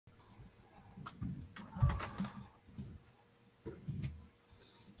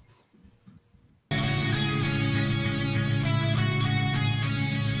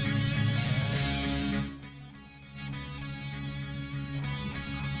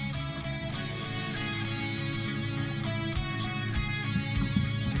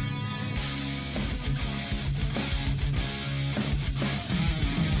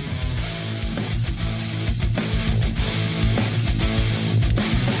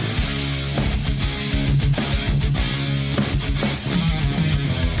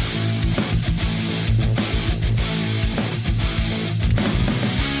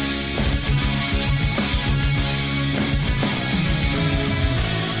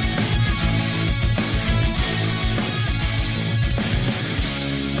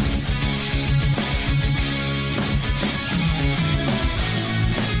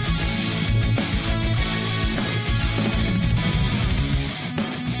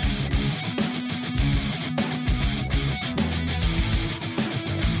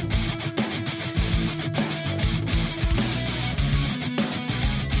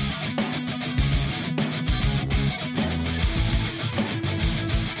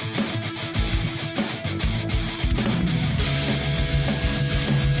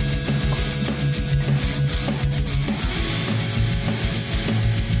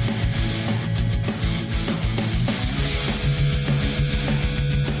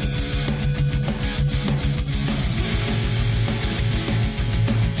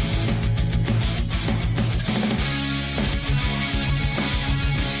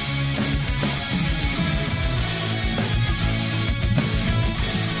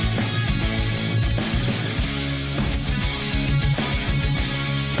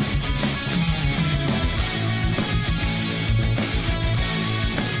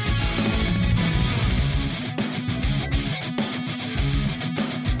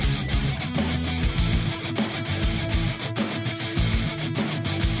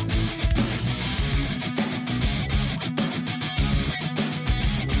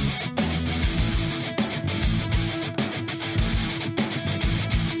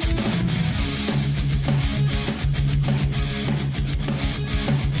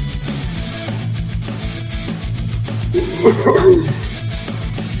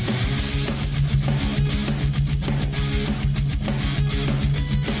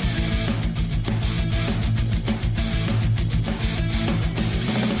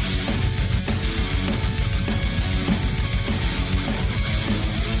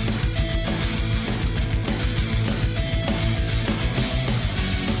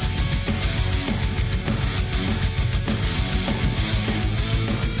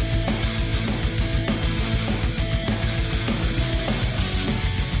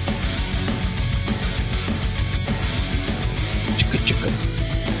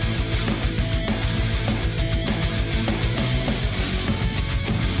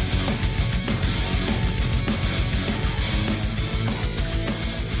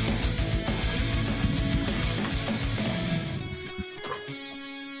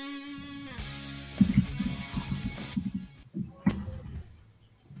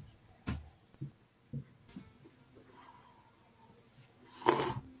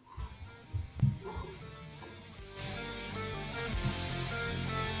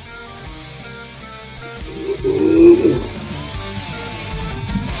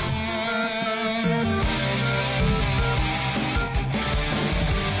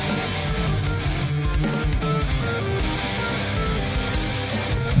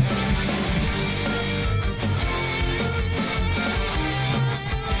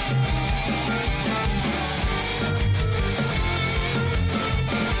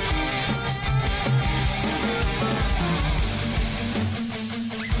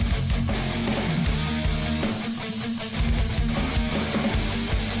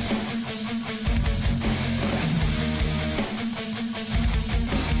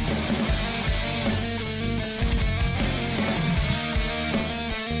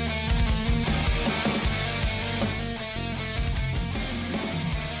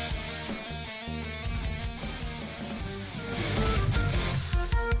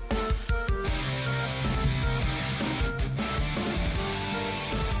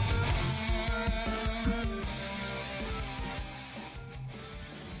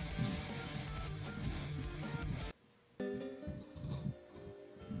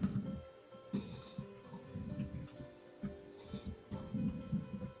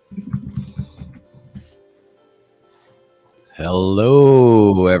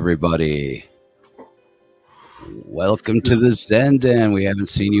Hello, everybody. Welcome to the Zen Den. We haven't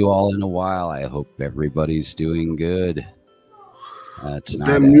seen you all in a while. I hope everybody's doing good. Tonight,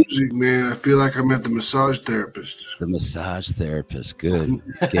 that music, man, I feel like I'm at the massage therapist. The massage therapist, good.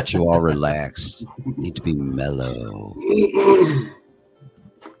 Get you all relaxed. Need to be mellow.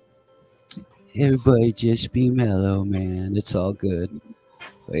 Everybody just be mellow, man. It's all good.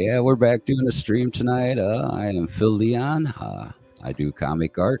 But yeah, we're back doing a stream tonight. I am Phil Leon. I do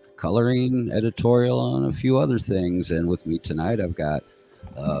comic art, coloring, editorial, and a few other things. And with me tonight, I've got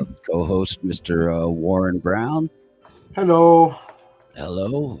co-host Mr. Warren Brown. Hello.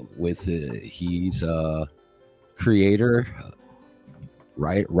 Hello. With he's creator,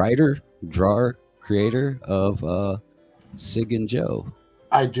 writer, drawer, creator of Sig and Joe.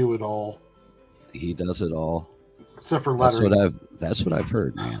 I do it all. He does it all. Except for lettering. That's what I've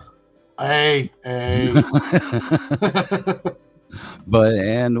heard, man. Hey. And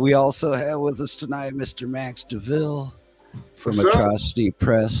we also have with us tonight Mr. Max DeVille from Atrocity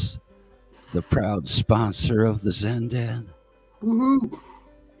Press, the proud sponsor of the Zen Den. Woohoo!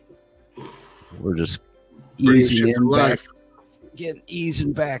 We're just easing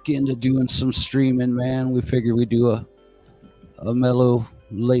back into doing some streaming, man. We figured we'd do a mellow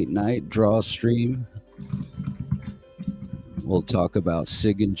late night draw stream. We'll talk about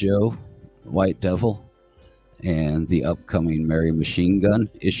Sig and Joe, White Devil, and the upcoming Mary Machine Gun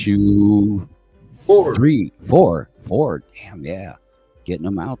issue 4. Damn, yeah. Getting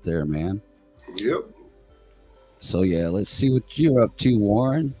them out there, man. Yep. So, yeah, let's see what you're up to,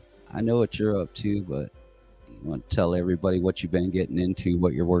 Warren. I know what you're up to, but you want to tell everybody what you've been getting into,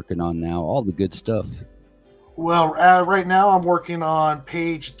 what you're working on now, all the good stuff. Well, right now I'm working on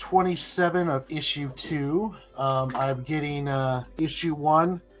page 27 of issue 2. I'm getting issue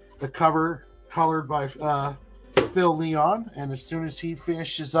 1, the cover colored by Phil Leon, and as soon as he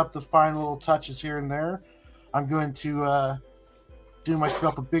finishes up the fine little touches here and there, I'm going to do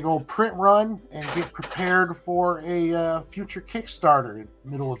myself a big old print run and get prepared for a future Kickstarter in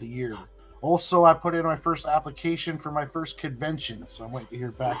the middle of the year. Also, I put in my first application for my first convention, so I'm waiting to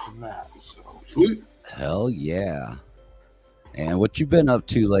hear back from that. So. Sweet. Hell yeah. And what you been up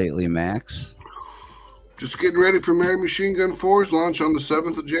to lately, Max? Just getting ready for Mary Machine Gun 4's launch on the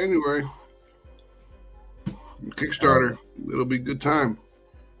 7th of January. Kickstarter. It'll be a good time.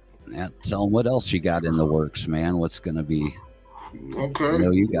 Yeah, tell them what else you got in the works, man. What's going to be? Okay. I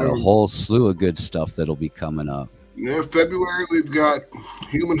know you got a whole slew of good stuff that'll be coming up. Yeah, February we've got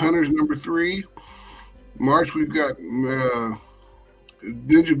Human Hunters #3. March we've got Ninja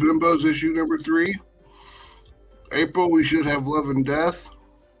Bimbos issue #3. April we should have Love and Death.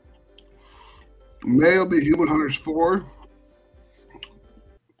 May will be Human Hunters 4.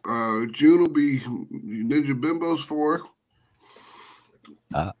 June will be Ninja Bimbos 4.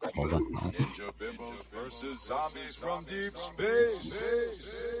 Hold on. Ninja Bimbos versus zombies from deep space.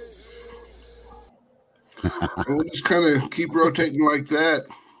 We'll just kind of keep rotating like that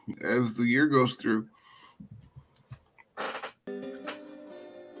as the year goes through.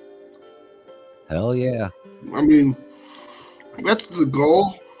 Hell yeah. I mean, that's the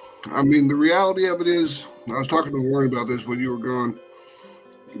goal. I mean, the reality of it is, I was talking to Warren about this when you were gone.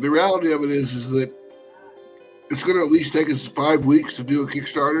 The reality of it is that it's going to at least take us 5 weeks to do a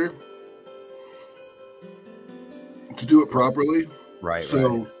Kickstarter, to do it properly. Right.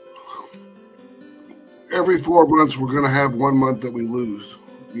 So every 4 months, we're going to have 1 month that we lose,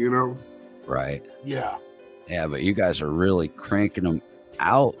 you know? Right. Yeah. Yeah, but you guys are really cranking them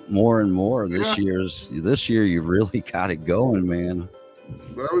out more and more this year. You really got it going, man.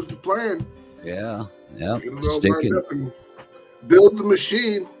 That was the plan. Yeah. Get it all Sticking. lined up and build the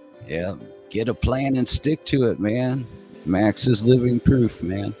machine. Yeah. Get a plan and stick to it, man. Max is living proof,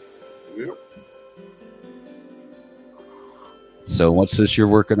 man. Yep. So what's this you're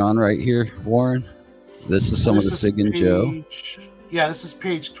working on right here, Warren? This is some of the Sig and Joe. Yeah, this is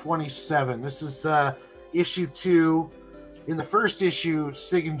page 27. This is issue 2. In the first issue,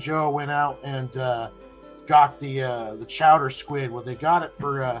 Sig and Joe went out and got the chowder squid. Well, they got it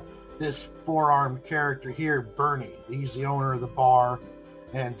for this 4-armed character here, Bernie. He's the owner of the bar,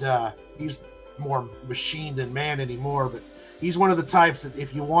 and he's more machine than man anymore. But he's one of the types that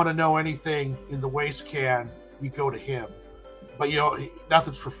if you want to know anything in the waste can, you go to him. But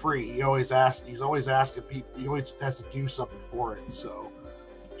nothing's for free. He's always asking people. He always has to do something for it. So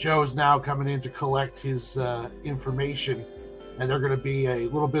Joe's now coming in to collect his information, and they're going to be a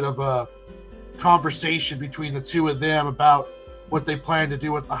little bit of a conversation between the two of them about what they plan to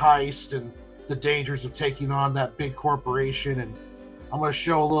do with the heist and the dangers of taking on that big corporation. And I'm going to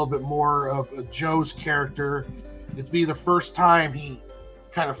show a little bit more of Joe's character. It's be the first time he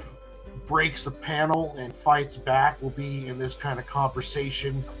kind of breaks a panel and fights back. Will be in this kind of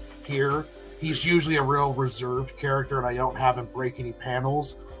conversation here. He's usually a real reserved character, and I don't have him break any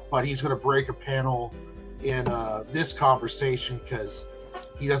panels, but he's going to break a panel in this conversation because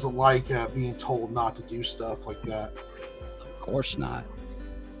he doesn't like being told not to do stuff like that. Of course not.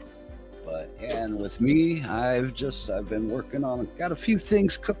 And with me, I've been working on, got a few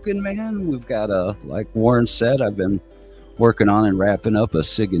things cooking, man. We've got like Warren said, I've been working on and wrapping up a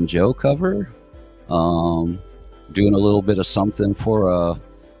Sig and Joe cover. Doing a little bit of something for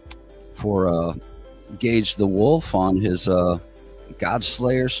Gage the Wolf on his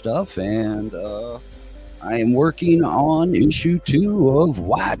Godslayer stuff, and I am working on issue 2 of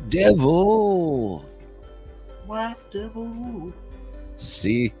White Devil. White Devil.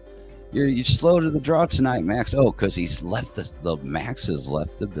 See, you're slow to the draw tonight, Max. Oh, because he's left the Max has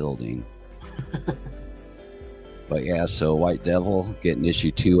left the building. But yeah, so White Devil getting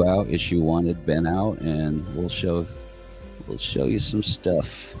issue 2 out. Issue 1 had been out, and we'll show you some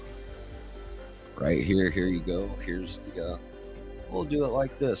stuff right here. Here you go. Here's the. We'll do it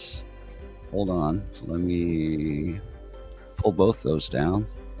like this. Hold on. So let me pull both those down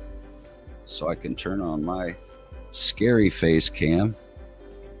so I can turn on my scary face cam.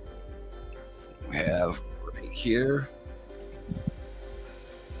 We have right here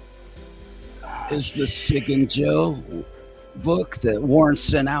is the Sig and Joe book that Warren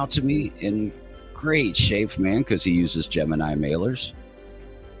sent out to me in great shape, man, because he uses Gemini mailers.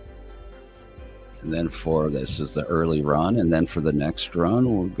 And then for this is the early run, and then for the next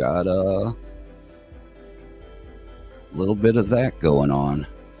run, we've got a little bit of that going on.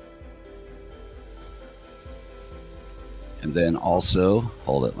 And then also,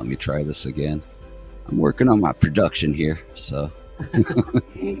 hold it, let me try this again. I'm working on my production here, so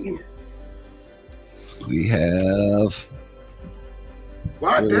we have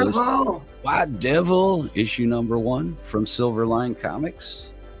White Devil. White Devil, issue number 1 from Silverline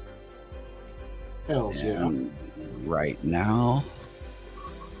Comics. Hells yeah. Right now,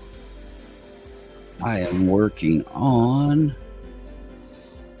 I am working on.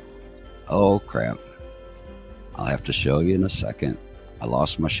 Oh crap! I'll have to show you in a second. I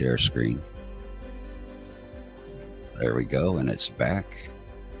lost my share screen. There we go, and it's back.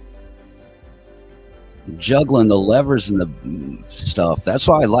 juggling the levers and the stuff. That's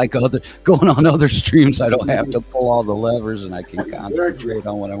why I like going on other streams. I don't have to pull all the levers and I can concentrate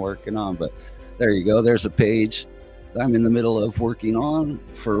on what I'm working on. But there you go. There's a page that I'm in the middle of working on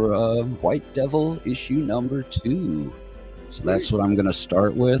for White Devil issue number 2. So that's what I'm going to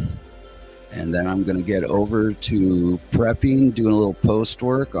start with. And then I'm going to get over to prepping, doing a little post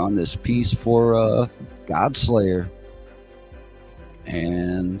work on this piece for Godslayer.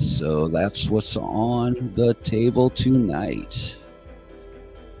 And so that's what's on the table tonight.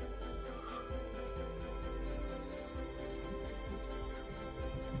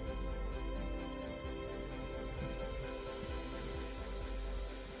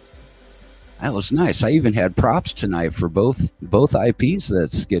 That was nice. I even had props tonight for both IPs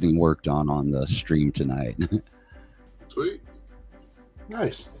that's getting worked on the stream tonight. Sweet.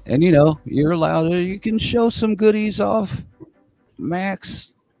 Nice. And you're allowed to, you can show some goodies off,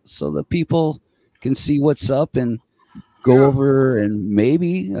 Max, so that people can see what's up and go over, and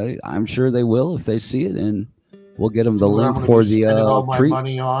maybe I'm sure they will if they see it, and we'll get them the link for the all my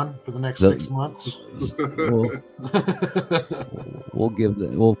money on for the next 6 months.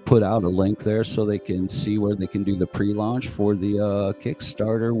 We'll put out a link there so they can see where they can do the pre-launch for the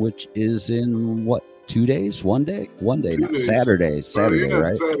Kickstarter, which is in what, 2 days? 1 day? 1 day, not Saturday, right?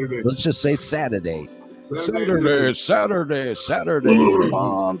 Saturday. Let's just say Saturday. Saturday,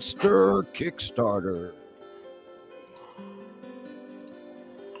 Monster Kickstarter.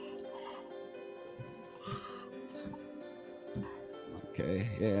 Okay,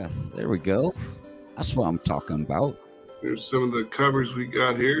 yeah, there we go. That's what I'm talking about. Here's some of the covers we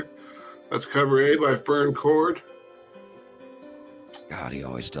got here. That's cover A by Fern Cord. God, he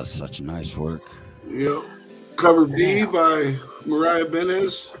always does such nice work. Yep. Cover B by Mariah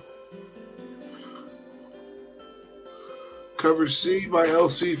Benez. Cover C by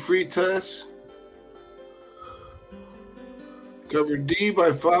LC Freitas. Cover D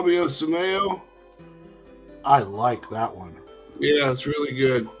by Fabio Simeo. I like that one. Yeah, it's really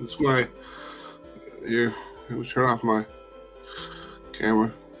good. It's my... Here, let me turn off my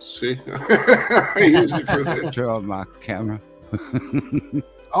camera. See? I use it for that. Turn off my camera.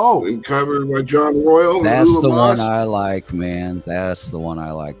 Oh! And covered by John Royal. That's the one I like, man. That's the one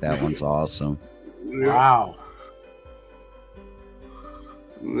I like. That one's awesome. Yeah. Wow.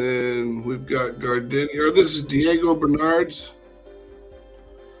 And then we've got Gardenia. This is Diego Bernard's.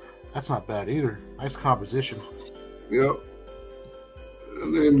 That's not bad either. Nice composition. Yep.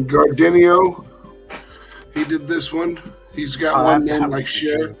 And then Gardenio. He did this one. He's got one named like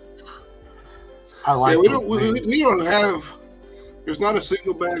Cher. I like we don't have... There's not a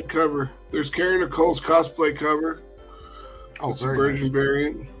single bad cover. There's Karen Nicole's cosplay cover. Oh, it's a version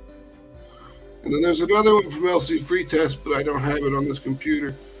variant. And then there's another one from LC Free Test, but I don't have it on this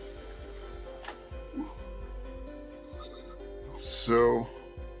computer. So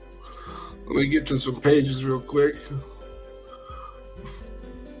let me get to some pages real quick.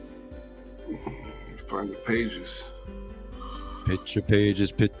 Find the pages. Picture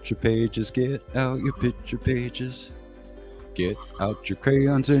pages, get out your picture pages. Get out your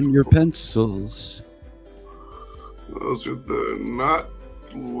crayons and your pencils. Those are the not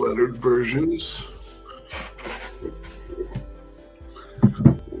lettered versions.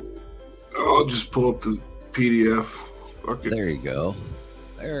 I'll just pull up the PDF. Fuck it. There you go.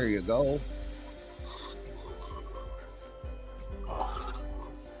 There you go.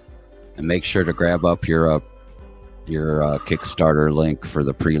 And make sure to grab up your Kickstarter link for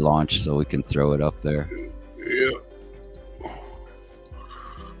the pre-launch so we can throw it up there. Yeah.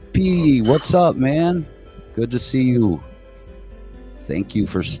 P, what's up, man? Good to see you. Thank you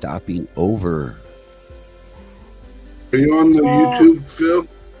for stopping over. Are you on the YouTube, Phil?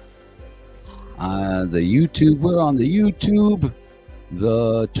 The YouTube, we're on the YouTube,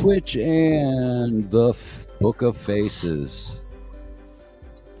 the Twitch, and the Book of Faces.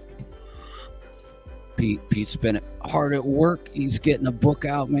 Pete's been hard at work. He's getting a book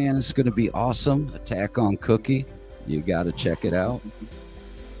out, man. It's going to be awesome. Attack on Cookie. You got to check it out.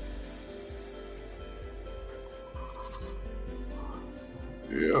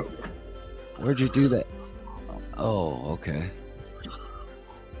 Yeah. Where'd you do that? Oh, okay.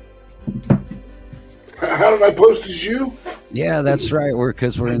 How did I post as you? Yeah, that's right. We're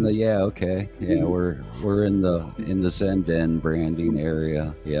in the okay. Yeah, we're in the Zen Den branding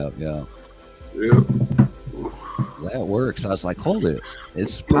area. Yeah. That works. I was like, hold it.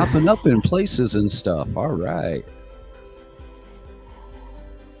 It's popping up in places and stuff. All right.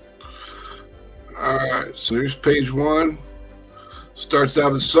 All right. So here's page 1. Starts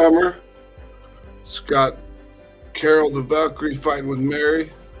out as summer. It's got Carol the Valkyrie fighting with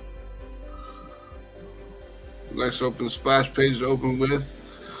Mary. Nice open splash page to open with.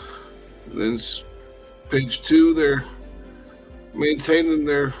 Then page 2, they're maintaining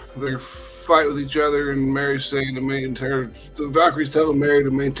their fight with each other, and Mary's saying to maintain her. The Valkyrie's telling Mary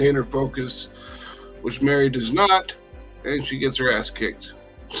to maintain her focus, which Mary does not, and she gets her ass kicked.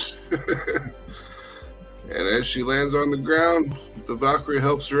 And as she lands on the ground, the Valkyrie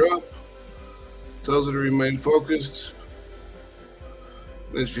helps her up, tells her to remain focused.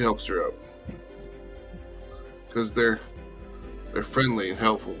 Then she helps her up because they're friendly and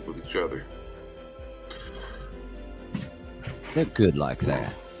helpful with each other. They're good like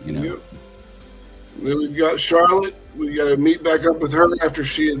that, you know. Yep. Then we've got Charlotte. We got to meet back up with her after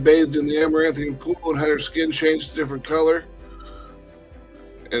she had bathed in the Amaranthian pool and had her skin changed to different color.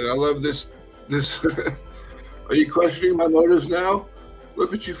 And I love this. Are you questioning my motives now?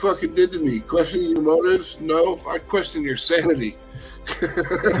 Look what you fucking did to me. Questioning your motives? No, I question your sanity.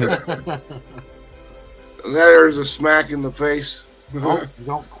 And there's a smack in the face.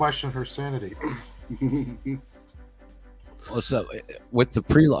 Don't question her sanity. What's up with the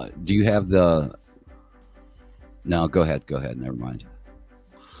preload? Do you have the? No, go ahead. Never mind.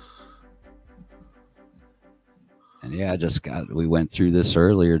 And yeah, we went through this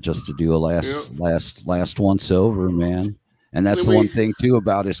earlier just to do a last once over, man. And that's the one thing too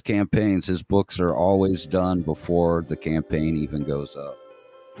about his campaigns. His books are always done before the campaign even goes up.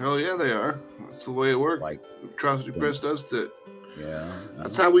 Hell yeah, they are. That's the way it works. Like Atrocity Press does that. Yeah,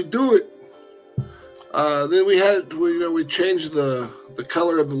 that's how we do it. Then we changed the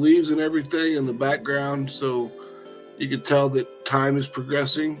color of the leaves and everything in the background, so you could tell that time is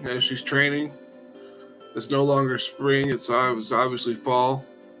progressing as she's training. It's no longer spring; it's obviously fall,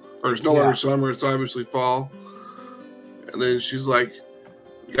 or it's no longer summer; it's obviously fall. And then she's like,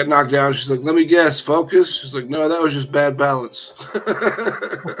 got knocked down. She's like, "Let me guess, focus." She's like, "No, that was just bad balance."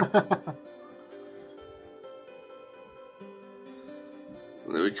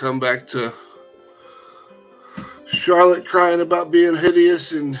 And then we come back to Charlotte crying about being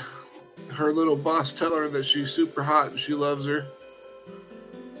hideous, and her little boss tell her that she's super hot and she loves her.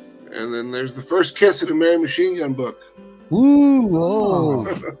 And then there's the first kiss in a Mary Machine Gun book. Woo! Whoa!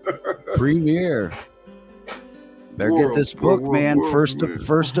 Premiere. Better get this book, man.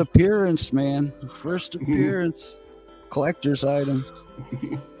 First appearance, man. First appearance. Collector's item.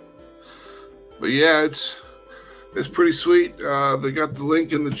 But yeah, it's pretty sweet. They got the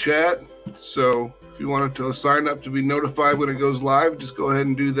link in the chat, so if you wanted to sign up to be notified when it goes live, just go ahead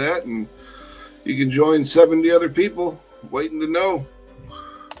and do that, and you can join 70 other people waiting to know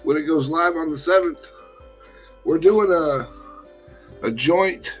when it goes live on the 7th. We're doing a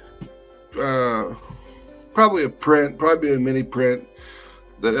joint, probably a mini print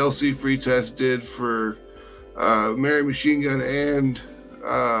that LC Free Test did for Mary Machine Gun and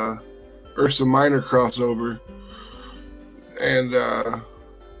Ursa Minor crossover. And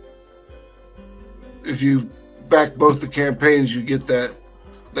if you back both the campaigns, you get that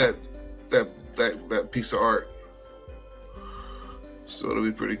piece of art. So it'll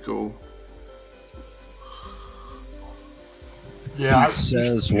be pretty cool. Yeah, It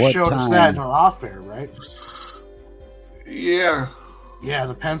says you what showed us time? that in our off air, right? Yeah. Yeah,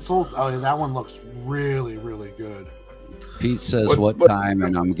 the pencils. Oh, yeah, that one looks really, really good. Pete says what time,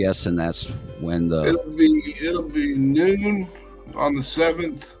 and I'm guessing that's when the. It'll be noon on the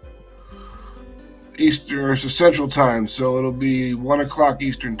 7th Eastern or Central Time, so it'll be 1 o'clock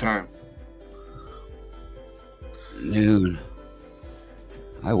Eastern Time. Noon.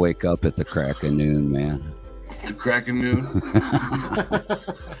 I wake up at the crack of noon, man. The crack of noon.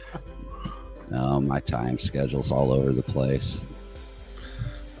 No, my time schedule's all over the place.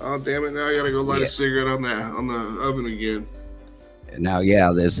 Oh damn it! Now I gotta go light a cigarette on the oven again. Now,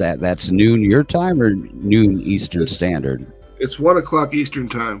 yeah, that's noon your time or noon Eastern Standard? It's 1 o'clock Eastern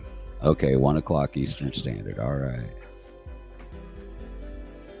Time. Okay, 1 o'clock Eastern Standard. All right.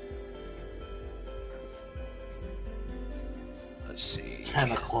 Let's see.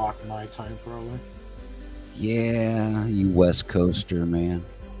 10 o'clock my time, probably. Yeah, you West Coaster, man.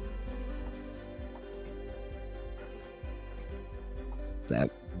 That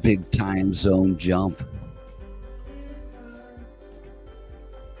big time zone jump.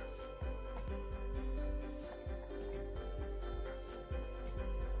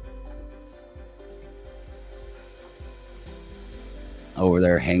 Over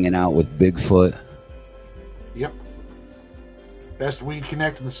there hanging out with Bigfoot. Yep. Best weed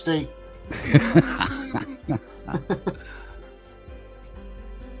connect in the state.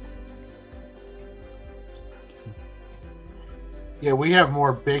 Yeah, we have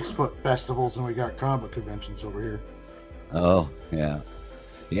more Bigfoot festivals than we got comic conventions over here. Oh, yeah.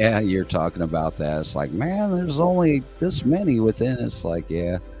 Yeah, you're talking about that. It's like, man, there's only this many within. It's like,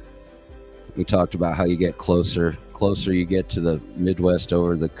 yeah. We talked about how you get closer you get to the Midwest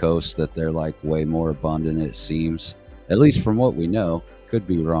over the coast, that they're like way more abundant, it seems. At least from what we know. Could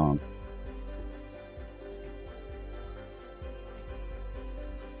be wrong.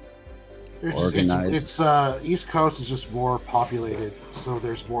 Organized. It's East Coast is just more populated, so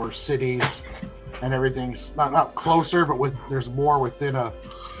there's more cities and everything's not closer, but there's more within a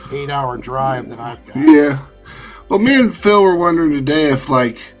 8-hour drive than I've got. Yeah. Well, me and Phil were wondering today if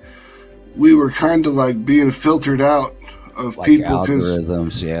we were kind of like being filtered out of like people,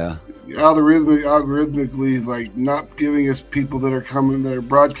 algorithms, yeah. Algorithmically, like not giving us people that are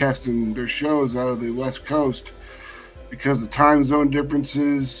broadcasting their shows out of the West Coast because of time zone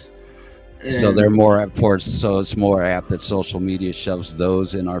differences. So they're more apt for it, so it's more apt that social media shoves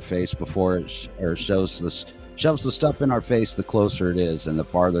those in our face before it shoves the stuff in our face. The closer it is, and the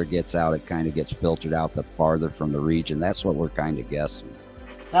farther it gets out, it kind of gets filtered out the farther from the region. That's what we're kind of guessing.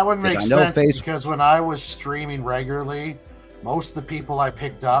 That would make sense because when I was streaming regularly, most of the people I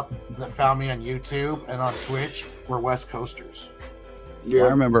picked up that found me on YouTube and on Twitch were West Coasters. Yeah. I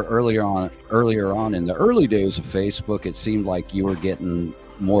remember earlier on in the early days of Facebook, it seemed like you were getting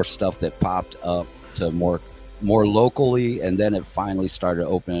more stuff that popped up to more locally, and then it finally started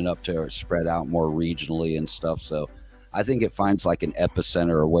opening up to spread out more regionally and stuff. So I think it finds like an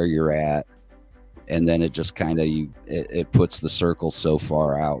epicenter of where you're at, and then it just kind of it puts the circle so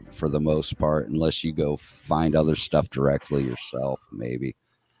far out for the most part, unless you go find other stuff directly yourself. Maybe,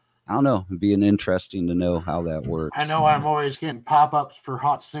 I don't know. It'd be interesting to know how that works. I know I'm always getting pop-ups for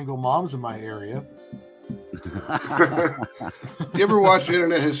hot single moms in my area. You ever watch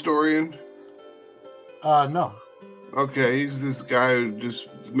Internet Historian? No. Okay, he's this guy who just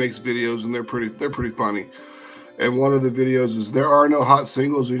makes videos, and they're pretty funny. And one of the videos is there are no hot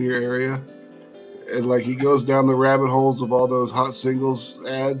singles in your area, and like he goes down the rabbit holes of all those hot singles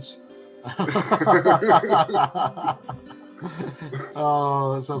ads.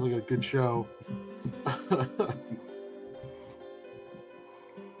 Oh, that sounds like a good show.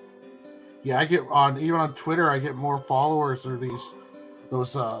 Yeah, I get even on Twitter, I get more followers. Or those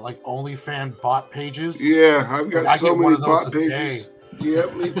like OnlyFans bot pages. Yeah, I've got so many bot pages. Day.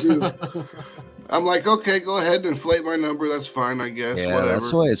 Yep, me too. I'm like, okay, go ahead and inflate my number. That's fine, I guess. Yeah, whatever.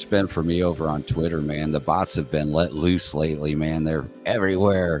 That's the way it's been for me over on Twitter, man. The bots have been let loose lately, man. They're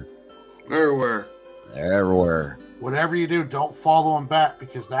everywhere. Everywhere. They're everywhere. Whatever you do, don't follow them back,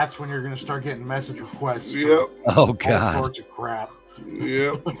 because that's when you're going to start getting message requests. Yep. Oh God. All sorts of crap.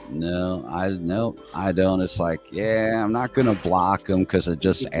 Yep. No, I don't. It's like, yeah, I'm not gonna block them because it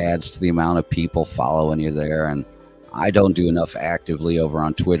just adds to the amount of people following you there, and I don't do enough actively over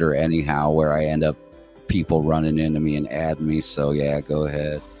on Twitter anyhow, where I end up people running into me and add me. So yeah, go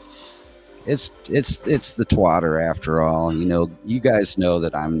ahead. It's the twatter after all. You know, you guys know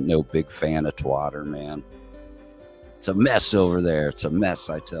that I'm no big fan of twatter, man. It's a mess over there. It's a mess,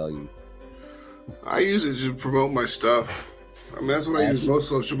 I tell you. I use it to promote my stuff. I mean, that's what I use most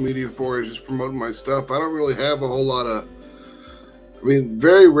social media for, is just promoting my stuff. I don't really have a whole lot of... I mean,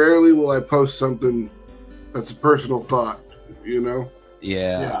 very rarely will I post something that's a personal thought, you know?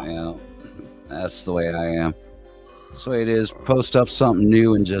 Yeah. That's the way I am. That's the way it is. Post up something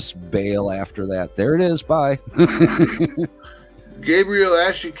new and just bail after that. There it is. Bye. Gabriel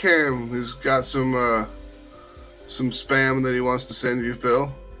Ashicam has got some spam that he wants to send you,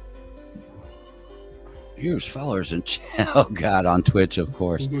 Phil. Here's followers and oh God, on Twitch, of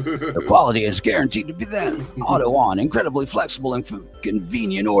course. Their quality is guaranteed to be that. Auto on, incredibly flexible and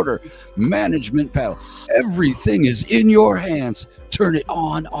convenient order management panel. Everything is in your hands. Turn it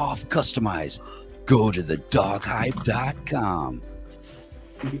on, off, customize. Go to thedoghype.com.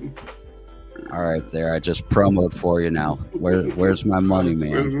 All right, there. I just promoted for you now. Where's my money,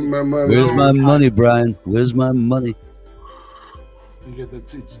 man? Where's my money, Brian? Where's my money? You get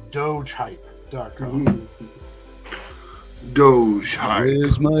that? It's Dogehype.com. Doge hype.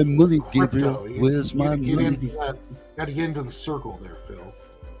 Where's my money, Gabriel? Where's my money? Got to get into the circle there, Phil.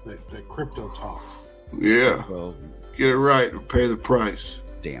 It's that crypto talk. Yeah. Bro. Get it right or pay the price.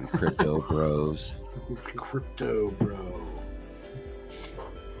 Damn crypto bros. Crypto bro.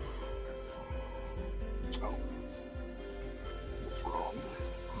 Oh. What's wrong?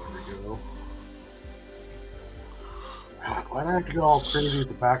 There we go. Why do I have to go all crazy with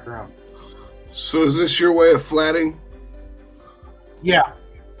the background? So is this your way of flatting? Yeah,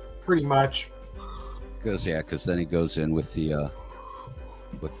 pretty much. Because then he goes in with the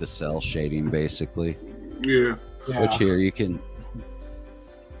cell shading, basically. Yeah. Which here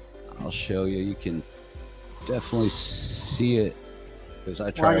I'll show you. You can definitely see it Because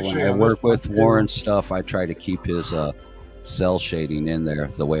I try when I work with Warren's stuff, I try to keep his cell shading in there.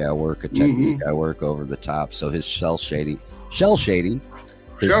 The way I work a technique, I work over the top, so his shell shading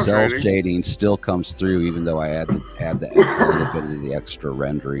still comes through, even though I add a little bit of the extra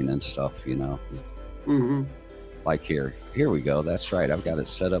rendering and stuff, you know. Like here we go. That's right. I've got it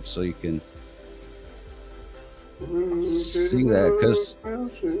set up so you can see that, because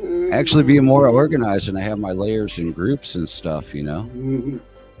actually being more organized, and I have my layers and groups and stuff, you know.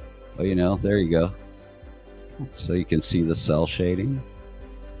 But you know, there you go. So you can see the cell shading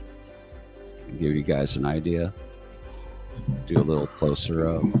and give you guys an idea. Do a little closer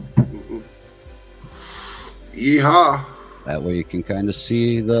up. Yeehaw. That way you can kind of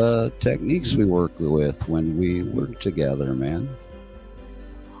see the techniques we work with when we work together, man.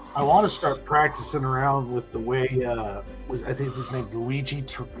 I want to start practicing around with the way, I think his name Luigi,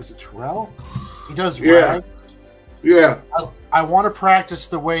 is it Terrell? He does red. Yeah. I want to practice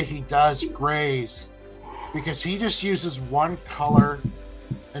the way he does grays, because he just uses one color,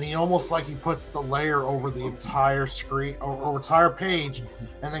 and he almost like he puts the layer over the entire screen or entire page,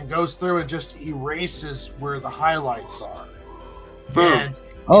 and then goes through and just erases where the highlights are. And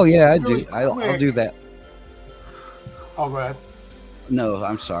oh yeah, really I'll do that. Oh, go ahead. No,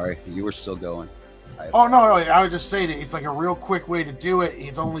 I'm sorry. You were still going. Oh, no. I would just say that it's like a real quick way to do it.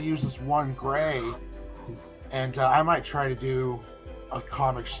 It only uses one gray. And I might try to do a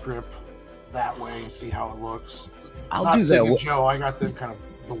comic strip that way and see how it looks. I'll do that with Joe. I got them kind of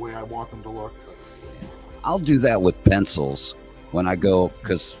the way I want them to look. I'll do that with pencils when I go,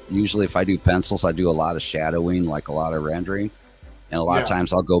 because usually if I do pencils, I do a lot of shadowing, like a lot of rendering. And a lot of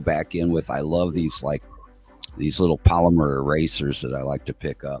times I'll go back in with, I love these little polymer erasers that I like to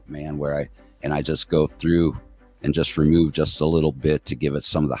pick up, man, where I just go through and just remove just a little bit to give it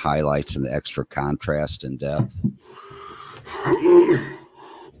some of the highlights and the extra contrast and depth.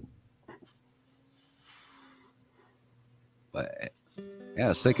 But yeah, I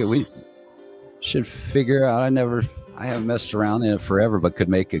was thinking we should figure out, I haven't messed around in it forever, but could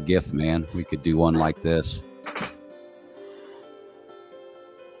make a GIF, man. We could do one like this.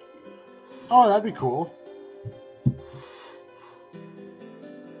 Oh, that'd be cool.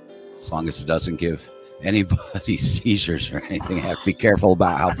 As long as it doesn't give anybody seizures or anything. Have to be careful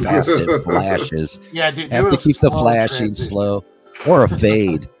about how fast it flashes. Yeah, dude, have to keep the flashing slow. Or a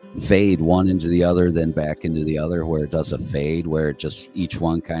fade. Fade one into the other, then back into the other, where it does a fade, where it just each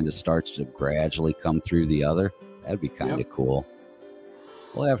one kind of starts to gradually come through the other. That'd be kind of cool.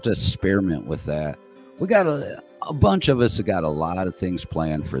 We'll have to experiment with that. We got a bunch of us have got a lot of things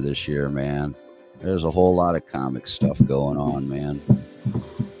planned for this year, man. There's a whole lot of comic stuff going on, man.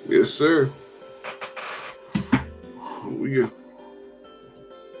 Yes, sir.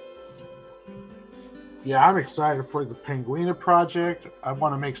 Yeah, I'm excited for the Penguina project. I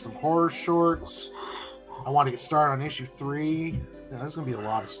want to make some horror shorts. I want to get started on issue 3. Yeah, there's going to be a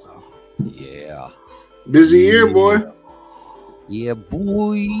lot of stuff. Yeah. Busy year, boy. Yeah,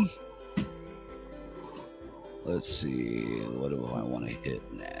 boy. Let's see. What do I want to hit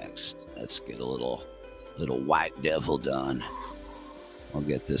next? Let's get a little White Devil done. I'll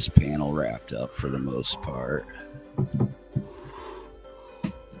get this panel wrapped up for the most part.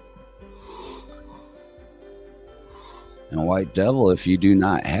 And White Devil, if you do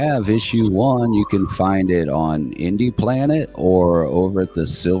not have issue 1, you can find it on Indie Planet or over at the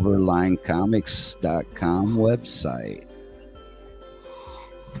silverlinecomics.com website.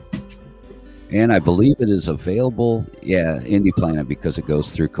 And I believe it is available, Indie Planet, because it goes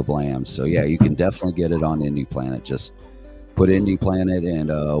through Kablam. So yeah, you can definitely get it on Indie Planet. Just put Indie Planet and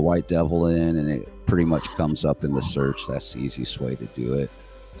White Devil in, and it pretty much comes up in the search. That's the easiest way to do it.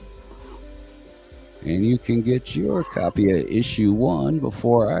 And you can get your copy of issue 1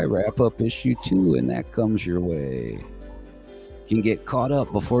 before I wrap up issue 2, and that comes your way. You can get caught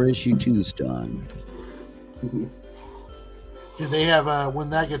up before issue 2 is done. Do they have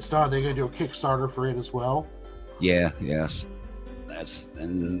when that gets done, they're gonna do a Kickstarter for it as well? Yeah, yes.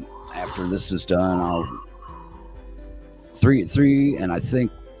 And after this is done, I'll three, and I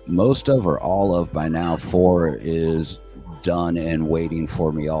think most of or all of by now 4 is done and waiting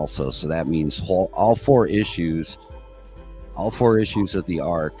for me also. So that means all 4 issues of the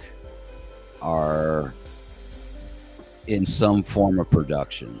arc are in some form of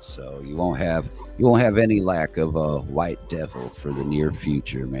production. So you won't have any lack of a White Devil for the near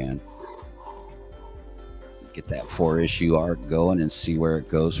future, man. Get that 4-issue arc going and see where it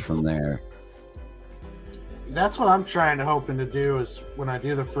goes from there. That's what I'm hoping to do, is when I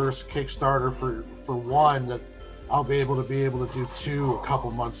do the first Kickstarter for 1, that I'll be able to do 2 a couple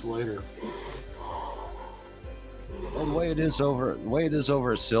months later. the way it is over at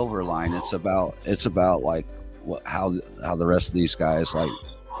Silverline, it's about like how the rest of these guys like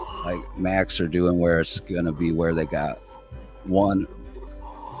Max are doing, where it's gonna be where they got one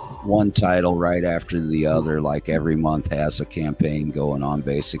title right after the other, like every month has a campaign going on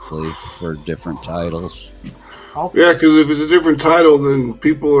basically for different titles. Yeah, because if it's a different title, then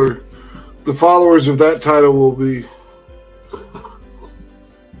the followers of that title will be.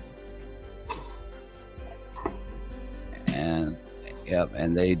 And yep,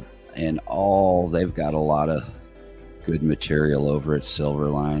 and they've got a lot of good material over at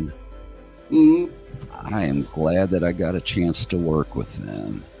Silverline. Mm-hmm. I am glad that I got a chance to work with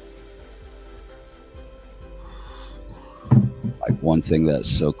them. Like, one thing that's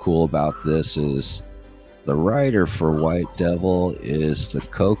so cool about this is the writer for White Devil is the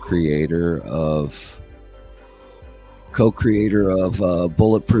co-creator of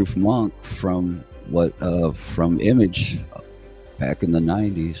Bulletproof Monk from Image back in the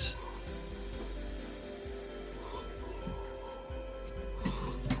 90s.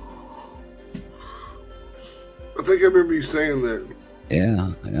 I think I remember you saying that.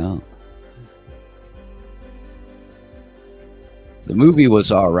 Yeah. The movie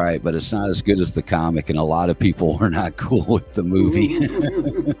was all right, but it's not as good as the comic, and a lot of people were not cool with the movie.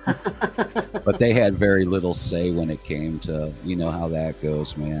 But they had very little say when it came to, you know how that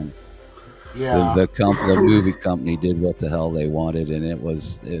goes, man. Yeah. The movie company did what the hell they wanted, and it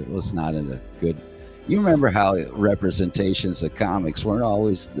was not in a good. You remember how representations of comics weren't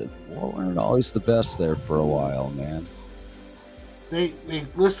always the best there for a while, man. They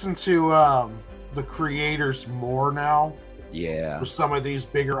listen to the creators more now. Yeah. For some of these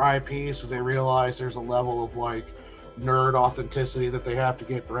bigger IPs, because they realize there's a level of like nerd authenticity that they have to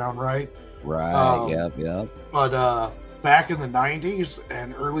get around right. Right. Yep. But back in the 90s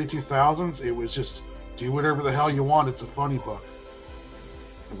and early 2000s, it was just do whatever the hell you want. It's a funny book.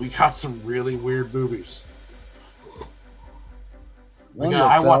 We got some really weird movies.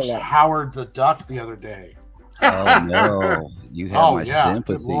 I watched Howard the Duck the other day. Oh no, you have my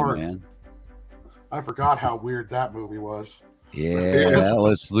sympathy, man. I forgot how weird that movie was. Yeah, that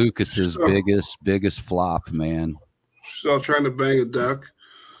was Lucas's biggest flop, man. Still trying to bang a duck.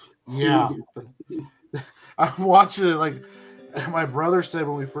 Yeah. I'm watching it, like my brother said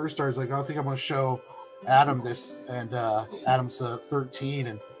when we first started, like, I think I'm going to show Adam this, and Adam's 13,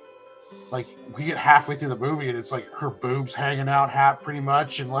 and like we get halfway through the movie and it's like her boobs hanging out pretty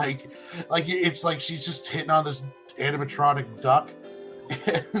much, and like it's like she's just hitting on this animatronic duck.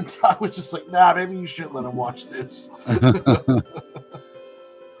 And I was just like, nah, maybe you shouldn't let him watch this.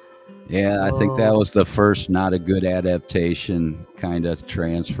 Yeah, I think that was the first not a good adaptation kind of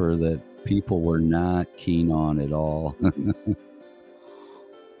transfer that people were not keen on at all.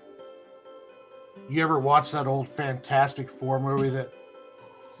 You ever watch that old Fantastic Four movie that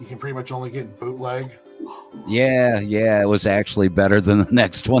you can pretty much only get in bootleg? Yeah, it was actually better than the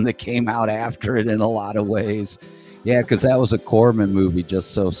next one that came out after it in a lot of ways. Yeah, because that was a Corman movie,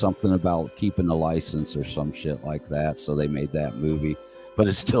 just so something about keeping a license or some shit like that. So they made that movie, but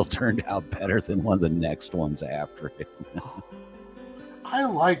it still turned out better than one of the next ones after it. I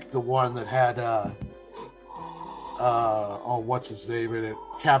liked the one that had, what's his name in it?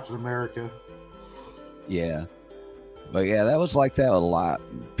 Captain America. Yeah. But yeah, that was like that a lot.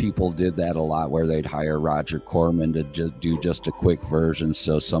 People did that a lot, where they'd hire Roger Corman to do just a quick version,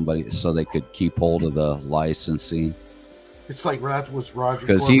 so they could keep hold of the licensing. It's like that was Roger,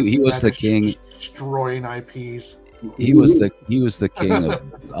 because he was the king, destroying IPs. He was the king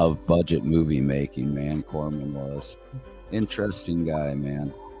of budget movie making. Man, Corman was interesting guy,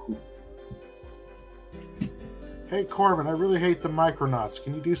 man. Hey Corman, I really hate the Micronauts.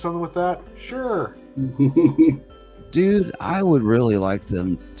 Can you do something with that? Sure. Dude, I would really like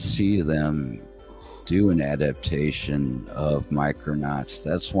see them do an adaptation of Micronauts.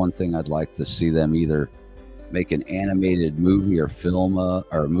 That's one thing I'd like to see them either make an animated movie or film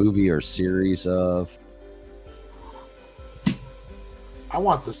or movie or series of. I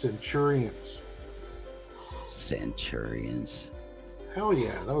want the Centurions. Centurions. Hell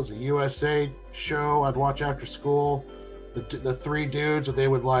yeah, that was a USA show I'd watch after school. The three dudes that they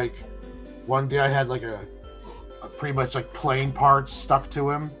would like. One day I had like a pretty much like plane parts stuck to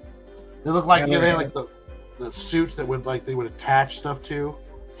him. They look like they had like the suits that would like they would attach stuff to.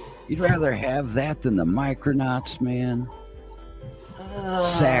 You'd rather have that than the Micronauts, man.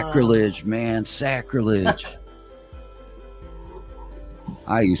 Sacrilege, man, sacrilege.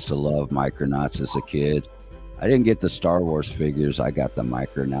 I used to love Micronauts as a kid. I didn't get the Star Wars figures. I got the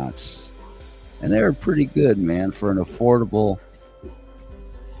Micronauts, and they were pretty good, man, for an affordable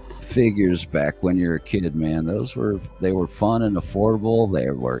figures back when you're a kid, man. They were fun and affordable.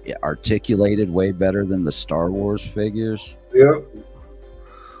 They were articulated way better than the Star Wars figures. Yeah.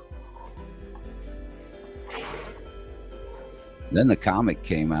 Then the comic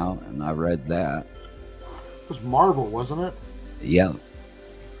came out, and I read that. It was Marvel, wasn't it? Yeah.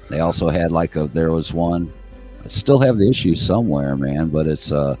 They also had there was one. I still have the issue somewhere, man, but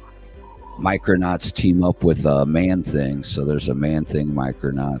it's Micronauts team up with Man-Thing. So there's a Man-Thing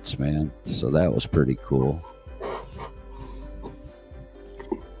Micronauts, man. So that was pretty cool.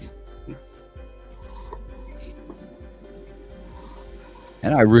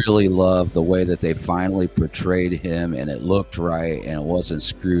 And I really love the way that they finally portrayed him, and it looked right, and it wasn't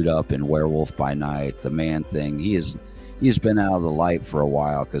screwed up in Werewolf by Night. The Man-Thing, he's been out of the light for a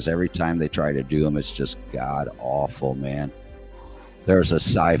while, because every time they try to do him, it's just god awful, man. There's a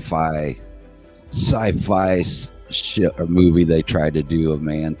sci-fi movie they tried to do of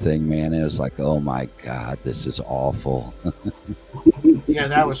Man-Thing, man. It was like, oh my god, this is awful. Yeah,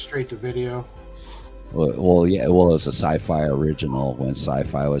 that was straight to video. Well, yeah. Well, it was a sci-fi original when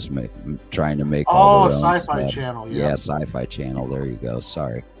sci-fi was trying to make. Sci-Fi Channel. Yeah, Sci-Fi Channel. There you go.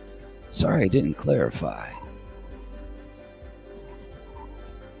 Sorry, I didn't clarify.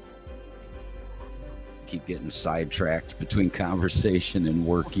 Keep getting sidetracked between conversation and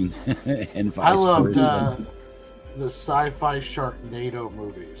working, and vice I loved versa. the sci-fi Sharknado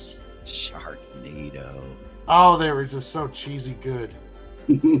movies. Sharknado. Oh, they were just so cheesy good.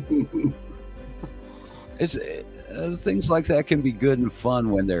 It's things like that can be good and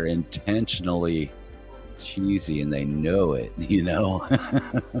fun when they're intentionally cheesy and they know it, you know.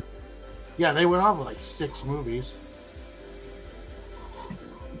 Yeah, they went on with like 6 movies.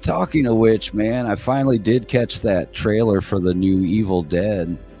 Talking of which, man, I finally did catch that trailer for the new Evil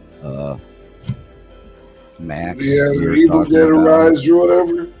Dead. Max, Yeah, Evil Dead Arise or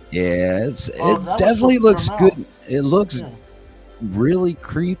whatever. Yeah, it definitely looks good. It looks really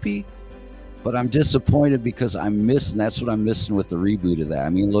creepy. But I'm disappointed because that's what I'm missing with the reboot of that. I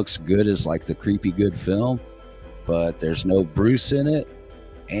mean, it looks good as like the creepy good film, but there's no Bruce in it.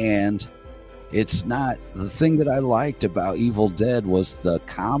 And it's not, the thing that I liked about Evil Dead was the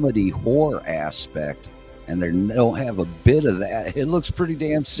comedy horror aspect. And they don't have a bit of that. It looks pretty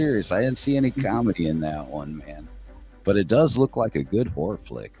damn serious. I didn't see any comedy in that one, man. But it does look like a good horror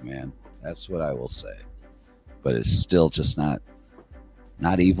flick, man. That's what I will say. But it's still just not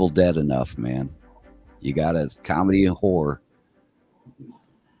Evil Dead enough, man. You got a comedy and horror.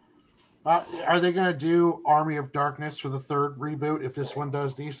 Are they going to do Army of Darkness for the 3rd reboot if this one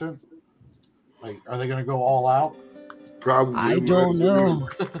does decent? Like, are they going to go all out? Probably. I don't know.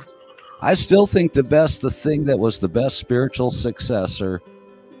 I still think the thing that was the best spiritual successor,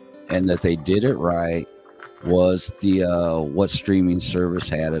 and that they did it right, was the what streaming service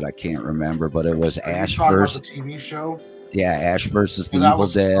had it? I can't remember, but it was Ash versus the TV show. Yeah, Ash versus the Evil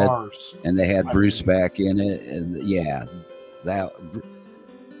Dead, Stars. And they had Bruce back in it, and yeah, that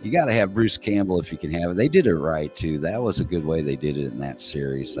you got to have Bruce Campbell if you can have it. They did it right too. That was a good way they did it in that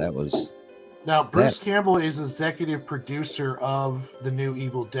series. That was. Now, Bruce Campbell is executive producer of the new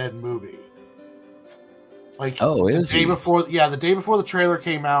Evil Dead movie. Like, the day before the trailer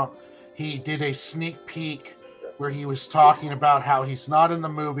came out, he did a sneak peek where he was talking about how he's not in the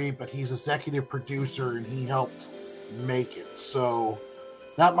movie, but he's executive producer and he helped make it. So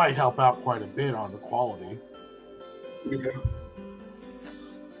that might help out quite a bit on the quality. Yeah.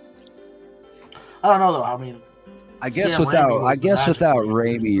 I don't know though. I mean, I guess without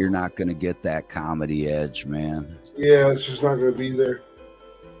Raimi, you're not going to get that comedy edge, man. Yeah, it's just not going to be there.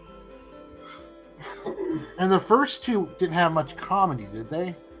 And the first 2 didn't have much comedy, did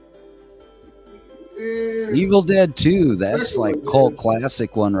they? Evil Dead 2, that's like cult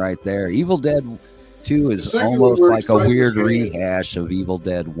classic one right there. Evil Dead 2 is almost like a weird rehash of Evil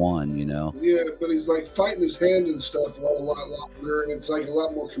Dead 1, you know? Yeah, but he's like fighting his hand and stuff a lot longer, and it's like a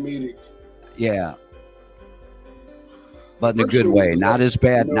lot more comedic. Yeah. But in a good way, not as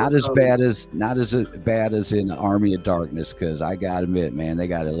bad as in Army of Darkness, because I gotta admit, man, they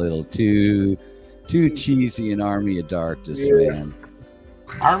got a little too cheesy in Army of Darkness, man.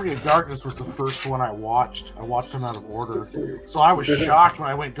 Army of Darkness was the first one I watched. I watched them out of order, so I was shocked when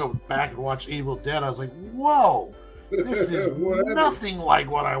I went go back and watch Evil Dead. I was like, "Whoa, this is nothing like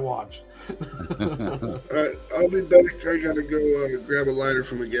what I watched." All right, I'll be back. I gotta go grab a lighter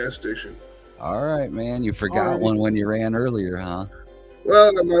from the gas station. All right, man. You forgot one when you ran earlier, huh?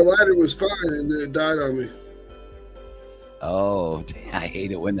 Well, my lighter was fine, and then it died on me. Oh, I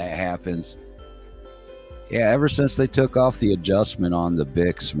hate it when that happens. Yeah, ever since they took off the adjustment on the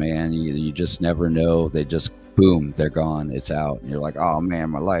Bics, man, you just never know. They just boom, they're gone. It's out. And you're like, oh man,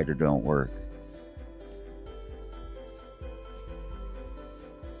 my lighter don't work.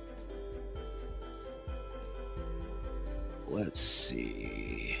 Let's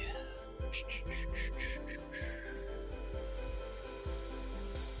see.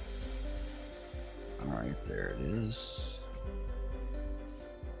 All right, there it is.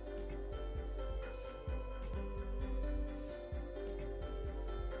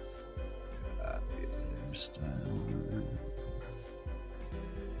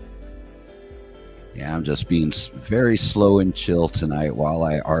 Yeah, I'm just being very slow and chill tonight while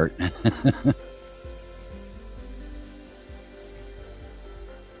I art.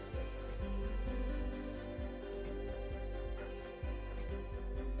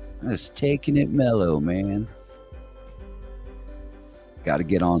 Just taking it mellow, man. Got to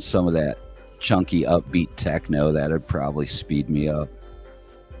get on some of that chunky upbeat techno. That'd probably speed me up.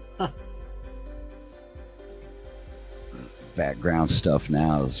 Background stuff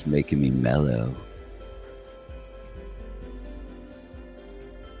now is making me mellow.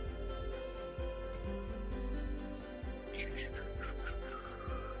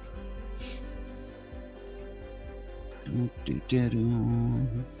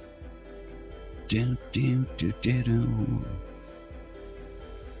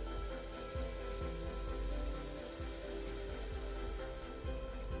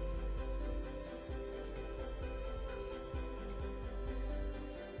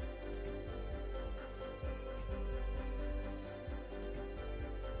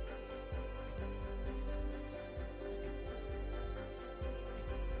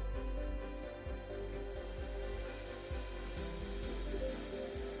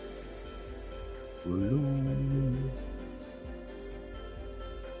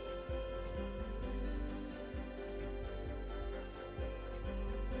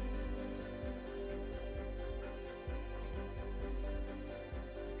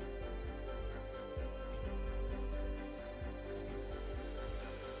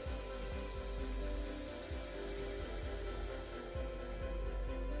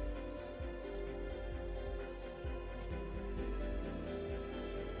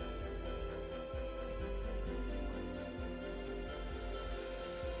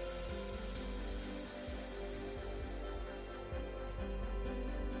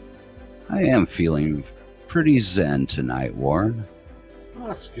 I am feeling pretty zen tonight, Warren. Oh,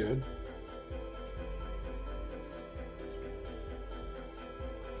 that's good.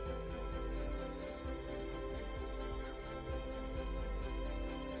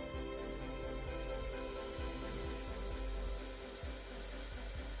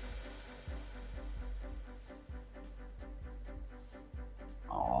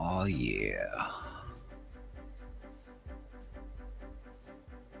 Oh, yeah.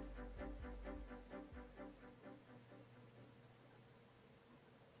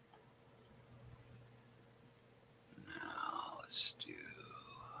 Let's do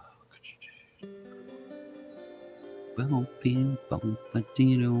bumping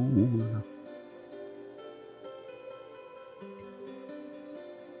bumpadino.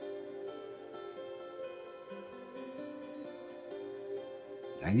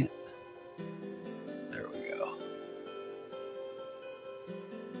 Dang it. There we go.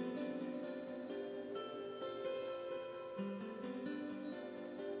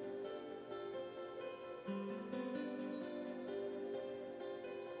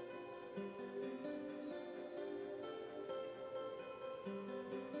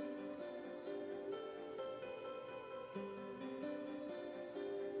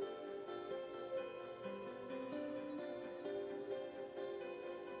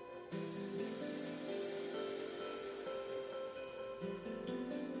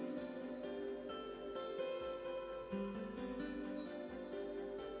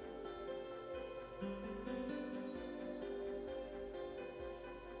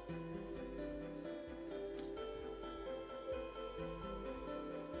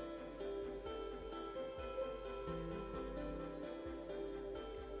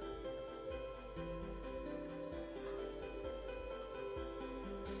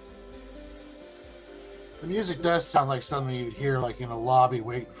 The music does sound like something you'd hear like in a lobby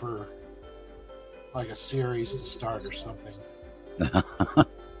waiting for like a series to start or something.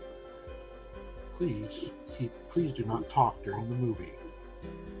 Please do not talk during the movie.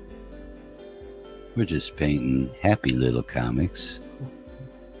 We're just painting happy little comics.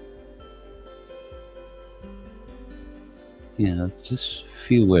 You know, just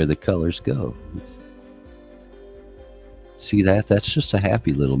feel where the colors go. See that? That's just a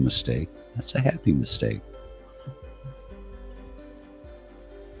happy little mistake. That's a happy mistake.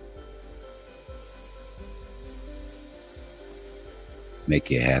 Make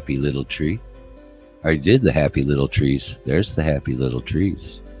you a happy little tree. I already did the happy little trees. There's the happy little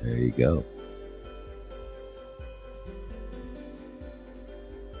trees. There you go.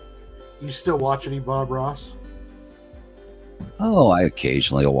 You still watch any Bob Ross? Oh, I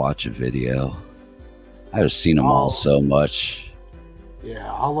occasionally watch a video. I've seen them all so much.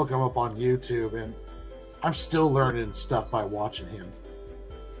 Yeah, I'll look him up on YouTube, and I'm still learning stuff by watching him.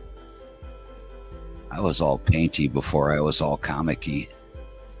 I was all painty before I was all comic-y.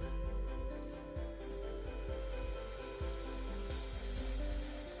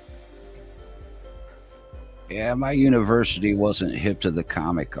 Yeah, my university wasn't hip to the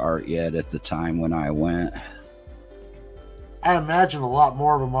comic art yet at the time when I went. I imagine a lot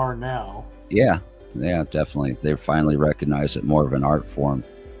more of them are now. Yeah, definitely. They finally recognize it more of an art form.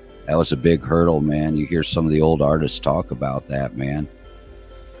 That was a big hurdle, man. You hear some of the old artists talk about that, man.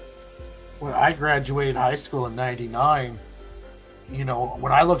 When I graduated high school in '99, you know,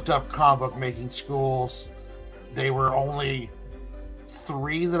 when I looked up comic book making schools, they were only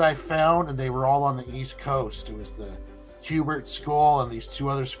 3 that I found, and they were all on the East Coast. It was the Hubert School and these 2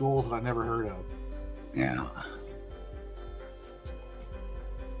 other schools that I never heard of. Yeah.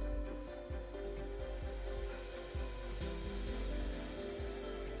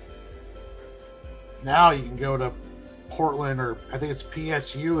 Now you can go to Portland, or I think it's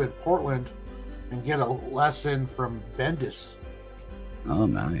PSU in Portland, and get a lesson from Bendis. Oh,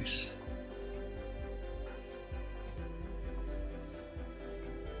 nice.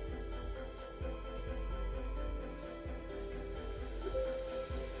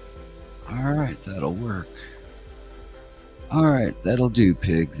 All right, that'll work. All right, that'll do,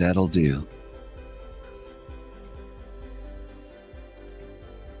 pig. That'll do.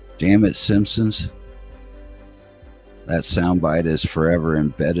 Damn it, Simpsons. That soundbite is forever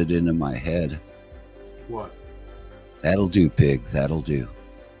embedded into my head. What? That'll do, pig. That'll do.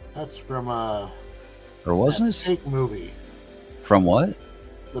 That's from or wasn't it? Pig movie. From what?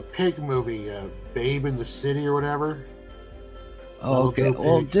 The Pig movie, Babe in the City or whatever. Oh, okay.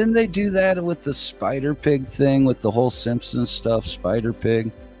 Well, didn't they do that with the Spider Pig thing with the whole Simpsons stuff? Spider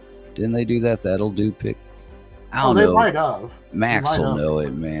Pig. Didn't they do that? That'll do, pig. I don't know. They might have. Max will know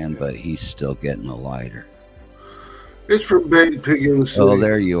it, man, but he's still getting a lighter. It's from Pig in the City. Oh,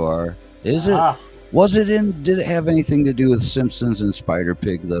 there you are. Is it? Was it in? Did it have anything to do with Simpsons and Spider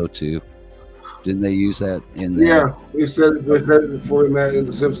Pig though too? Didn't they use that in there? Yeah, they said it before in that, and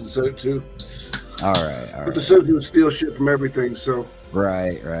the Simpsons said it too. All right. But the Simpsons steal shit from everything, so.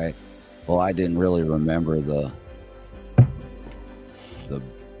 Right. Well, I didn't really remember the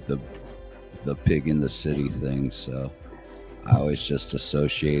Pig in the City thing, so I always just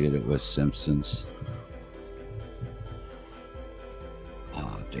associated it with Simpsons.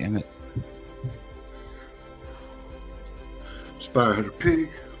 Oh, damn it. Spider Pig.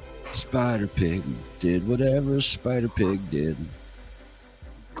 Spider Pig did whatever Spider Pig did.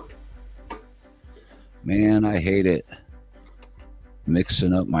 Man, I hate it.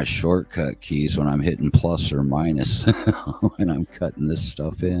 Mixing up my shortcut keys when I'm hitting plus or minus when I'm cutting this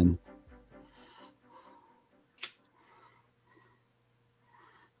stuff in.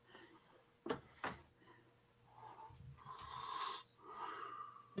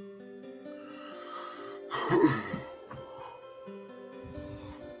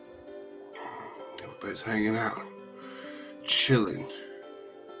 Everybody's hanging out, chilling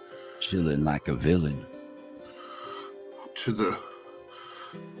like a villain to the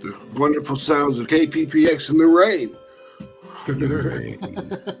wonderful sounds of KPPX in the rain.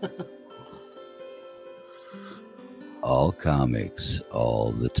 All comics,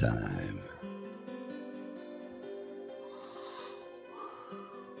 all the time.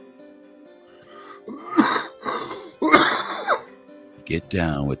 Get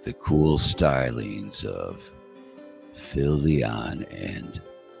down with the cool stylings of Phil Leon and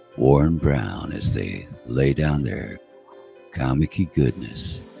Warren Brown as they lay down their comic-y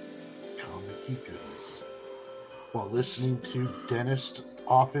goodness. Comic-y goodness. While listening to dentist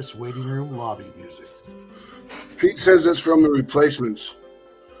office waiting room lobby music. Pete says that's from The Replacements.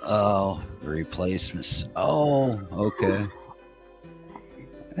 Oh, The Replacements. Oh, okay.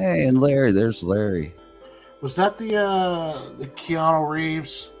 Hey, and Larry. There's Larry. Was that the Keanu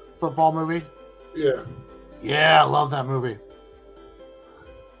Reeves football movie? Yeah. Yeah, I love that movie.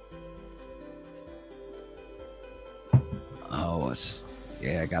 Oh,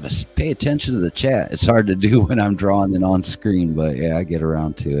 I got to pay attention to the chat. It's hard to do when I'm drawing it on screen, but yeah, I get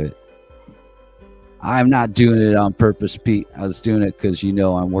around to it. I'm not doing it on purpose, Pete. I was doing it because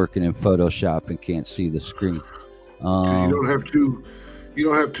I'm working in Photoshop and can't see the screen. You don't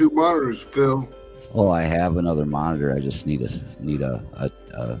have two monitors, Phil. Oh, I have another monitor. I just need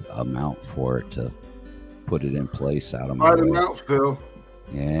a mount for it to put it in place out of my Buy them way. out, Phil.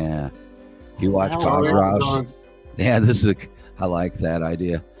 Yeah. If you watch Hell, Bob Oh, Ross, Amazon. yeah, I like that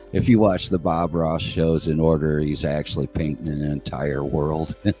idea. If you watch the Bob Ross shows in order, he's actually painting an entire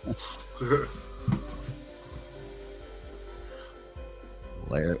world.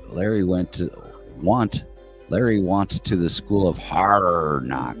 Larry wants to the school of hard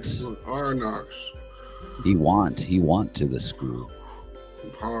knocks. Hard knocks. He want to the school.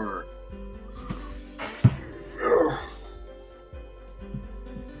 Hard.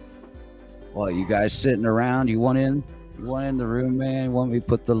 Well, you guys sitting around, you want in the room, man? You want me to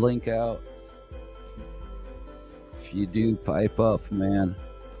put the link out? If you do, pipe up, man.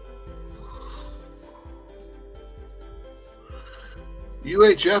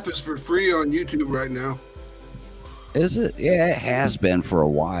 UHF is for free on YouTube right now. Is it? Yeah, it has been for a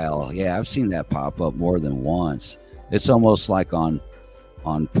while. Yeah, I've seen that pop up more than once. It's almost like on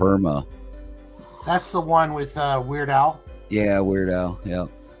Perma. That's the one with Weird Al. Yeah, Weird Al. Yeah.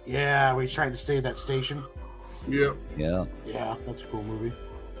 Yeah, we tried to save that station. Yep. Yeah. Yeah, that's a cool movie.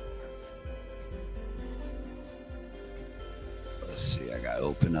 Let's see. I got to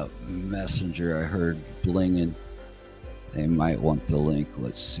open up Messenger. I heard blinging. They might want the link.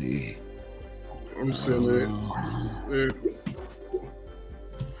 Let's see. I'm sending it. Yeah.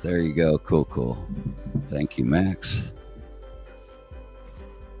 There you go. Cool. Thank you, Max.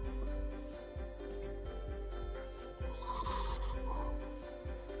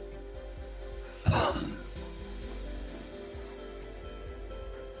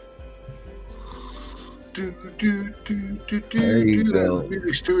 There you go.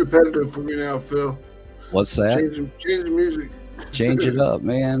 Music's too repetitive for me now, Phil. What's that? Change the music. Change it up,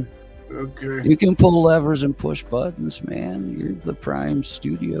 man. Okay. You can pull levers and push buttons, man. You're the prime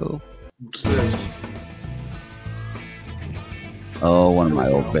studio. What's this? Oh, one of my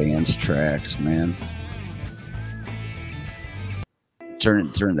old band's tracks, man.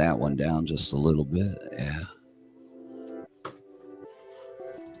 Turn that one down just a little bit. Yeah.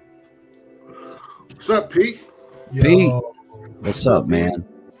 What's up, Pete? Pete. What's up, man?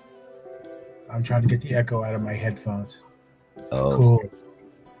 I'm trying to get the echo out of my headphones. Oh, Cool.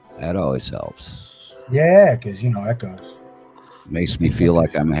 that always helps. Yeah, because, echoes. Makes me feel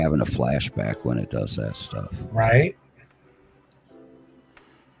like I'm having a flashback when it does that stuff. Right?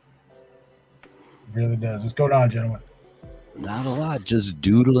 It really does. What's going on, gentlemen? Not a lot, just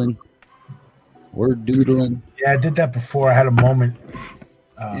doodling. We're doodling. Yeah, I did that before. I had a moment.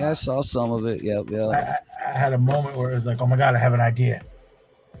 Yeah, I saw some of it. Yep. I had a moment where it was like, oh my God, I have an idea.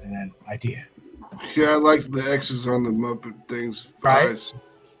 And then idea. Yeah, I like the X's on the Muppet things. Right? Fries.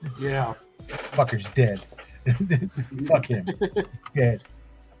 Yeah. Fucker's dead. Fuck him. Dead.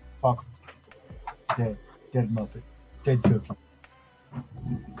 Fuck him. Dead. Dead Muppet. Dead cookie.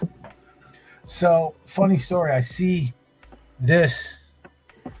 So, funny story. I see this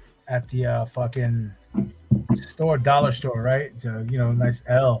at the fucking store, dollar store, right? It's a nice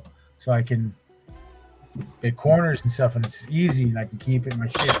L, so I can make corners and stuff, and it's easy, and I can keep it in my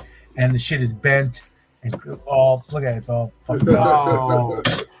shit. And the shit is bent and all. Look at it, it's all fucking. Oh,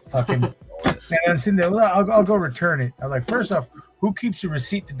 fucking. And I'm sitting there. I'll go return it. I'm like, first off, who keeps a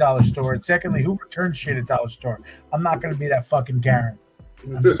receipt to dollar store? And secondly, who returns shit at dollar store? I'm not gonna be that fucking Karen.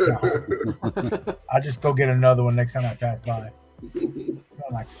 I'm just not. I'll just go get another one next time I pass by. I'm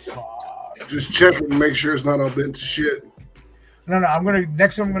like, fuck. Just check it and make sure it's not all bent to shit. No.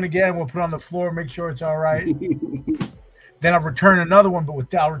 Next one I'm gonna get, and we'll put it on the floor, make sure it's all right. Then I'll return another one,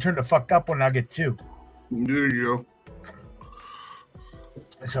 but I'll return the fucked up one, and I'll get two. There you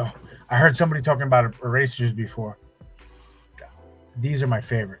So I heard somebody talking about erasers before. These are my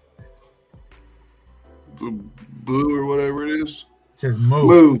favorite. go. The blue or whatever it is. It says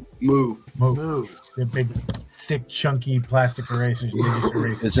moo. Moo. They're big, thick, chunky plastic erasers. They just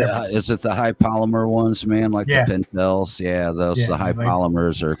erase Is it the high polymer ones, man? Like Yeah. the Pentels? Yeah, those Yeah, the high like-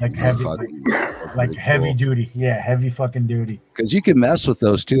 polymers are like heavy- like heavy cool. duty. Yeah, heavy fucking duty. Because you can mess with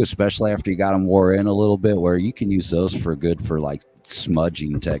those too, especially after you got them wore in a little bit, where you can use those for like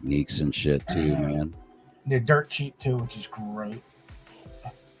smudging techniques and shit too, man. They're dirt cheap too, which is great.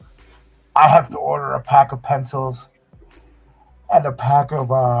 I have to order a pack of pencils and a pack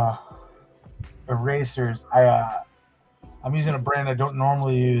of erasers. I'm using a brand I don't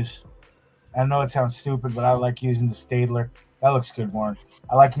normally use. I know it sounds stupid, but I like using the Staedtler. That looks good, Warren.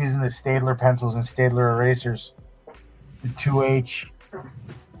 I like using the Staedtler pencils and Staedtler erasers. The 2H.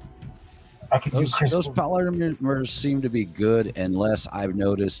 I can do Those crystal. polymers seem to be good, unless I've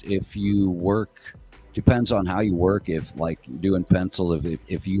noticed if you work, depends on how you work. If like doing pencil,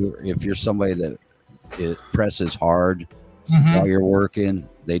 if you're somebody that it presses hard Mhm. while you're working,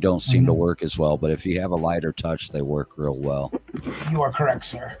 they don't seem to work as well. But if you have a lighter touch, they work real well. You are correct,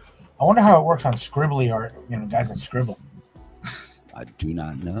 sir. I wonder how it works on scribbly art. You know, guys that scribble. I do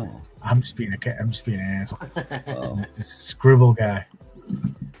not know. I'm just being an asshole. Oh, This scribble guy.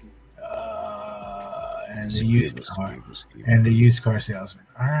 And the used car salesman.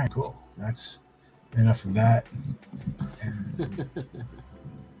 All right, cool. That's enough of that.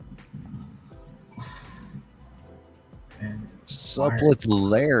 And Sup with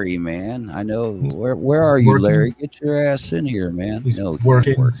Larry, man. I know. Where are you, working. Larry? Get your ass in here, man. He's No, he ain't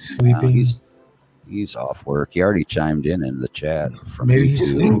working, working now. sleeping. He's off work. He already chimed in the chat from Maybe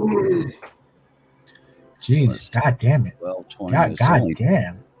he's YouTube. sleeping. Jeez, god damn it. Well, 20 God, minutes. god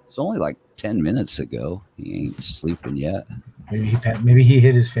damn. It's only like 10 minutes ago. He ain't sleeping yet. Maybe he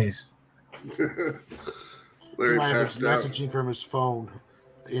hit his face. Larry He might have passed been out. messaging from his phone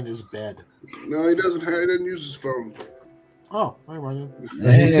in his bed. No, he doesn't. He didn't use his phone. Oh, I might have.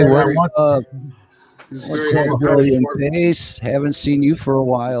 He said, what's "I want-" up? He's What's very up, very William smart. Pace? Haven't seen you for a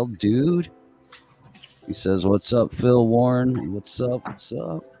while, dude. He says, "What's up, Phil Warren? What's up? What's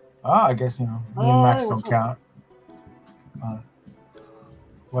up?" Oh, I guess, you know, me and Oh, Max what's don't count.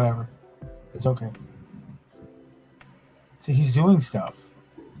 Whatever. It's okay. See, he's doing stuff.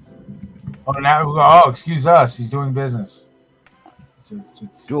 Oh, excuse us. He's doing business.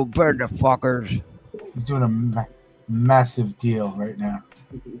 Joe Bird, the fuckers. He's doing a massive deal right now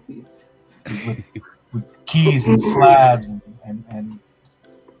with keys and slabs and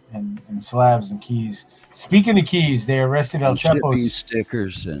slabs and keys. Speaking of keys, they arrested El Shipping Chapo's.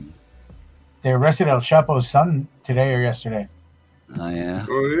 stickers and They arrested El Chapo's son today or yesterday. oh yeah.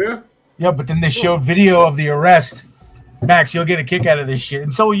 Oh yeah. Yeah, but then they showed video of the arrest. Max, you'll get a kick out of this shit,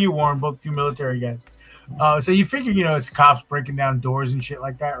 and so will you, Warren. Both two military guys. So you figure, you know, it's cops breaking down doors and shit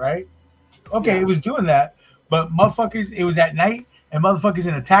like that, right? Okay, it was doing that, but motherfuckers, it was at night, and motherfuckers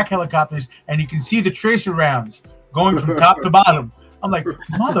in attack helicopters, and you can see the tracer rounds going from top to bottom. I'm like,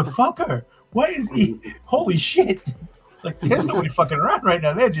 motherfucker, what is he? Holy shit! Like, there's nobody fucking around right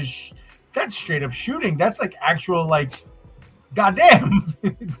now. They're just that's straight up shooting. That's like actual like, goddamn.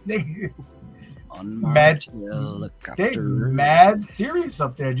 Mad, they mad serious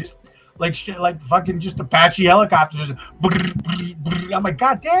up there, just like shit, like fucking just Apache helicopters. I'm like,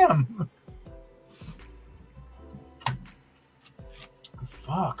 goddamn.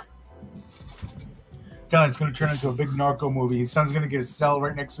 Fuck. Tell it's gonna turn into a big narco movie. His son's gonna get a cell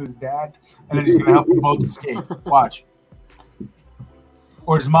right next to his dad, and then he's gonna help them both escape. Watch.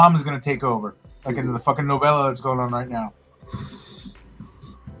 Or his mom is gonna take over, like in the fucking novella that's going on right now.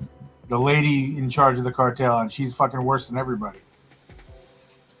 The lady in charge of the cartel, and she's fucking worse than everybody.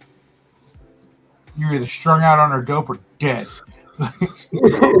 You're either strung out on her dope or dead.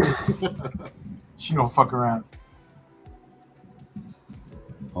 She don't fuck around.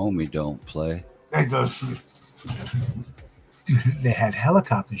 Homie don't play. Dude, they had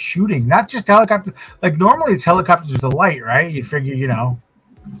helicopters shooting, not just helicopters. Like normally it's helicopters with the light, right? You figure, you know,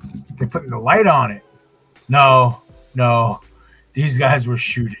 they're putting the light on it. No. These guys were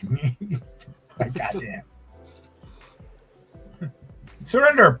shooting. Like, goddamn.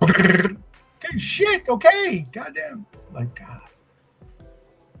 Surrender. Okay, shit. Okay. Goddamn. Like, God.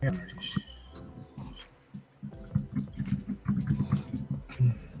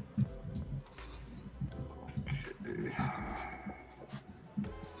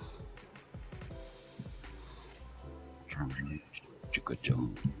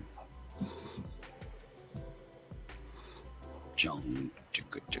 John,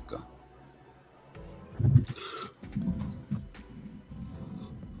 chicka chicka.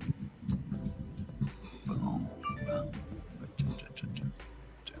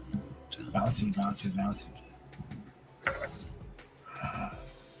 Bouncy.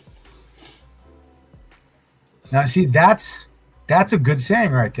 Now, see, that's a good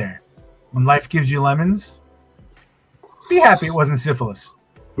saying right there. When life gives you lemons, be happy it wasn't syphilis.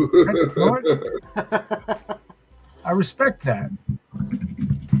 That's good. I respect that.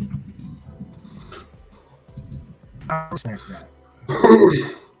 I respect that.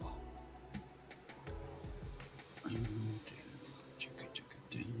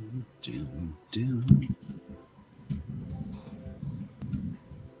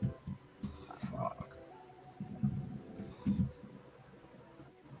 Fuck.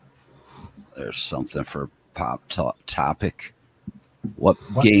 There's something for pop topic. What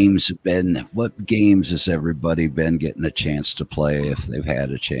games has everybody been getting a chance to play if they've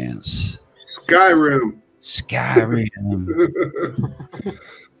had a chance? Skyrim.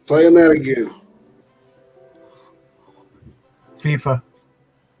 Playing that again. FIFA.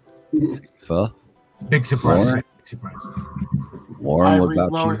 Big surprise. Warren? Big surprise. Warren, what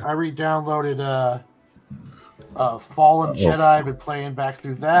about you? I re-downloaded Fallen Oh. Jedi. I've been playing back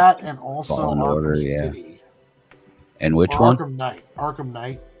through that, and also Fallen Arkham Order, yeah. City. And which Or one? Arkham Knight. Arkham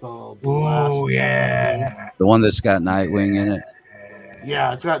Knight. The last Oh, yeah. The one that's got Nightwing in it.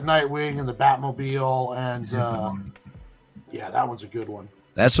 Yeah, it's got Nightwing and the Batmobile, and yeah, that one's a good one.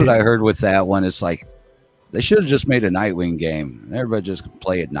 That's what I heard with that one. It's like they should have just made a Nightwing game. Everybody just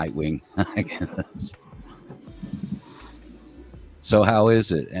play it Nightwing. I guess. So how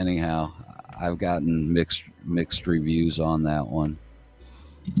is it anyhow? I've gotten mixed reviews on that one.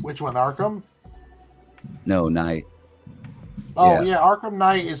 Which one, Arkham? No, Night. Oh yeah, Arkham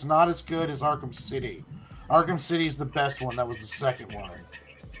Knight is not as good as Arkham City. Arkham City is the best one. That was the second one.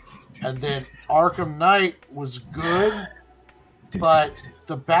 And then Arkham Knight was good, but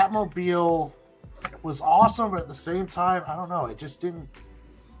the Batmobile was awesome, but at the same time, I don't know, it just didn't.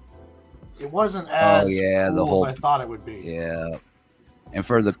 It wasn't as the cool whole as I thought it would be. Yeah. And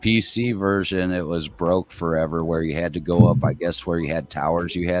for the PC version, it was broke forever where you had to go up, I guess, where you had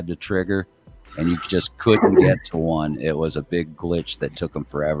towers you had to trigger, and you just couldn't get to one. It was a big glitch that took them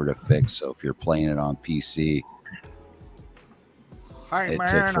forever to fix. So if you're playing it on PC, Hey, it man,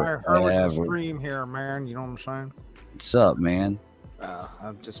 took I heard it's a forever. stream here, man. You know what I'm saying? What's up, man?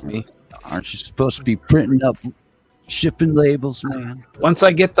 Just me. Aren't you supposed to be printing up shipping labels, man? Once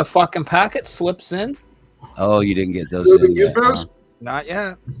I get the fucking packet slips in, Oh, you didn't get those You in didn't yet, get those? huh? not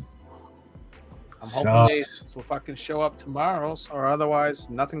yet. I'm hoping they Sucks. will fucking show up tomorrow, or otherwise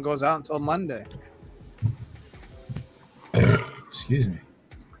nothing goes out until Monday. Excuse me.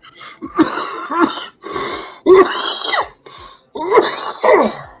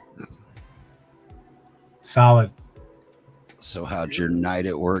 Solid. So how'd your night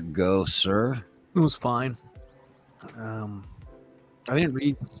at work go, sir? It was fine. I didn't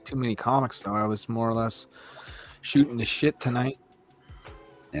read too many comics though. I was more or less shooting the shit tonight.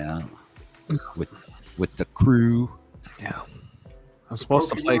 Yeah. With the crew. Yeah. I'm supposed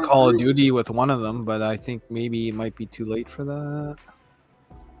to play Call of Duty with one of them, but I think maybe it might be too late for that.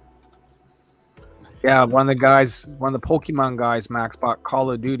 Yeah, one of the Pokemon guys, Max, bought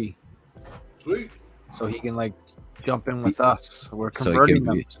Call of Duty. Sweet. So he can like jump in with us. We're So he converting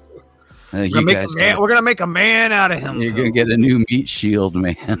can him. be- We're gonna make a man out of him. You're gonna get a new meat shield,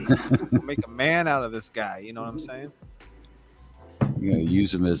 man. We'll make a man out of this guy. You know what I'm saying? You're gonna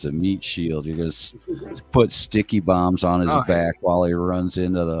use him as a meat shield. You're gonna put sticky bombs on his back while he runs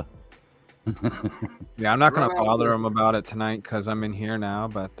into the. Yeah, I'm not gonna bother him about it tonight because I'm in here now.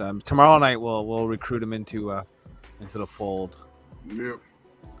 But tomorrow night we'll recruit him into the fold. Yep.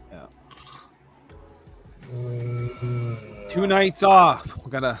 2 nights off.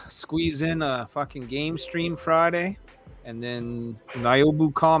 We gotta squeeze in a fucking game stream Friday, and then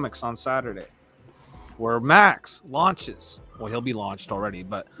Niobu Comics on Saturday, where Max launches. Well, he'll be launched already,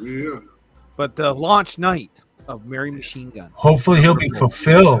 but the launch night of Mary Machine Gun. Hopefully he'll be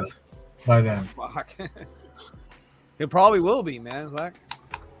fulfilled by then. Fuck. It probably will be, man. Like,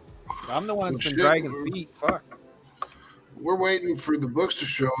 I'm the one that's been dragging feet. Fuck. We're waiting for the books to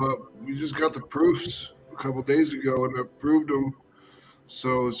show up. We just got the proofs a couple days ago and approved them.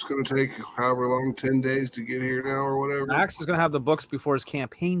 So it's going to take however long, 10 days to get here now or whatever. Max is going to have the books before his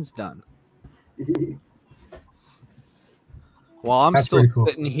campaign's done. Well, I'm That's still cool.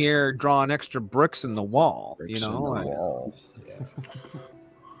 sitting here drawing extra bricks in the wall. Bricks you know, in the like- wall.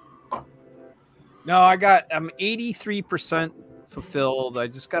 No, I'm 83% fulfilled. I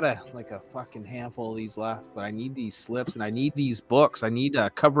just got a fucking handful of these left, but I need these slips and I need these books. I need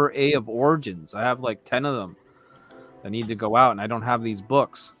cover A of Origins. I have like 10 of them that need to go out, and I don't have these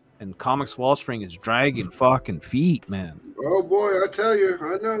books. And Comics Wellspring is dragging fucking feet, man. Oh boy, I tell you,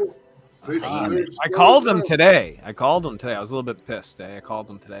 I know. I called them today. I was a little bit pissed. I called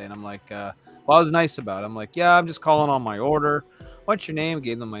them today, and I'm like, well, I was nice about it. I'm like, yeah, I'm just calling on my order. What's your name?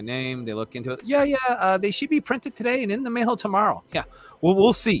 Gave them my name. They look into it. Yeah. They should be printed today and in the mail tomorrow. Yeah.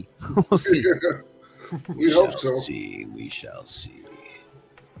 We'll see. We'll see. We hope so. We shall see.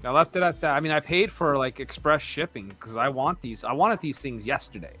 I left it at that. I mean, I paid for like express shipping because I wanted these things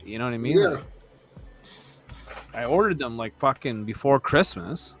yesterday. You know what I mean? Yeah. Like, I ordered them like fucking before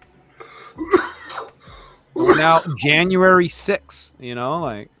Christmas. We're now January 6th, you know,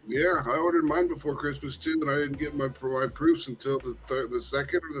 like. Yeah, I ordered mine before Christmas too, and I didn't get my proofs until the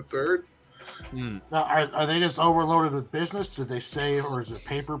second or the third. Now, are they just overloaded with business? Did they say, or is it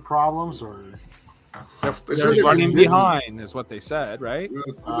paper problems, or They said They're running busy. behind, is what they said, right?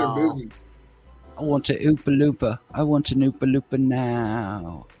 They're busy. I want to Oompa Loompa. I want an Oompa Loompa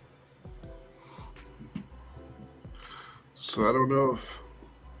now. So I don't know if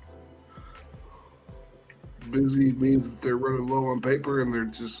busy means that they're running low on paper and they're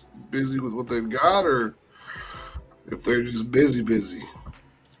just busy with what they've got, or if they're just busy.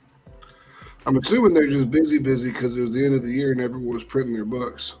 I'm assuming they're just busy because it was the end of the year and everyone was printing their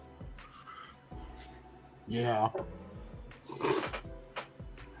books. Yeah.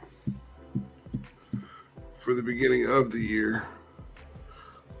 For the beginning of the year.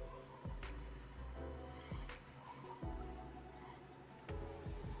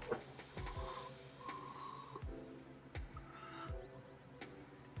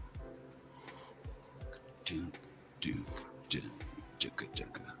 Do,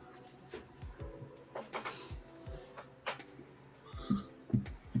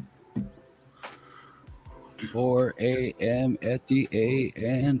 4 a.m. at the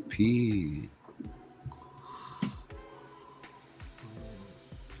A&P.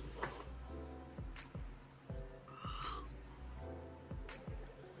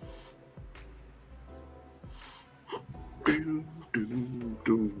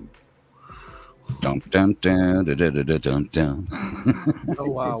 Dun, dun, dun, dun, dun, dun, dun, dun. Oh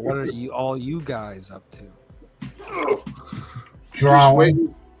wow, what are you guys up to?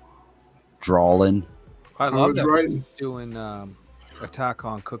 Drawing. Drawing. I love that writing. he's doing Attack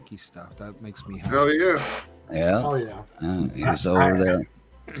on Cookie stuff. That makes me happy. Hell yeah. Yeah. Oh yeah. He's over there.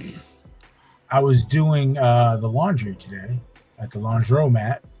 I was doing the laundry today at the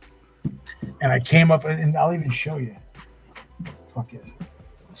laundromat, and I came up, and I'll even show you. Fuck is it?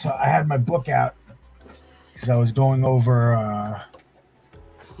 So I had my book out because I was going over,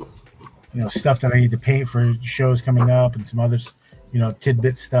 stuff that I need to paint for shows coming up and some other,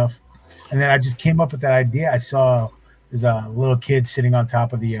 tidbit stuff. And then I just came up with that idea. I saw there's a little kid sitting on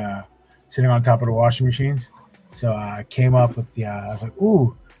top of the washing machines. So I came up with I was like,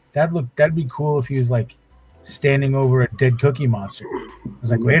 ooh, that'd be cool if he was like standing over a dead Cookie Monster. I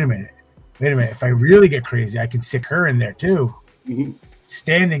was like, wait a minute. If I really get crazy, I can stick her in there too. Mm-hmm.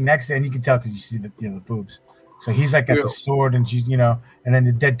 Standing next to, and you can tell because you see the boobs. So he's like got the sword, and she's, and then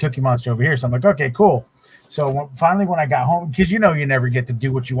the dead Cookie Monster over here. So I'm like, okay, cool. So finally, when I got home, because you never get to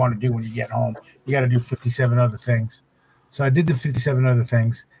do what you want to do when you get home. You got to do 57 other things. So I did the 57 other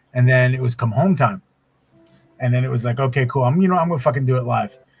things, and then it was come home time. And then it was like, okay, cool. I'm gonna fucking do it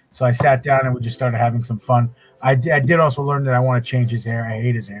live. So I sat down and we just started having some fun. I did also learn that I want to change his hair. I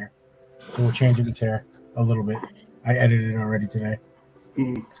hate his hair, so we're changing his hair a little bit. I edited it already today.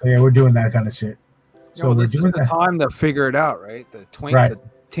 Mm. So yeah, we're doing that kind of shit. So we're doing the time to figure it out, right? The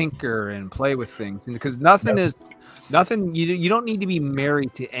tinker and play with things, because nothing. You don't need to be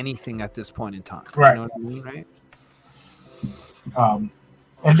married to anything at this point in time. Right. You know what I mean, right?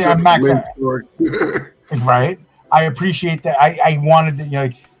 And then Max, right? I appreciate that. I wanted to,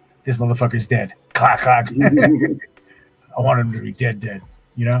 like, this motherfucker's dead. Clack, clack. I want him to be dead,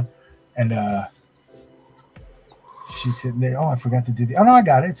 And she's sitting there. Oh, I forgot to do the. Oh no, I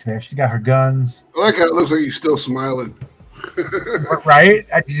got it. It's there. She got her guns. I like how it looks like he's still smiling. Right?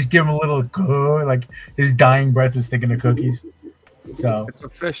 I just give him a little like his dying breath was thinking of cookies. So it's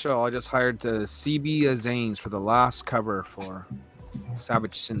official. I just hired CB Zanes for the last cover for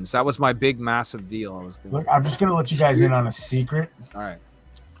Savage Sins. That was my big massive deal. Look, I'm just gonna let you guys in on a secret. All right.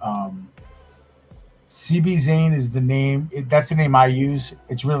 CB Zane is the name. That's the name I use.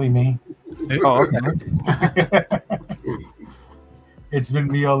 It's really me. Oh, okay. It's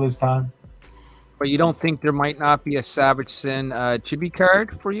been me all this time. But you don't think there might not be a Savage Sin chibi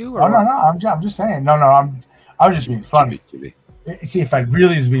card for you? Or no. I'm just saying. No. I was just being funny. Chibi. See, if I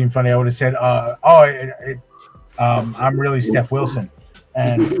really was being funny, I would have said, I'm really Steph Wilson.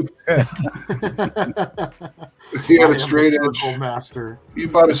 And if you had a straight edge master, you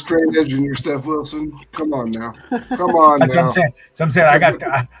bought a straight edge in your Steph Wilson. Come on now. Come on that's now. what I'm saying. So I'm saying I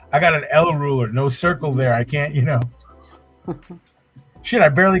got an L ruler, no circle there. I can't, Shit, I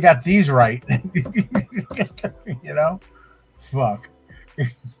barely got these right. Fuck.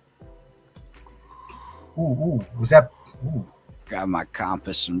 Ooh, was that? Ooh. Got my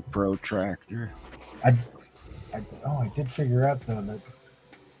compass and protractor. I did figure out though that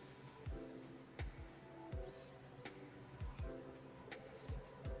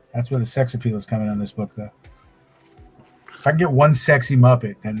that's where the sex appeal is coming on this book, though. If I can get one sexy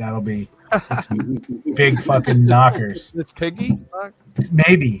Muppet, then that'll be big fucking knockers. It's Piggy?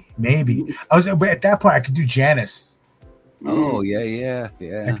 Maybe. But at that point, I could do Janice. Oh, yeah.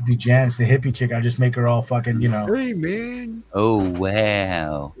 I could do Janice, the hippie chick. I just make her all fucking, Hey, man. Oh,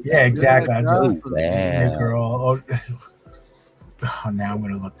 wow. Yeah, exactly. I just wow. make her all. Oh, now I'm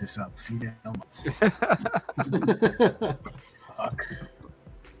going to look this up. Feed helmets. Fuck.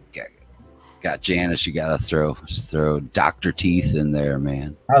 Got Janice. You got to throw Dr. Teeth in there,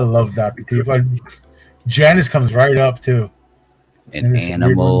 man. I love Dr. Teeth. Janice comes right up too. An And it's weird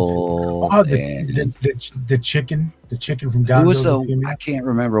animal. Oh, and the chicken from who was Gonzo's the? I can't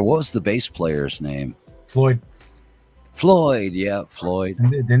remember. What was the bass player's name? Floyd. Floyd. Yeah, Floyd.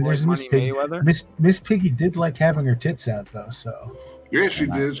 And then there's Floyd Miss Money Piggy. Mayweather? Miss Piggy did like having her tits out though, so Yeah, she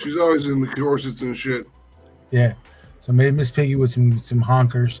did. She's always in the corsets and shit. yeah. So maybe Miss Piggy with some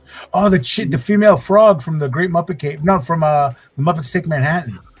honkers. Oh, the female frog from the Great Muppet Cave. No, from the Muppets Take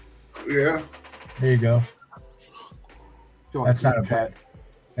Manhattan. Yeah. There you go. Going That's through not a the bad.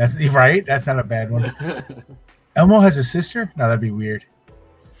 That's right. That's not a bad one. Elmo has a sister? No, that'd be weird.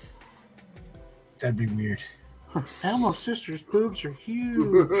 That'd be weird. Elmo's sister's boobs are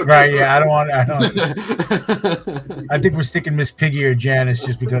huge. Right? Yeah, I don't. I think we're sticking Miss Piggy or Janice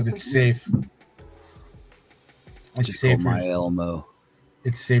just because it's safe. It's Tickle safer. my Elmo.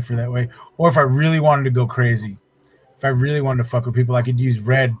 It's safer that way. Or if I really wanted to go crazy, if I really wanted to fuck with people, I could use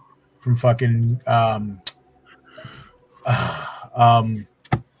Red from fucking oh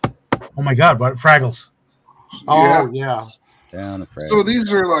my god, what Fraggles. Oh yeah. Down a frag. So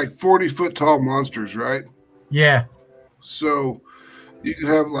these are like 40-foot tall monsters, right? Yeah. So you could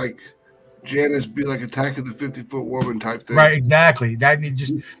have like Janice be like Attack of the 50-Foot Woman type thing. Right, exactly. That you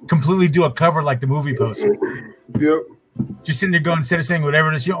just completely do a cover like the movie poster. Yep. Just sitting there going, instead of saying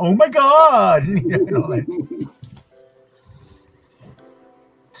whatever it is, oh my god.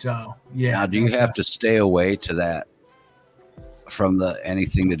 So yeah. Now, do you have to stay away to that from the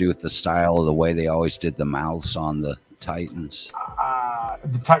anything to do with the style of the way they always did the mouths on the Titans?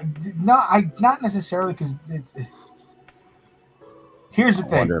 Not necessarily, because it's. Here's the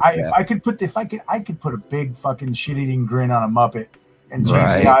thing: I could put a big fucking shit-eating grin on a Muppet and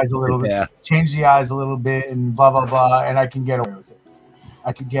change the eyes a little bit, and blah blah blah, and I can get away with it.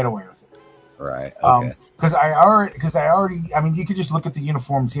 Right. Okay. Because I already. I mean, you could just look at the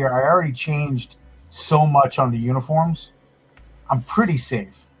uniforms here. I already changed so much on the uniforms. I'm pretty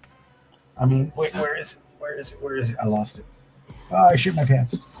safe. I mean, wait, where is it? I lost it. Oh, I shit my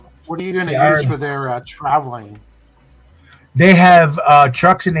pants. What are you going to use for their traveling? They have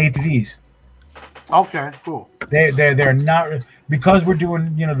trucks and ATVs. Okay, cool. They're not, because we're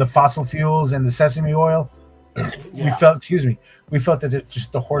doing the fossil fuels and the sesame oil. Yeah. We felt that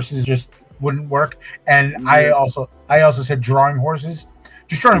the horses just wouldn't work, and I also said drawing horses,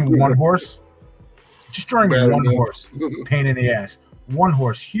 just drawing one horse, pain in the ass. One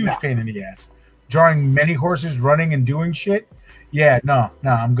horse, huge pain in the ass. Drawing many horses running and doing shit. Yeah, no,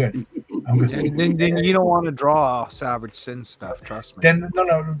 I'm good. Then you don't want to draw Savage Sin stuff. Trust me. Then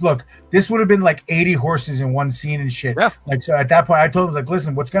no. Look, this would have been like 80 horses in one scene and shit. Yeah. Like, so at that point, I told him, like,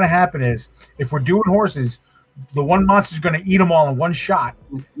 listen, what's gonna happen is if we're doing horses, the one monster's gonna eat them all in one shot,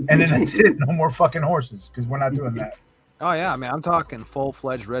 and then that's it. No more fucking horses, because we're not doing that. Oh yeah, I mean, I'm talking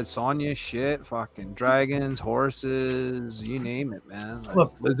full-fledged Red Sonja shit, fucking dragons, horses, you name it, man. Like,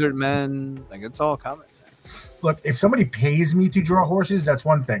 look, lizard men, like it's all coming. Look, if somebody pays me to draw horses, that's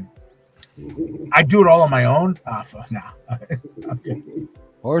one thing. I do it all on my own. I'm good.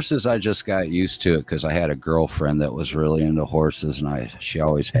 Horses, I just got used to it because I had a girlfriend that was really into horses, and she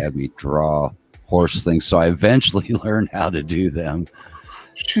always had me draw horse things. So I eventually learned how to do them.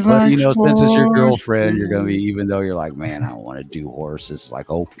 But since it's your girlfriend, you're gonna be, even though you're like, man, I don't want to do horses. Like,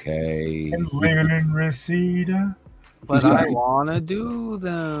 okay. And living in Reseda. But I want to do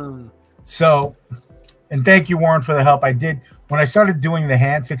them. So, and thank you, Warren, for the help. I did, when I started doing the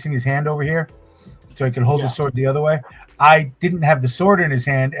hand, fixing his hand over here, so he could hold the sword the other way, I didn't have the sword in his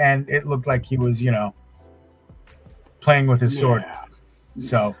hand, and it looked like he was, playing with his sword.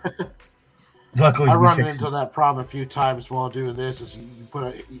 So, luckily, I run into that problem a few times while doing this. Is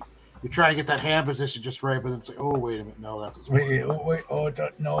you try to get that hand position just right, but then it's like, oh, wait a minute, no, that's his sword.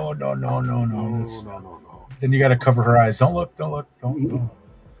 No. Then you got to cover her eyes. Don't look,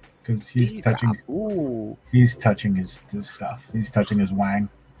 because he's touching his stuff. He's touching his wang.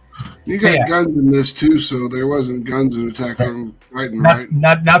 You got guns in this too, so there wasn't guns in Attack on Titan, right?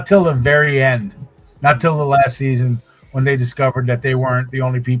 Not till the very end. Not till the last season, when they discovered that they weren't the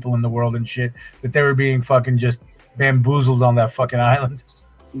only people in the world and shit, that they were being fucking just bamboozled on that fucking island.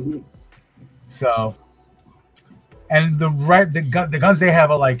 Mm-hmm. So, and the guns they have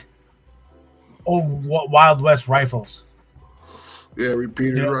are like Wild West rifles. Yeah,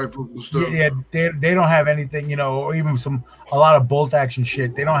 repeated rifles and stuff. Yeah, they don't have anything, or even a lot of bolt action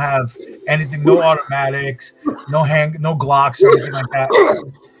shit. They don't have anything, no automatics, no Glocks or anything like that.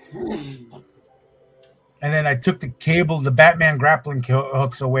 And then I took the Batman grappling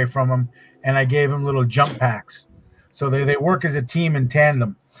hooks away from him, and I gave him little jump packs. So they work as a team in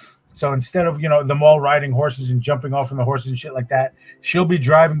tandem. So instead of them all riding horses and jumping off from the horses and shit like that, she'll be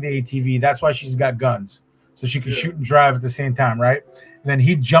driving the ATV. That's why she's got guns, so she can shoot and drive at the same time, right? And then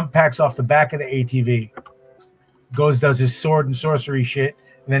he jump packs off the back of the ATV, does his sword and sorcery shit,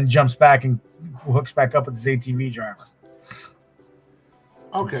 and then jumps back and hooks back up with his ATV driver.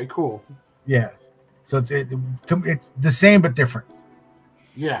 Okay, cool. Yeah. So it's the same but different.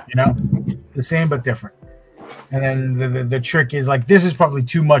 Yeah. The same but different. And then the trick is like this is probably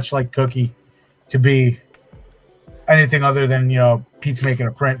too much like Cookie to be anything other than Pete's making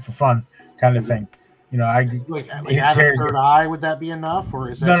a print for fun kind of thing. I like add a third eye. Would that be enough,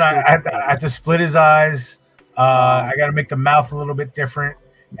 or is that no? I have to split his eyes. I got to make the mouth a little bit different,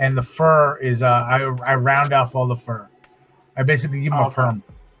 and the fur is I round off all the fur. I basically give him a perm.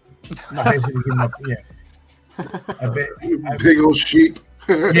 I basically give him a big old sheep.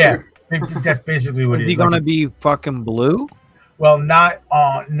 Yeah, that's basically what it is. Is he gonna be fucking blue? Well, not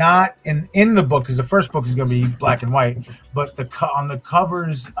in the book, because the first book is gonna be black and white, but on the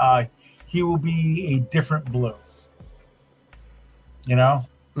covers, he will be a different blue.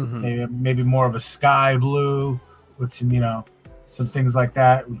 Maybe more of a sky blue with some things like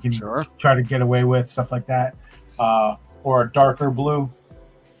that. We can try to get away with stuff like that, or a darker blue,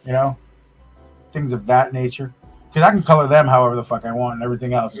 things of that nature. Because I can color them however the fuck I want and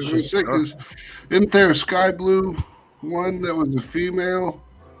everything else. Isn't there a sky blue one that was a female?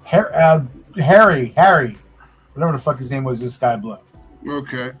 Harry, whatever the fuck his name was, is sky blue.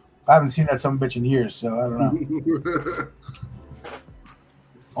 Okay. I haven't seen that some bitch in years, so I don't know.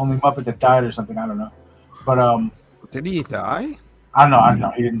 Only Muppet that died or something, I don't know. But did he die? I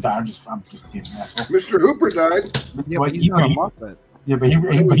know he didn't die. I'm just being an asshole. Mr. Hooper died. Yeah, but he's not a Muppet. Yeah, but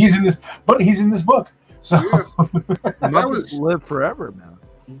he's in this. But he's in this book. So Muppets live forever, man.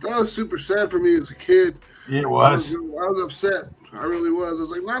 That was super sad for me as a kid. It was. I was upset. I really was. I was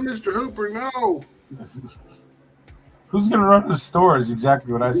like, not Mr. Hooper, no. Who's gonna run the store? Is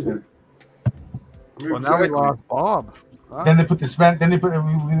exactly what I said. Well, now we lost Bob. Huh? Then they put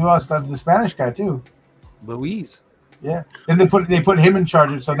we lost the Spanish guy too. Luis. Yeah. Then they put him in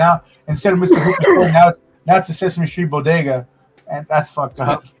charge. So now instead of Mr. Hooper, now it's the Sesame Street bodega, and that's fucked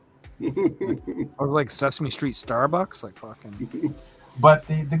up. Or like Sesame Street Starbucks, like fucking. But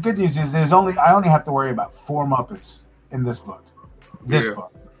the good news is I only have to worry about 4 Muppets in this book.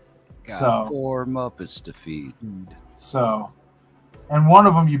 Book. Got 4 Muppets to feed. So, and one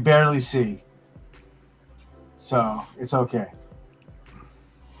of them you barely see. So it's okay.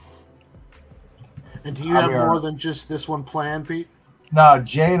 And do you have more than just this one planned, Pete? No,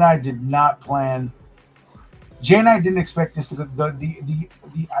 Jay and I did not plan. Jay and I didn't expect this to go. The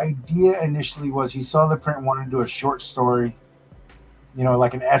idea initially was he saw the print and wanted to do a short story,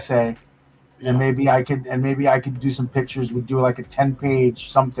 like an essay, and maybe I could do some pictures. We'd do like a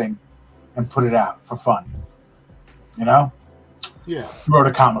 10-page something, and put it out for fun. Yeah. He wrote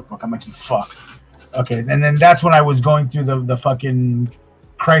a comic book. I'm like, you fuck. Okay, and then that's when I was going through the fucking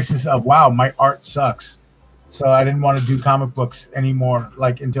crisis of wow, my art sucks. So I didn't want to do comic books anymore,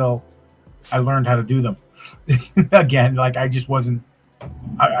 until I learned how to do them. Again, I just wasn't.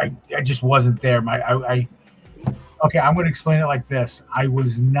 I just wasn't there. Okay, I'm going to explain it like this. I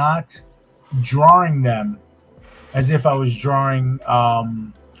was not drawing them as if I was drawing.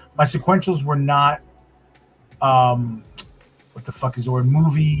 My sequentials were not. What the fuck is the word?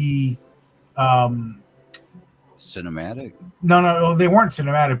 Movie. Cinematic? No, they weren't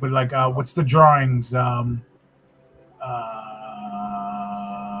cinematic. But what's the drawings?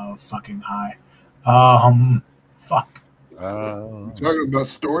 Fucking high. Fuck. Talking about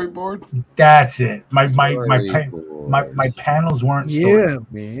storyboard? That's it. My panels weren't storyboard.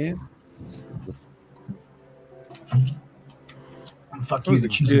 Yeah, man. Fuck you, the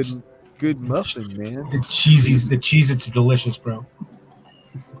cheese. Good muffin, man. The Cheez-Its are delicious, bro.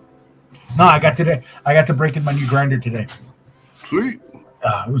 No, I got to break in my new grinder today. Sweet.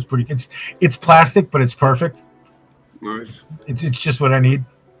 It was pretty. It's plastic, but it's perfect. Nice. It's just what I need.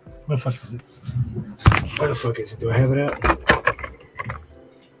 Where the fuck is it? Where the fuck is it? Do I have it out?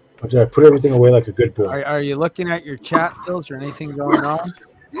 Or did I put everything away like a good boy? Are you looking at your chat, Phils, or anything going on?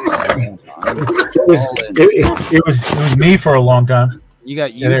 It was me for a long time. You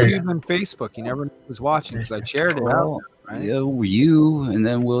got YouTube and Facebook. You never was watching because I shared it out. Right? Yeah, you and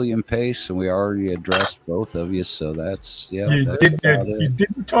then William Pace, and we already addressed both of you. So that's You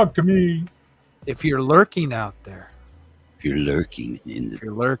didn't talk to me. If you're lurking out there. If you're lurking.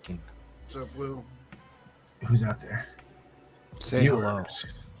 What's up, Will? Who's out there? Say hello.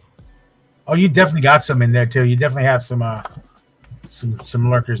 Oh, you definitely got some in there too. You definitely have some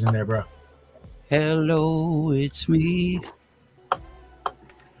lurkers in there, bro. Hello, it's me.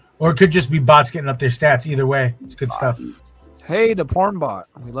 Or it could just be bots getting up their stats. Either way, it's good stuff. Hey, the porn bot.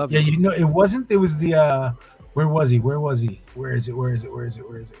 We love Yeah, you. you know, it wasn't. It was the. Where was he? Where was he? Where is it? Where is it? Where is it?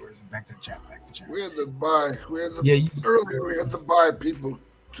 Where is it? Where is it? Back to the chat. Back to the chat. We had to buy. Yeah. Earlier, we had to buy people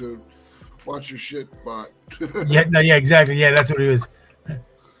to watch your shit bot. Yeah. No. Yeah. Exactly. Yeah. That's what it is.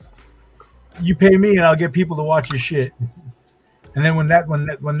 You pay me, and I'll get people to watch your shit. And then when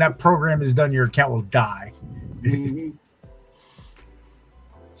that program is done, your account will die. Mhm.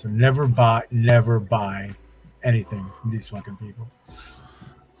 So never buy anything from these fucking people.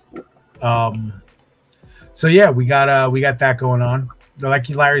 So yeah, we got that going on. Like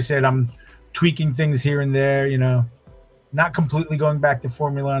Larry said, I'm tweaking things here and there, you know, not completely going back to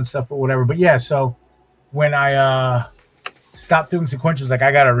formula and stuff, but whatever. But yeah, so when I stopped doing sequentials, like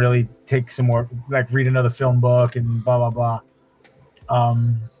I gotta really take some more, like read another film book and blah blah blah.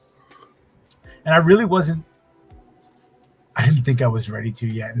 And I really wasn't. I didn't think I was ready to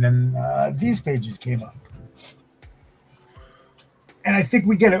yet, and then these pages came up. And I think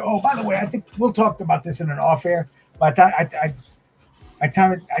we get it. Oh, by the way, I think we'll talk about this in an off-air. But I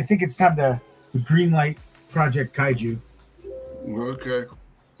think it's time to greenlight Project Kaiju. Okay.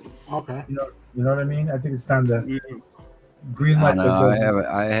 Okay. You know what I mean? I think it's time to Yeah. greenlight.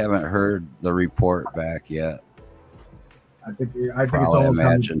 I haven't heard the report back yet. I think Probably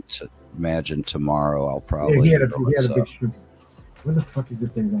it's imagine tomorrow I'll Yeah, probably. he had a throw big this up. stream. Where the fuck is the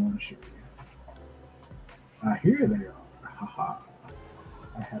things I want to show you? Here they are. Haha.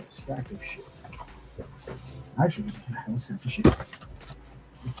 I have a stack of shit. Actually, I have a stack of shit.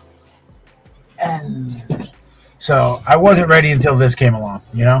 And so I wasn't ready until this came along,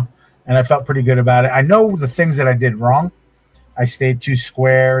 you know? And I felt pretty good about it. I know the things that I did wrong. I stayed too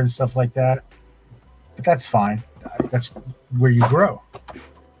square and stuff like that. But that's fine. That's where you grow.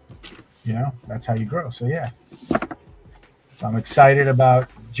 You know, that's how you grow. So yeah. So I'm excited about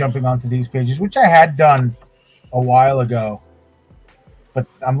jumping onto these pages, which I had done a while ago. But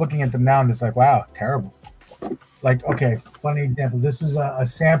I'm looking at them now and it's like, wow, terrible. Like, okay, funny example. This was a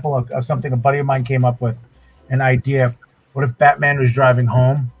sample of something a buddy of mine came up with, an idea. What if Batman was driving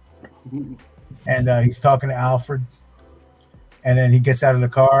home and he's talking to Alfred, and then he gets out of the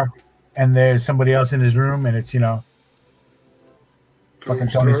car and there's somebody else in his room, and it's, you know, fucking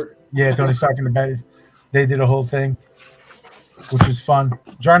Tony. Yeah, Tony Stark in the bed. They did a whole thing, which was fun.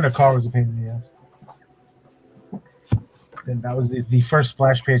 Driving the car was a pain in the ass. Then that was the first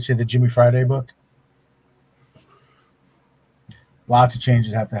splash page to the Jimmy Friday book. Lots of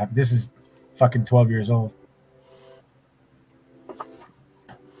changes have to happen. This is fucking 12 years old.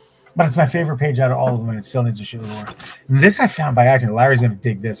 But it's my favorite page out of all of them, and it still needs a shitload of work. And this I found by accident. Larry's going to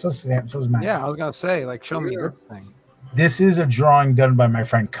dig this. So's Matt. Yeah, I was gonna say, like, show me this thing. This is a drawing done by my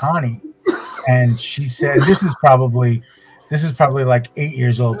friend Connie, and she said this is probably like 8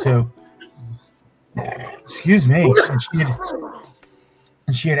 years old too. Excuse me.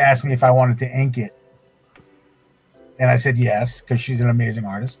 And she had asked me if I wanted to ink it, and I said yes because she's an amazing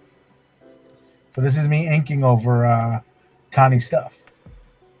artist. So this is me inking over Connie's stuff.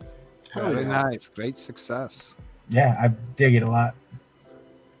 Very nice, great success. Yeah, I dig it a lot.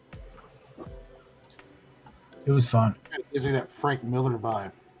 It was fun. Is it that Frank Miller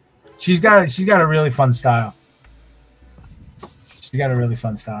vibe? She's got a really fun style.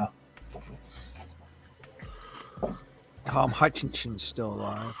 Tom Hutchinson's still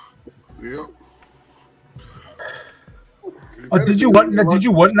alive. Yep. Oh, did you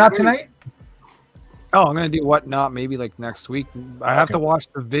what not tonight? Oh, I'm gonna do whatnot maybe like next week. I have to watch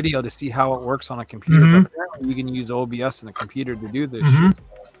the video to see how it works on a computer. Mhm. But apparently you can use OBS and a computer to do this Mhm. shit.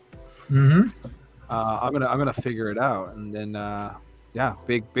 Mm-hmm. I'm gonna figure it out, and then yeah,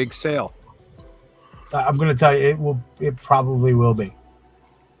 big sale. I'm gonna tell you, it probably will be.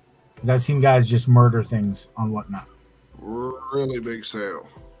 Because I've seen guys just murder things on whatnot. Really big sale.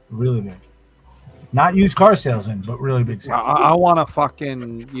 Really big. Not used car salesman, but really big sale. I want to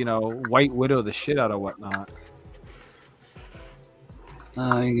fucking White Widow the shit out of whatnot.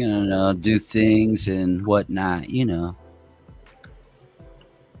 You're gonna do things and whatnot, you know.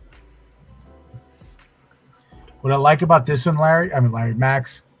 What I like about this one, Larry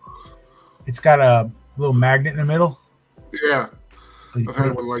Max, it's got a little magnet in the middle. Yeah, So you I've put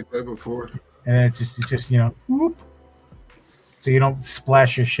had it- one like that before. and then it's just whoop. So you don't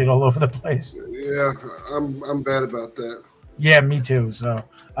splash your shit all over the place. Yeah, I'm bad about that. Yeah, me too. So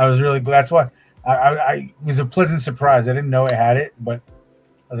I was really glad. That's why I was a pleasant surprise. I didn't know it had it, but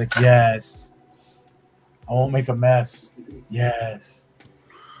I was like, yes, I won't make a mess. Yes.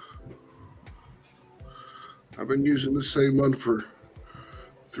 I've been using the same one for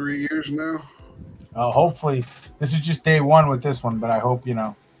 3 years now. Hopefully, this is just day one with this one, but I hope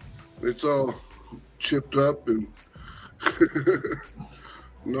It's all chipped up and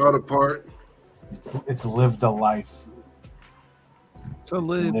not apart. It's lived a life. So It's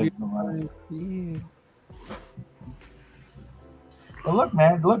live lived your a life. life. Yeah. But look,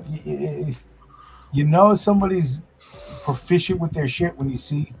 man, look, you know somebody's proficient with their shit when you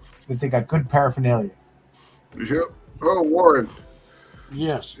see that they got good paraphernalia. Yep. Oh, Warren.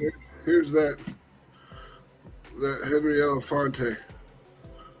 Yes. Here's that Henry Elefante.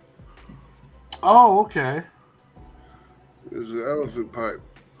 Oh, okay. There's an elephant pipe.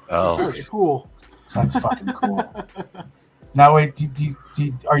 Oh, That's cool. That's fucking cool. Now, wait,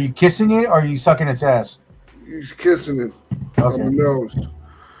 are you kissing it or are you sucking its ass? He's kissing him on Okay. the nose.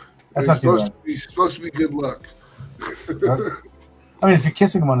 That's And not too bad. He's supposed to be good luck. I mean, if you're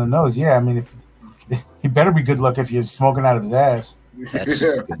kissing him on the nose, yeah. I mean, if he better be good luck if you're smoking out of his ass. that's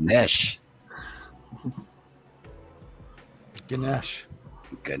Yeah. Ganesh. Ganesh.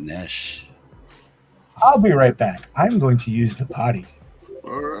 Ganesh. I'll be right back. I'm going to use the potty.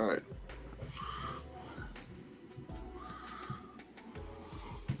 All right.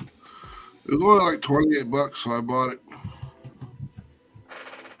 It was only like $28, so I bought it.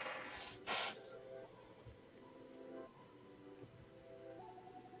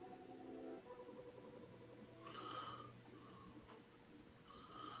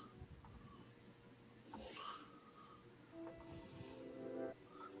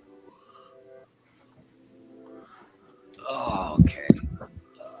 Oh, okay.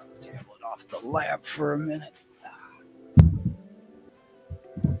 Table it off the lap for a minute.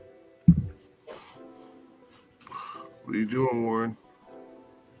 What are you doing, Warren?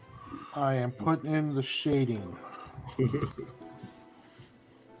 I am putting in the shading.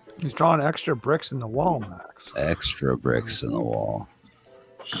 He's drawing extra bricks in the wall, Max. Extra bricks in the wall.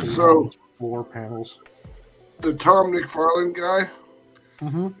 Shading So- on floor panels. The Tom McFarlane guy,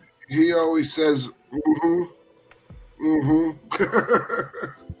 Mm-hmm. he always says, mm-hmm, mm-hmm.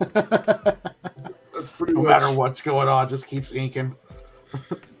 That's pretty No much. matter what's going on, just keeps inking.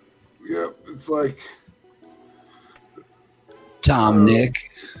 Yep, it's like Tom Nick.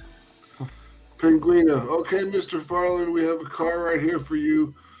 Penguina. Okay, Mr. Farland, we have a car right here for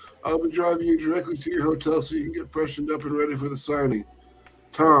you. I'll be driving you directly to your hotel so you can get freshened up and ready for the signing.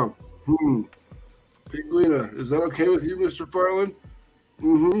 Tom, Penguina, is that okay with you, Mr. Farland?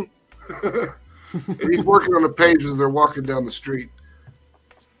 Mm-hmm. And he's working on a page as they're walking down the street.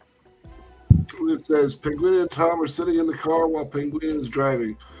 It says, Penguina and Tom are sitting in the car while Penguina is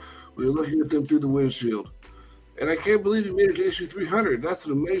driving. We are looking at them through the windshield. And I can't believe you made it to issue 300. That's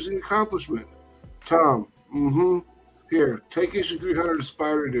an amazing accomplishment. Tom, Here, take issue 300 of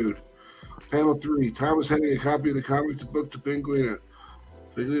Spider Dude. Panel 3. Tom is handing a copy of the comic book to Penguina.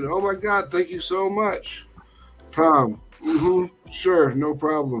 Penguina, oh my God, thank you so much. Tom, sure, no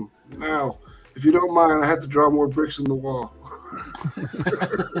problem. Now, if you don't mind, I have to draw more bricks in the wall.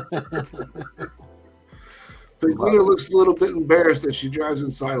 Penguina looks a little bit embarrassed as she drives in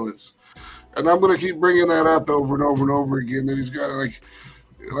silence. And I'm going to keep bringing that up over and over and over again, that he's got like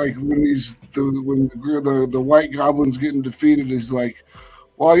when the white goblin's getting defeated, he's like,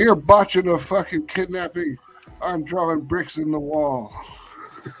 while you're botching a fucking kidnapping, I'm drawing bricks in the wall.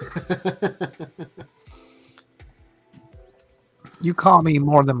 You call me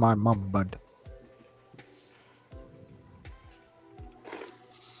more than my mom, bud.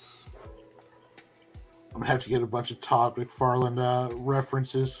 I'm gonna have to get a bunch of Todd McFarlane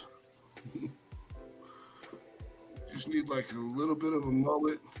references. Just need like a little bit of a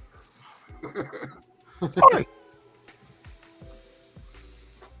mullet.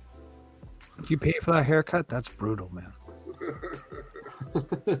 You pay for that haircut? That's brutal, man.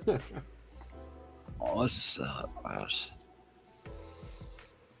 What's up, boss?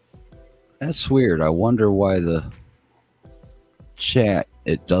 That's weird. I wonder why the chat,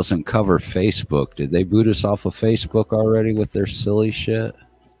 it doesn't cover Facebook. Did they boot us off of Facebook already with their silly shit?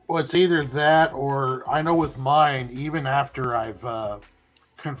 Well, it's either that or I know with mine, even after I've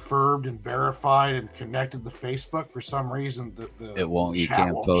confirmed and verified and connected the Facebook, for some reason the It won't. You chat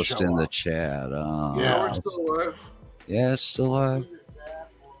can't won't post show in the up. chat. Oh, Yeah. We're still alive. Yeah, it's still live.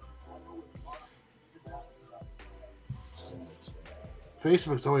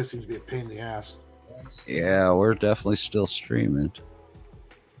 Facebook always seems to be a pain in the ass. Yeah, we're definitely still streaming.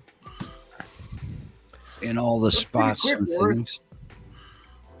 In all the spots quick, and Warren. things.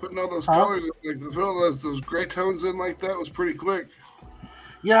 Putting all those Huh? colors, like putting all those gray tones in like that was pretty quick.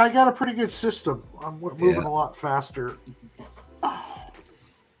 Yeah, I got a pretty good system. I'm moving Yeah. a lot faster.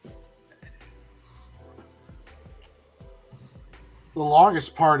 The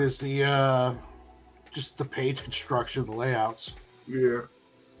longest part is the just the page construction, the layouts. Yeah.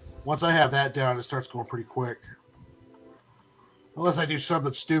 Once I have that down, it starts going pretty quick. Unless I do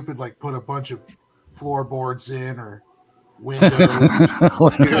something stupid like put a bunch of floorboards in or windows.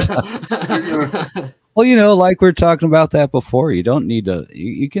 Well, you know, like we are talking about that before, you don't need to,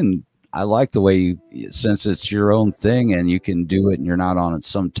 you can, I like the way you, since it's your own thing and you can do it and you're not on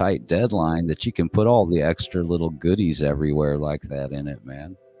some tight deadline, that you can put all the extra little goodies everywhere like that in it,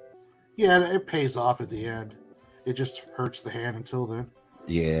 man. Yeah, it pays off at the end. It just hurts the hand until then.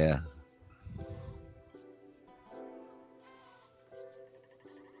 Yeah.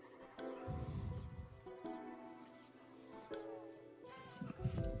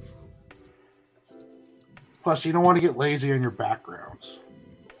 Plus, you don't want to get lazy on your backgrounds.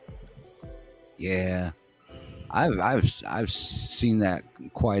 Yeah. I've seen that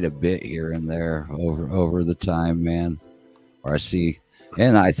quite a bit here and there over the time, man. Or I see,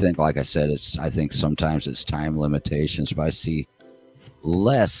 and I think, like I said, I think sometimes it's time limitations, but I see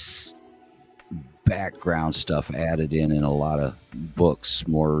less background stuff added in a lot of books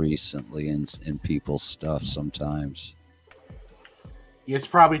more recently in people's stuff sometimes. It's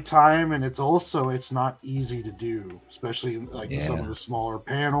probably time, and it's not easy to do, especially like some of the smaller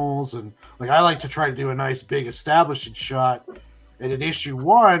panels. And like I like to try to do a nice big establishing shot, and in issue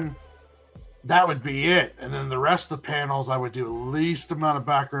 1, that would be it. And then the rest of the panels, I would do the least amount of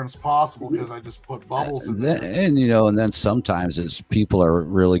background as possible because I just put bubbles in there. And you know, and then sometimes it's people are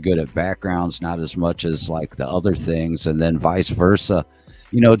really good at backgrounds, not as much as like the other things, and then vice versa.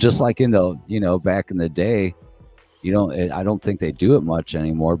 You know, just like in the, you know, back in the day. You know, I don't think they do it much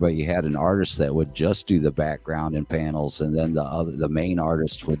anymore, but you had an artist that would just do the background and panels, and then the main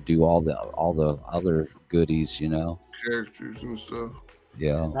artist would do all the other goodies, you know, characters and stuff.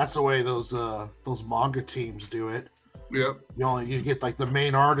 Yeah, that's the way those manga teams do it. Yep. You get like the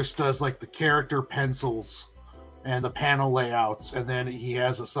main artist does like the character pencils and the panel layouts, and then he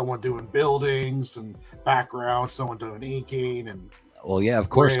has someone doing buildings and background, someone doing inking and. Well, yeah, of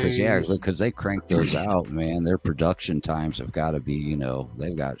course, because they crank those out, man. Their production times have got to be, you know,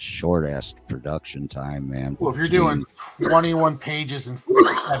 they've got short-ass production time, man. Well, if you're doing 21 pages in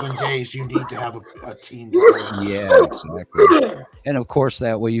 7 days, you need to have a team. Yeah, exactly. And, of course,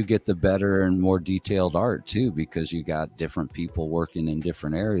 that way you get the better and more detailed art, too, because you got different people working in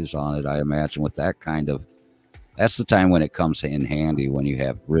different areas on it, I imagine, with that kind of... That's the time when it comes in handy, when you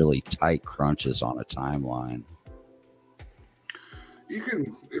have really tight crunches on a timeline. You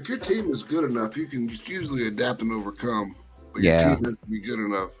can, if your team is good enough, you can just usually adapt and overcome. But your team has to be good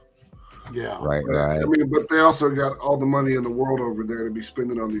enough. Yeah, right. I mean, but they also got all the money in the world over there to be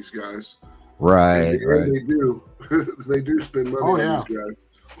spending on these guys. Right. And they do. They do spend money on these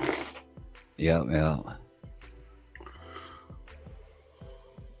guys. Yeah.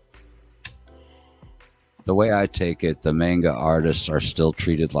 The way I take it, the manga artists are still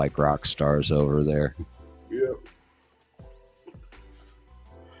treated like rock stars over there. Yeah.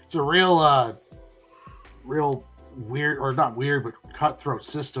 It's a real weird, or not weird, but cutthroat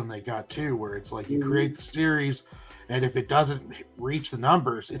system they got too, where it's like you create the series, and if it doesn't reach the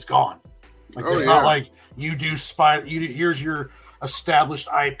numbers, it's gone. Like there's not like you do here's your established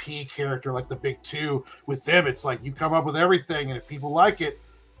IP character like the big two. With them, it's like you come up with everything, and if people like it,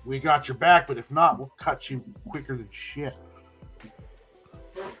 we got your back. But if not, we'll cut you quicker than shit.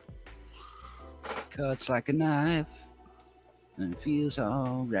 Cuts like a knife. And it feels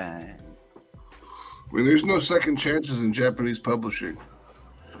all right. I mean, there's no second chances in Japanese publishing.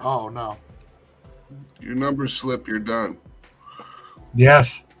 Oh, no. Your numbers slip, you're done.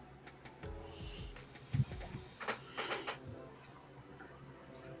 Yes.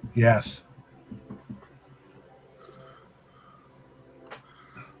 Yes.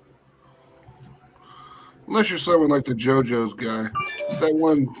 Unless you're someone like the JoJo's guy. That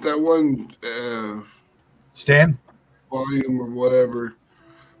one Stan? Volume or whatever.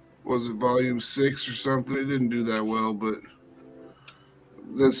 Was it volume 6 or something? It didn't do that well, but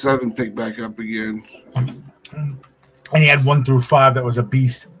then 7 picked back up again. And he had 1 through 5 that was a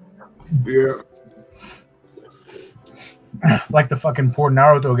beast. Yeah. Like the fucking poor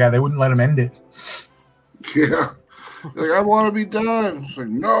Naruto guy. They wouldn't let him end it. Yeah. Like, I want to be done. It's like,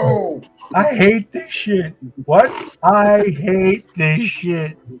 no. I hate this shit. What? I hate this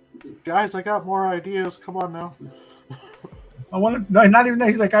shit. Guys, I got more ideas. Come on now. I want to. No, not even that.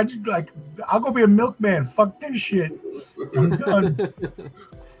 He's like, I'll go be a milkman. Fuck this shit. I'm done.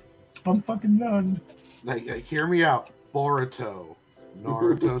 I'm fucking done. Like, hear me out. Boruto,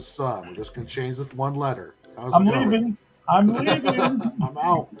 Naruto's son. We're just gonna change this one letter. I'm leaving. I'm leaving. I'm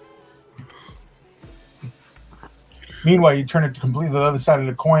out. Meanwhile, you turn it to completely the other side of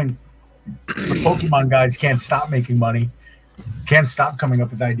the coin. The Pokemon guys can't stop making money. Can't stop coming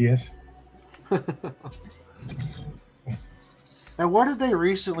up with ideas. And what did they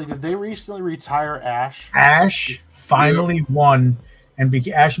recently? Did they recently retire Ash? Ash finally won, and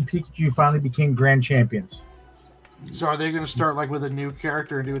Ash and Pikachu finally became grand champions. So are they going to start like with a new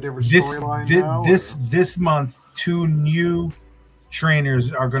character and do a different storyline now? This month, 2 new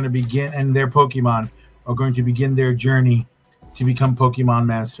trainers are going to begin, and their Pokemon are going to begin their journey to become Pokemon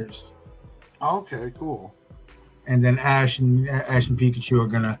masters. Okay, cool. And then Ash and Pikachu are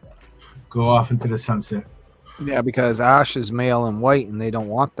going to go off into the sunset. Yeah, because Ash is male and white, and they don't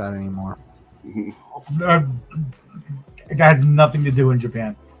want that anymore. It has nothing to do in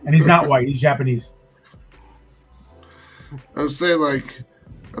Japan, and he's not white; he's Japanese. I was saying, like,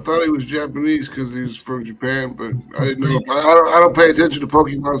 I thought he was Japanese because he was from Japan, but I didn't know. I don't pay attention to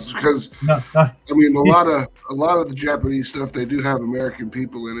Pokemon because I mean a lot of the Japanese stuff, they do have American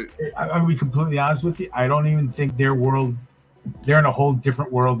people in it. I'll be completely honest with you. I don't even think they're in a whole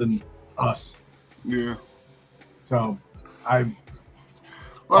different world than us. Yeah. So I mean,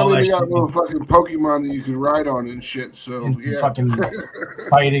 they got little fucking Pokemon that you can ride on and shit. So yeah, fucking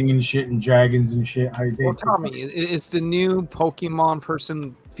fighting and shit and dragons and shit. Well, Tommy, it's the new Pokemon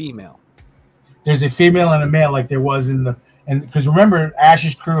person female. There's a female and a male, like there was because remember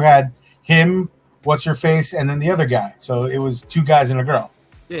Ash's crew had him, what's her face, and then the other guy. So it was 2 guys and a girl.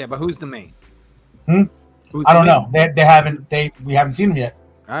 Yeah, but who's the main? I don't know. We haven't seen them yet.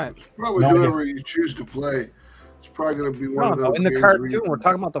 All right. Probably whoever you choose to play. Probably going to be one of those. In the cartoon, we're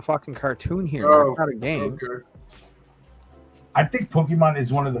talking about the fucking cartoon here. It's not a game. Okay. I think Pokemon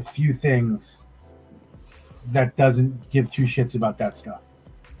is one of the few things that doesn't give 2 shits about that stuff.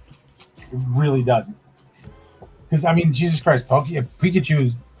 It really doesn't. Because I mean, Jesus Christ,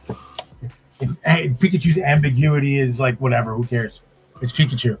 Pikachu's ambiguity is like whatever. Who cares? It's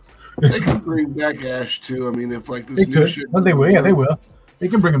Pikachu. They can bring back Ash too. I mean, if like this new shit. Well, they will. Yeah, they will. They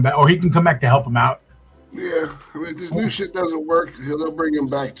can bring him back, or he can come back to help him out. Yeah, I mean, if this new shit doesn't work, they'll bring him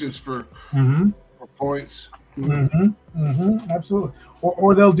back just for points. Absolutely.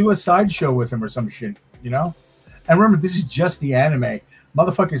 Or they'll do a sideshow with him or some shit, you know? And remember, this is just the anime.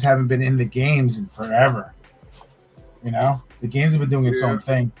 Motherfuckers haven't been in the games in forever. You know? The games have been doing its own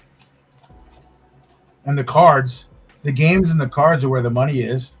thing. And the games and the cards are where the money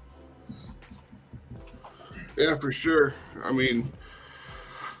is. Yeah, for sure. I mean,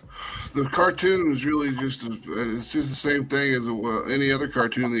 the cartoon is really just the same thing as any other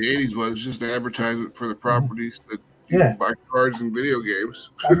cartoon in the 80s was. It's just an advertisement for the properties that you can buy cards and video games.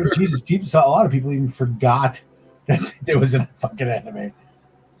 I mean, Jesus, a lot of people even forgot that there was a fucking anime.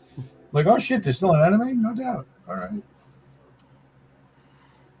 Like, oh shit, there's still an anime? No doubt. All right.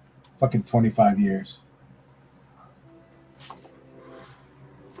 Fucking 25 years.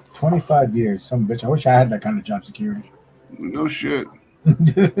 25 years, some bitch. I wish I had that kind of job security. No shit.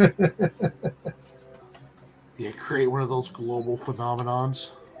 Yeah, create one of those global phenomenons.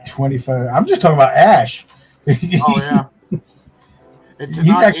 25. I'm just talking about Ash. Oh yeah. And to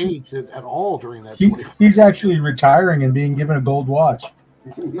not age at all during that. He's actually retiring and being given a gold watch.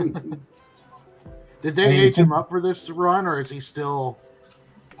 Did they age him up for this run, or is he still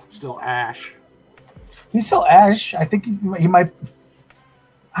Ash? He's still Ash. I think he might.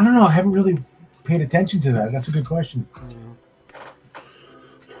 I don't know. I haven't really paid attention to that. That's a good question.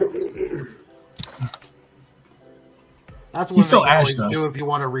 That's what you always do if you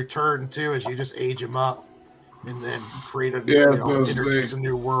want to return too, is you just age him up and then create a introduce a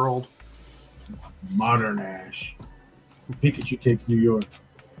new world. Modern Ash. Pikachu takes New York.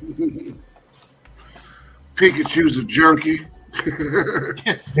 Pikachu's a junkie.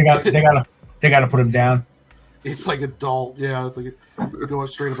 they gotta put him down. It's like adult, yeah. It's like going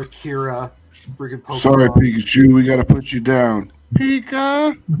straight up Akira, freaking Pokemon. Sorry, Pikachu, we gotta put you down.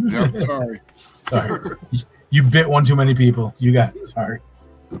 Pika. No, sorry. You bit one too many people. You got it. Sorry.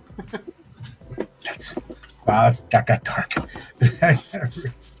 That got dark.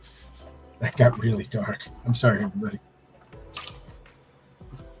 That got really dark. I'm sorry, everybody.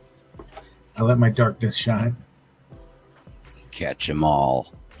 I let my darkness shine. Catch them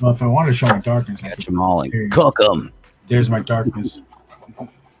all. Well, if I want to show my darkness, catch them all and cook them. There's my darkness.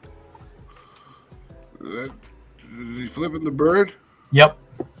 Is he flipping the bird? Yep.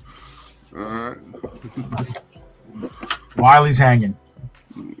 All right. While he's hanging.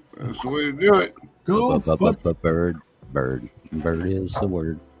 That's the way to do it. Go bird. Bird is the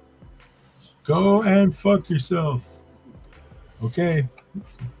word. Go and fuck yourself. Okay.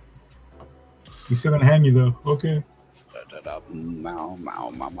 He's still gonna hang you though. Okay. Mow, mow,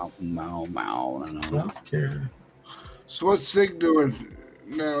 mow, mow, mow, mow. I don't care. So what's Sig doing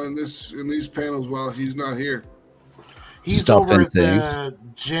now in these panels while he's not here? He's stuff over and at things. the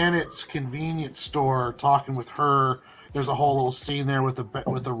Janet's convenience store talking with her. There's a whole little scene there with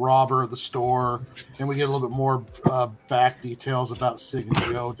the robber of the store, and we get a little bit more back details about Sig and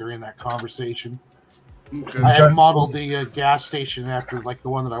Joe during that conversation. Okay. I had modeled the gas station after like the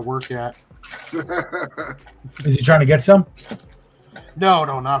one that I work at. Is he trying to get some? No,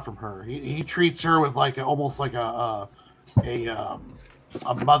 not from her. He treats her with like almost like a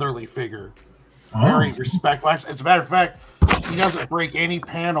motherly figure. Very respectful. As a matter of fact, he doesn't break any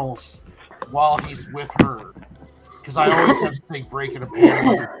panels while he's with her. Because I always have Sig breaking a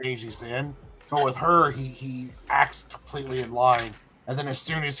panel every page he's in. But with her, he acts completely in line. And then as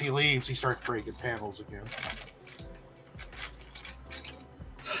soon as he leaves, he starts breaking panels again.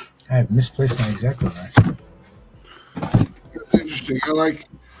 I have misplaced my exact right. That's interesting. I like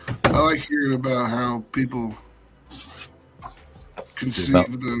hearing about how people conceive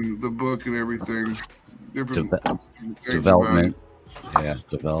the book and everything. Different things Development. Yeah,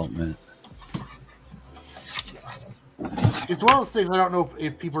 development. It's one of those things I don't know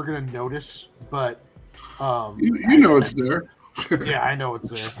if people are going to notice, but you know it's there. Yeah, I know it's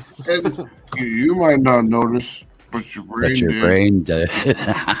there. And you might not notice, but your brain did. Brain did.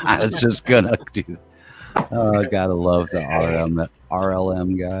 I was just gonna do. Oh, I gotta love the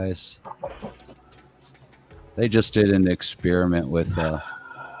RLM guys. They just did an experiment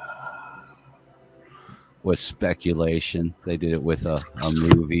with speculation. They did it with a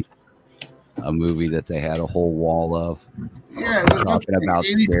movie that they had a whole wall of. Yeah, talking about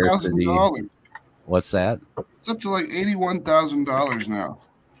scarcity. What's that? It's up to like $81,000 now.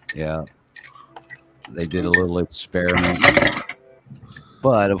 Yeah, they did a little experiment,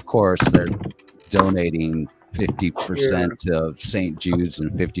 but of course they're donating 50% to St. Jude's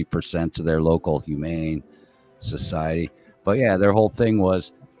and 50% to their local humane society. But yeah, their whole thing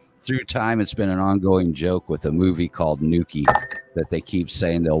was, through time, it's been an ongoing joke with a movie called Nuki that they keep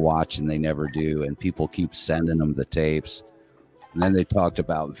saying they'll watch and they never do, and people keep sending them the tapes. And then they talked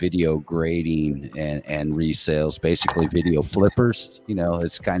about video grading and resales, basically video flippers. You know,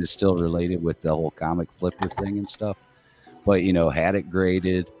 it's kind of still related with the whole comic flipper thing and stuff. But, you know, had it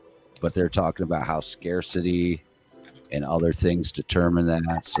graded, but they're talking about how scarcity and other things determine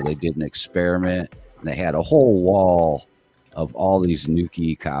that. So they did an experiment, and they had a whole wall of all these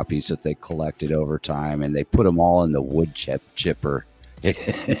Nuki copies that they collected over time, and they put them all in the wood chipper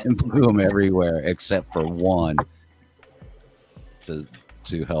and blew them everywhere except for one.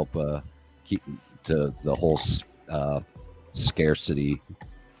 To help keep to the whole scarcity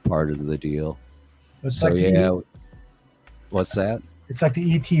part of the deal. It's so like what's that? It's like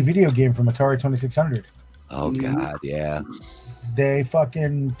the ET video game from Atari 2600. Oh God, yeah. They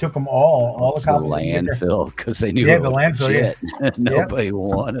fucking took them all the copies. Landfill because they knew the landfill. Shit. Yeah. Nobody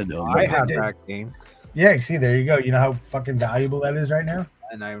wanted them. I had that game. Yeah, see, there you go. You know how fucking valuable that is right now.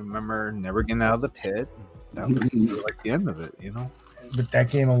 And I remember never getting out of the pit. That was like the end of it, you know. But that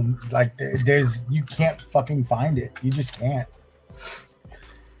game, like, you can't fucking find it. You just can't.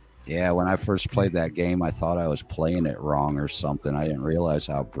 Yeah, when I first played that game, I thought I was playing it wrong or something. I didn't realize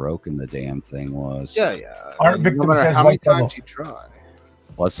how broken the damn thing was. Yeah. Art Victim no matter says how many White Devil. times you try.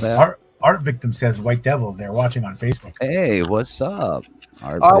 What's that? Art Victim says White Devil. They're watching on Facebook. Hey, what's up?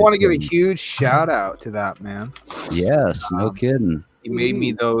 I want to give a huge shout out to that man. Yes, no kidding. He made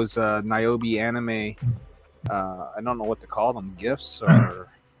me those Niobe anime. I don't know what to call them, gifts or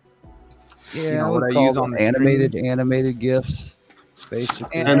what I use on the animated gifts,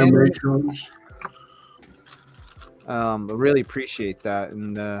 basically. Animations. I really appreciate that,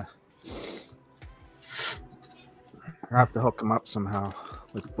 and I have to hook them up somehow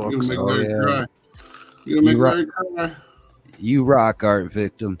with books. You rock, Art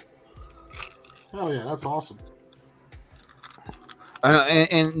Victim. Oh yeah, that's awesome.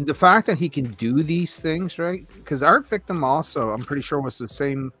 And the fact that he can do these things, right? Because Art Victim also, I'm pretty sure, was the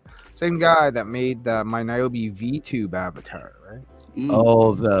same guy that made my Niobe VTube avatar, right?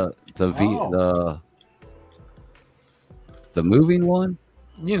 Oh, the moving one.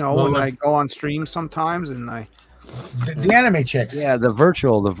 You know, when I go on stream sometimes, and the anime chicks. Yeah, the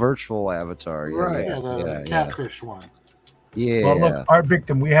virtual avatar. Yeah, right? Yeah, the catfish one. Yeah. Well, look, Art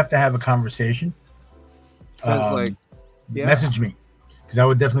Victim, we have to have a conversation. Message me. Because I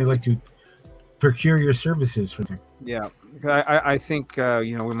would definitely like to procure your services for them. Yeah, I think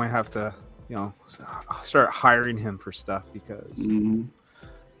we might have to start hiring him for stuff because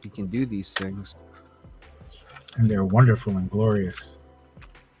he can do these things. And they're wonderful and glorious.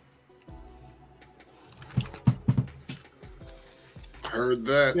 Heard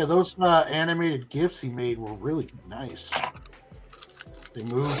that. Yeah, those animated GIFs he made were really nice. They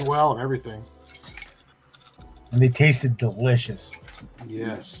moved well and everything. and they tasted delicious.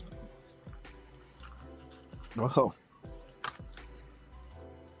 Yes. Whoa.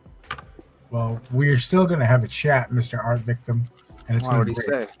 Well, we're still going to have a chat, Mr. Art Victim, and it's What going did to he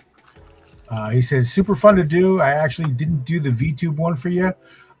be say? great. He says, super fun to do. I actually didn't do the VTube one for you.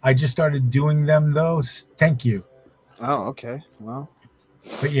 I just started doing them, though. Thank you. Oh, okay. Well,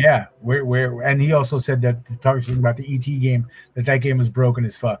 But yeah, we're and he also said that talking about the ET game, that game was broken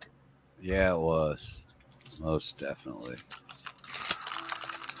as fuck. Yeah, it was. Most definitely.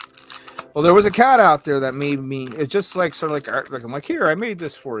 well, there was a cat out there that made me. It's just like sort of like art. Like I'm like, here, I made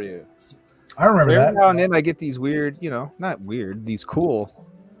this for you. I remember So every that. now and then I get these weird, not weird, these cool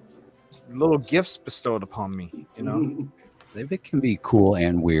little gifts bestowed upon me. They can be cool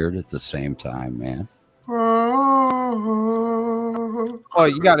and weird at the same time, man. Oh,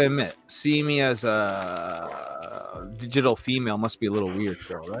 you got to admit, seeing me as a digital female must be a little weird,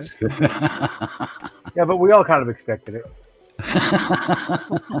 Phil, right? Yeah, but we all kind of expected it.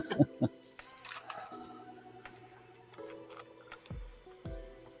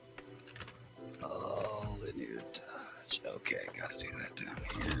 Oh, linear touch. Okay, gotta do that down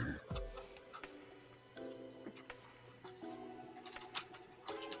here.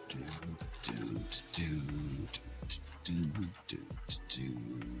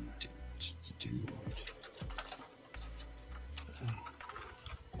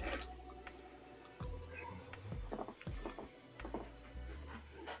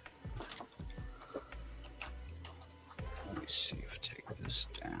 Let me see if I take this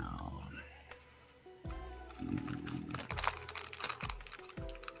down.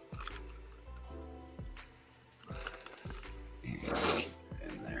 And keep it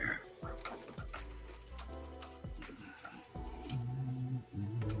in there.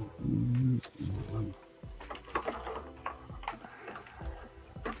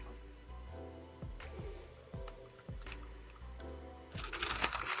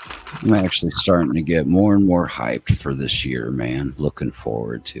 I'm actually starting to get more and more hyped for this year, man. Looking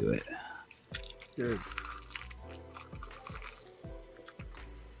forward to it. Good.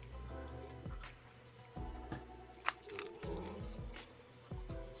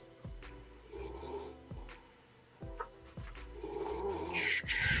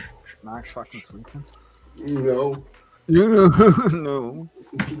 Max fucking sleeping? No. No.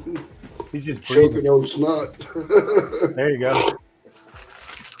 He's just Choking breathing. on snot. There you go.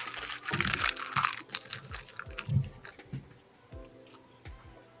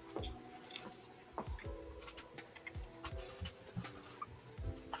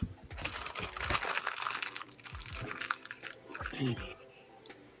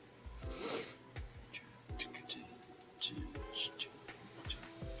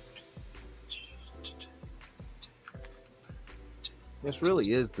 This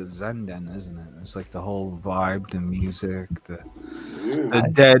really is the Zen Den, isn't it? It's like the whole vibe, the music, the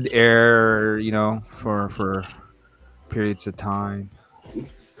dead air, for periods of time.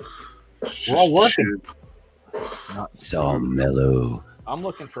 We're all working. Not So mellow. I'm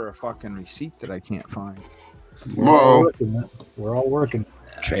looking for a fucking receipt that I can't find. We're all Whoa. working, man. We're all working.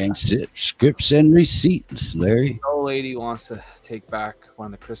 Transcripts and receipts, Larry. The old lady wants to take back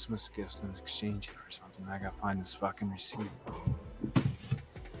one of the Christmas gifts and exchange it or something. I gotta find this fucking receipt.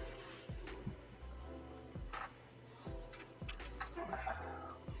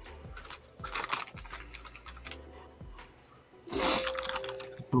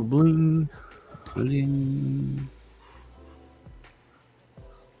 Bling. Bling.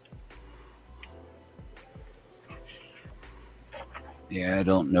 Yeah, I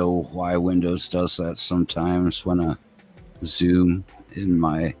don't know why Windows does that sometimes when I zoom in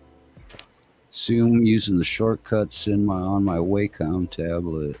my Zoom using the shortcuts on my Wacom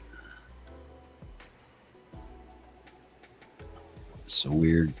tablet. It's a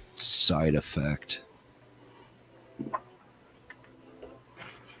weird side effect.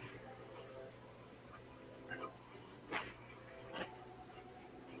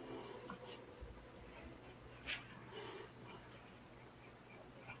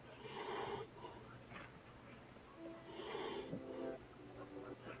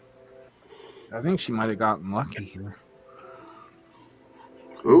 I think she might have gotten lucky here.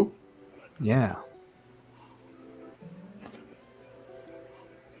 Who? Yeah.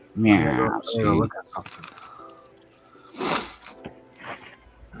 Yeah. Look at something.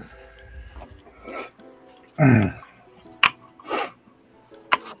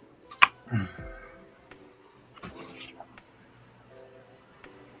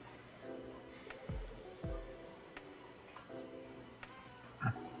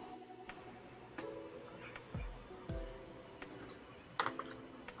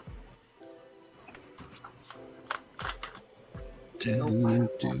 Do,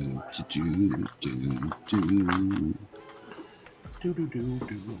 do, do, do, do. Do do do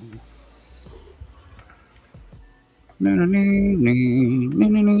do.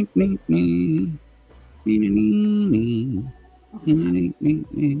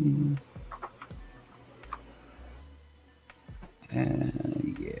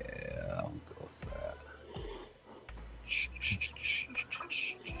 Yeah, I'll go with that.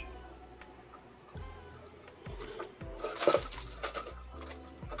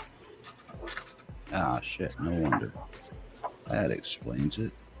 Ah, shit, no wonder. That explains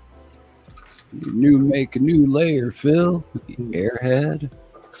it. Make a new layer, Phil. Airhead.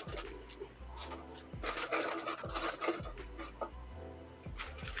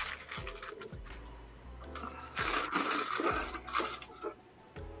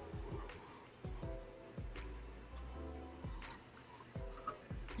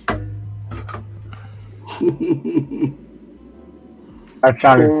 That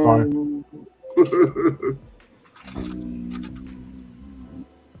sounded fun.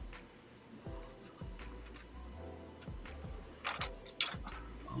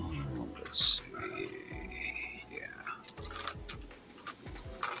 Let's see. Yeah. With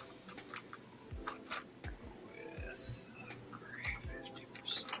gray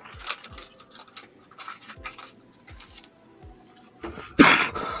 50%.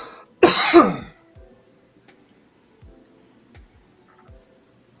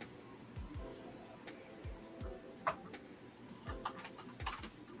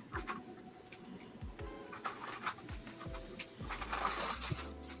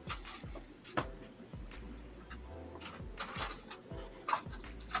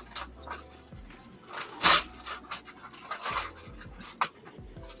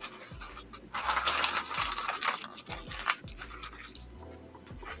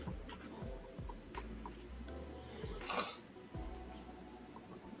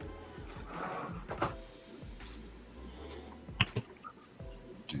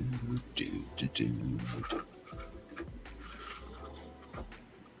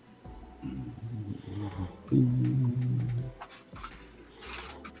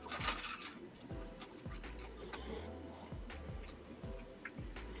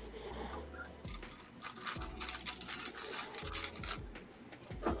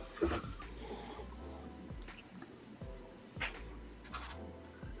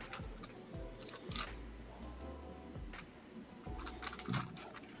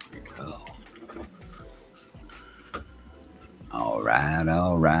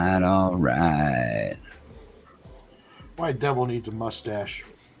 All right. White Devil needs a mustache.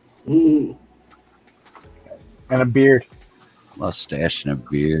 And a beard. Mustache and a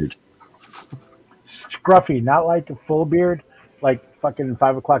beard. Scruffy, not like a full beard, like fucking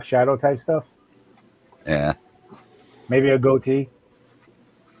 5 o'clock shadow type stuff. Yeah. Maybe a goatee.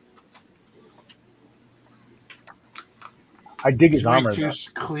 I dig his Way armor. too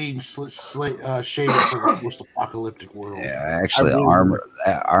Though. clean, shaven for the post-apocalyptic world. Yeah, actually,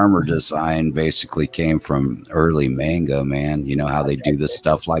 that armor design basically came from early manga, man. You know how they do this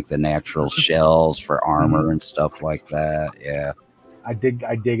stuff like the natural shells for armor and stuff like that. Yeah. I dig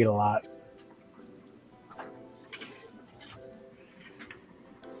it a lot.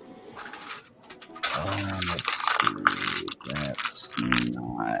 Let's see. That's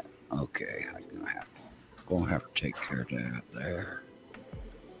not okay. I'm gonna have to take care of that there.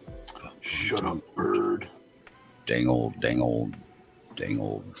 Shut up, bird. Dang old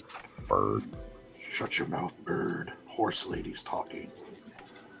bird. Shut your mouth, bird. Horse lady's talking.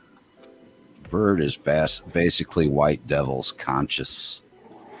 Bird is basically White Devil's conscious.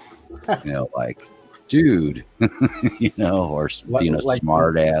 You know, like, dude, you know, or being a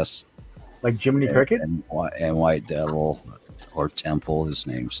smart ass. Like Jiminy Cricket? And White Devil, or Temple, his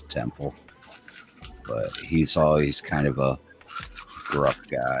name's Temple. But he's always kind of a gruff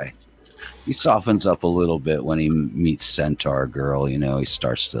guy. He softens up a little bit when he meets Centaur Girl. You know, he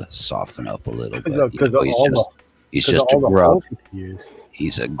starts to soften up a little bit. He's just a gruff.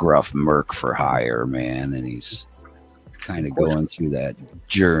 He's a gruff merc for hire, man, and he's kind of going through that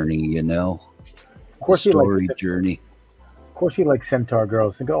journey, you know, story journey. Of course, he likes Centaur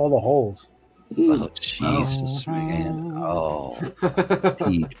Girls. Think of all the holes. Oh Jesus, man! Oh,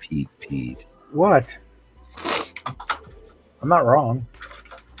 Pete. What? I'm not wrong.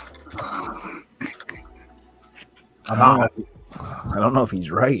 I don't know if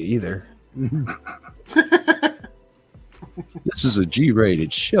he's right either. This is a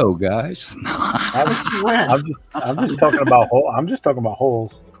G-rated show, guys. I'm just talking about holes. I'm just talking about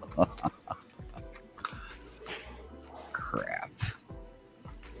holes. Crap.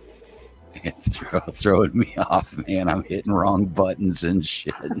 Throwing me off, man. I'm hitting wrong buttons and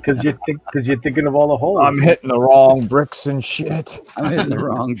shit. Because you're thinking of all the holes. I'm hitting the wrong bricks and shit. I'm hitting the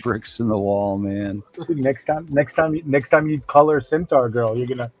wrong bricks in the wall, man. Dude, next time you color Centaur Girl, you're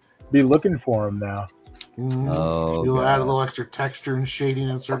gonna be looking for him now. Oh, You'll add a God. little extra texture and shading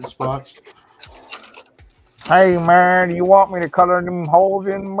in certain spots. Hey man, you want me to color them holes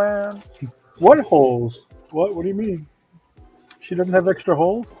in, man? What holes? What do you mean? She doesn't have extra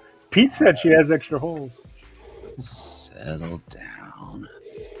holes? Pete said she has extra holes. Settle down.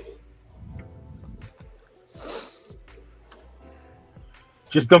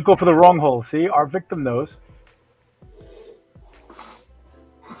 Just don't go for the wrong hole. See, our victim knows.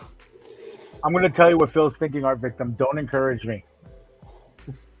 I'm going to tell you what Phil's thinking, our victim. Don't encourage me.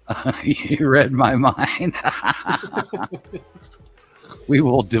 You read my mind. We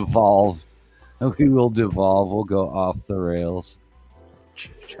will devolve. We'll go off the rails.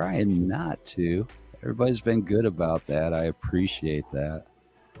 Trying not to. Everybody's been good about that. I appreciate that.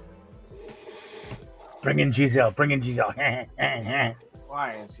 Bring in Giselle. Bring in Giselle.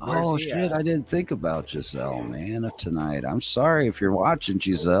 Why? Oh, shit. I didn't think about Giselle, man, tonight. I'm sorry if you're watching,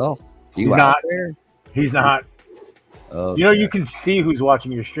 Giselle. He's You out not. there? He's not. Okay. You know, you can see who's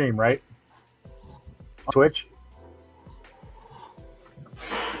watching your stream, right? On Twitch.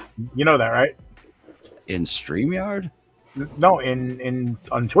 You know that, right? In StreamYard? No,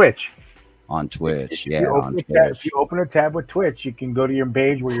 on Twitch. On Twitch, If yeah, you open on a tab- Twitch. If you open a tab with Twitch, you can go to your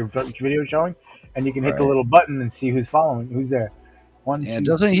page where your video is showing, and you can hit the Right. little button and see who's following, who's there. One, And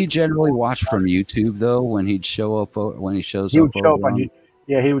two, doesn't he generally watch from YouTube though? When he'd show up, when he shows he up, would show up over on you.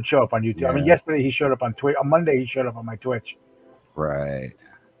 Yeah, he would show up on YouTube. I mean, Yeah. yesterday he showed up on Twitch. On Monday he showed up on my Twitch. Right.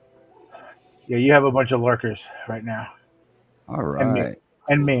 Yeah, you have a bunch of lurkers right now. All And me. right.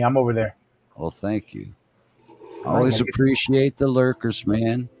 And me, I'm over there. Well, thank you. Always appreciate the lurkers,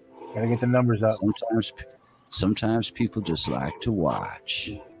 man. Gotta get the numbers up. Sometimes people just like to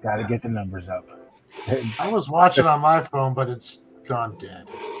watch. Gotta get the numbers up. I was watching on my phone, but it's gone dead.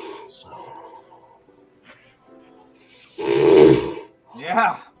 So.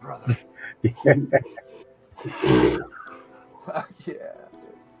 Yeah, brother. Yeah.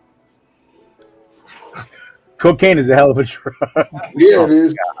 Cocaine is a hell of a drug. Yeah, it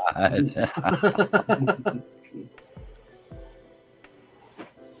is. God.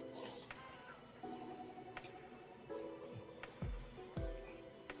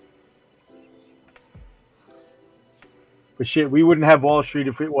 But shit, we wouldn't have Wall Street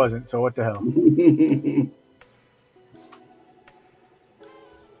if it wasn't. So what the hell?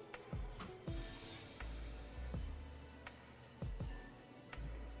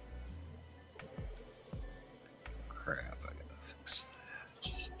 Crap, I gotta fix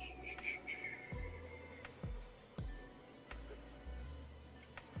that.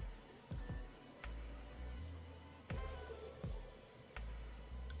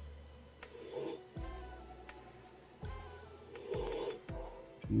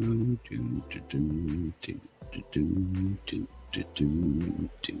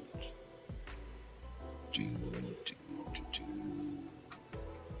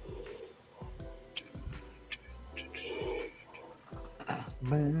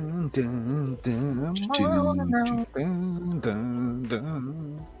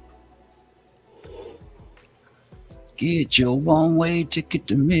 Get your one-way ticket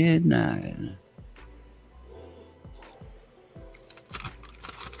to midnight.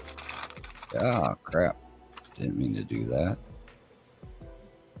 Oh, crap. Didn't mean to do that.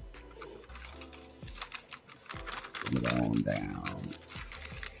 Bring it on down.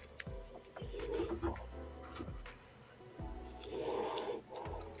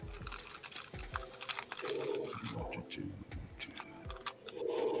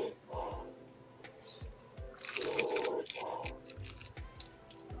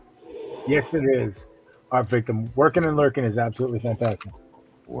 Yes, it is. Our victim. Working and lurking is absolutely fantastic.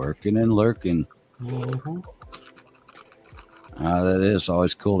 Working and lurking. Mm-hmm. That is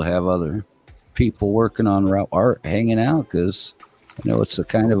always cool to have other people working on art hanging out, because you know it's a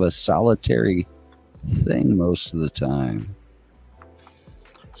kind of a solitary thing most of the time.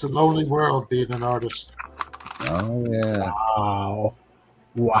 It's a lonely world being an artist. Oh yeah. Wow.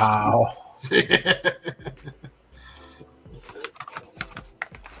 Wow.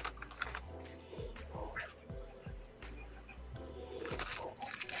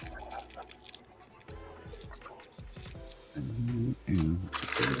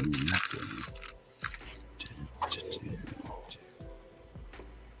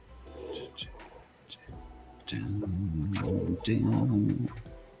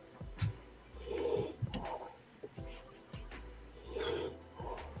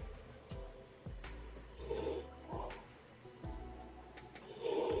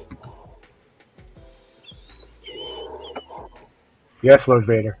 Yes, Lord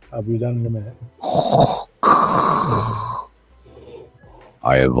Vader. I'll be done in a minute.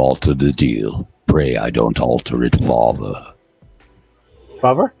 I have altered the deal. Pray I don't alter it, Father.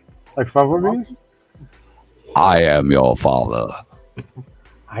 Father? Like fava beans? I am your father.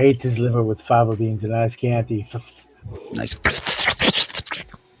 I ate his liver with fava beans and ice candy. Nice. Damn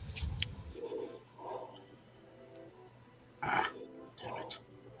it.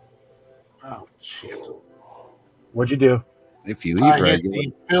 Oh, shit. What'd you do? If you eat I hit regular,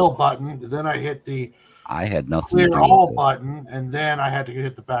 the fill button, then I hit the I had nothing to clear do all with it. button, and then I had to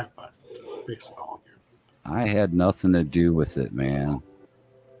hit the back button to fix it all again. I had nothing to do with it, man.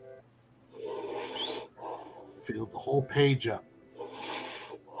 Filled the whole page up.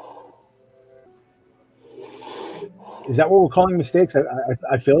 Is that what we're calling mistakes?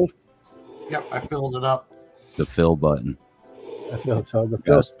 I filled? Yep, I filled it up. The fill button. I filled. So the Got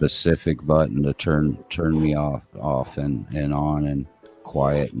fill. a specific button to turn me off and on and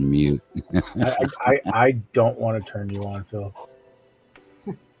quiet and mute. I don't want to turn you on, Phil.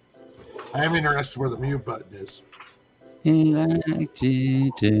 I am interested where the mute button is. He like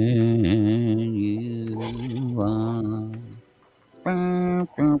to turn you on.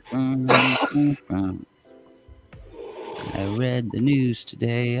 I read the news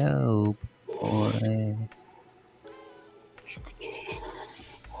today. Oh boy.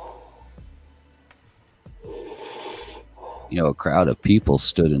 You know, a crowd of people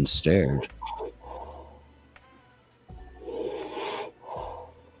stood and stared.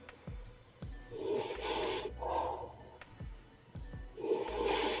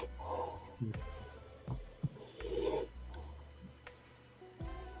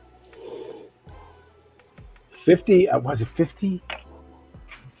 Was it 50?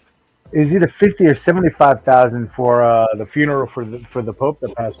 It was either 50 or 75,000 for the funeral for the Pope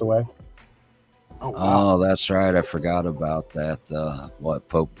that passed away. Oh, wow. Oh, that's right. I forgot about that. What,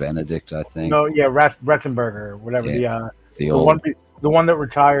 Pope Benedict, I think. No, yeah, Ratzenberger or whatever. Yeah, the The old one that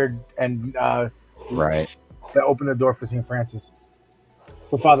retired and right. that opened the door for St. Francis,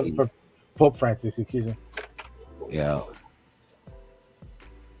 for Pope Francis, excuse me. Yeah.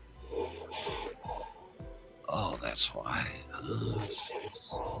 Oh, that's why.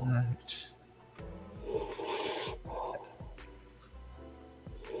 All right.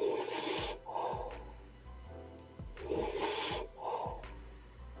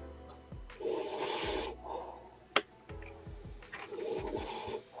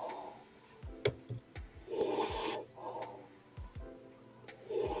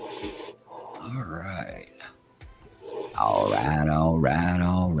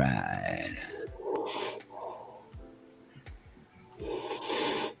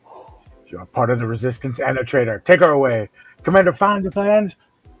 You're part of the resistance and a traitor. Take her away. Commander, find the plans.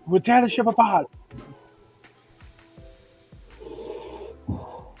 We'll tear the ship apart.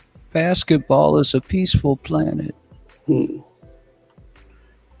 Basketball is a peaceful planet.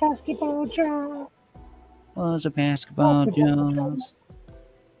 Basketball Jones. Was a basketball Jones.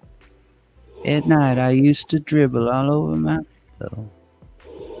 At night, I used to dribble all over my pillow.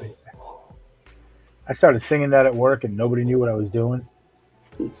 I started singing that at work, and nobody knew what I was doing.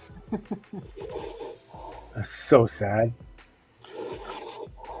 That's so sad.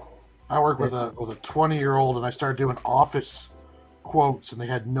 I work with a 20-year-old, and I started doing office quotes, and they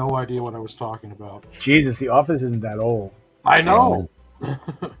had no idea what I was talking about. Jesus, The Office isn't that old. I know.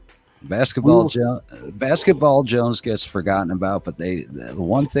 Basketball Jones gets forgotten about, but the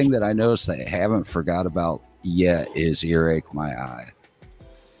one thing that I noticed they haven't forgot about yet is Earache My Eye.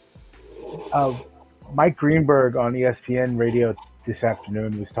 Mike Greenberg on ESPN radio this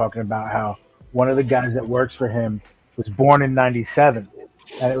afternoon was talking about how one of the guys that works for him was born in '97,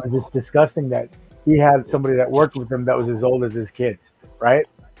 and it was just disgusting that he had somebody that worked with him that was as old as his kids, right?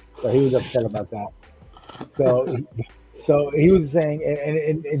 So he was upset about that. So he was saying,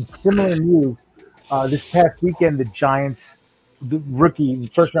 and in similar news, this past weekend the Giants, the rookie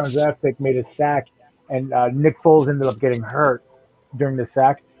first round draft pick, made a sack, and Nick Foles ended up getting hurt during the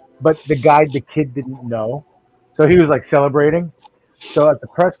sack, but the kid didn't know, so he was like celebrating. So at the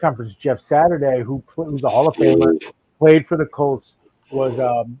press conference, Jeff Saturday, who's a Hall of Famer, played for the Colts, was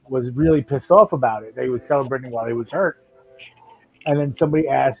really pissed off about it. They was celebrating while he was hurt, and then somebody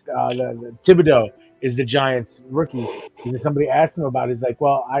asked, the Thibodeau is the Giants rookie. And somebody asked him about it. He's like,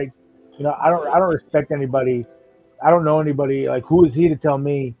 well, I don't respect anybody. I don't know anybody. Like, who is he to tell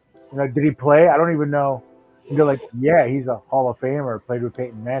me? Did he play? I don't even know. And they're like, yeah, he's a Hall of Famer. Played with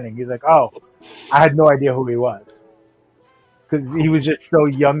Peyton Manning. He's like, oh, I had no idea who he was. Because he was just so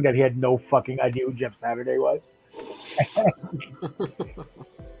young that he had no fucking idea who Jeff Saturday was.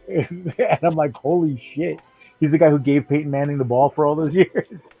 And I'm like, holy shit. He's the guy who gave Peyton Manning the ball for all those years.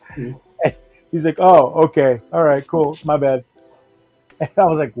 He's like, oh, okay, all right, cool, my bad. And I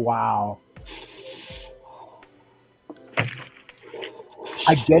was like, wow.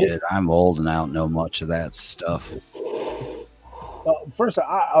 I get it. I'm old and I don't know much of that stuff. First,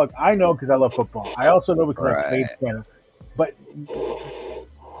 I know because I love football. I also know because I played Canada. But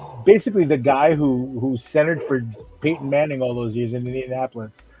basically, the guy who centered for Peyton Manning all those years in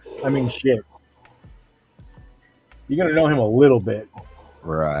Indianapolis, I mean, shit. You're gonna know him a little bit,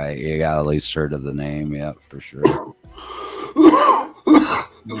 right? You got at least heard of the name, yeah, for sure.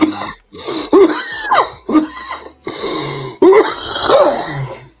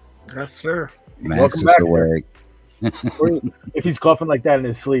 Yes, sir. Max is awake. If he's coughing like that in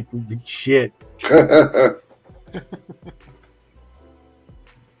his sleep, shit. Okay,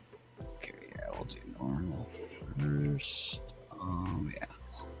 yeah, we'll do normal first. Yeah.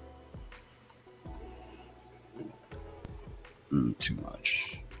 Too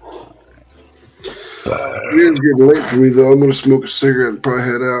much. It is getting late for me, though. I'm going to smoke a cigarette and probably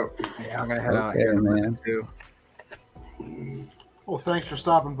head out. Yeah, I'm going to head out here, man. Too. Well, thanks for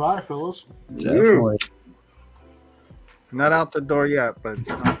stopping by, Phyllis. Definitely. Not out the door yet, but it's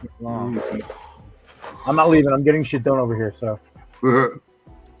not long. I'm not leaving. I'm getting shit done over here, so. Well,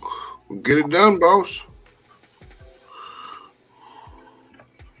 get it done, boss.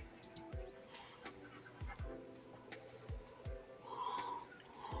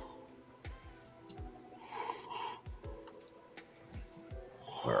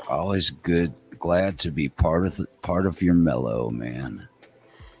 We're always glad to be part of your mellow, man.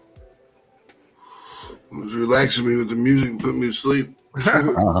 It was relaxing me with the music and putting me to sleep.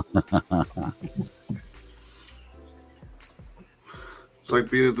 It's like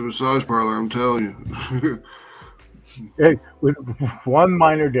being at the massage parlor, I'm telling you. Hey, with one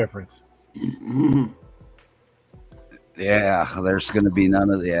minor difference. Yeah, there's going to be none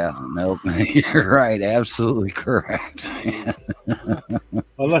of the. Yeah, nope. You're right. Absolutely correct.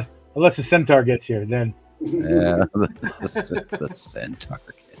 Unless the centaur gets here, then. Yeah, the centaur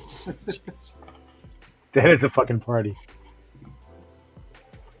gets. Then it's a fucking party.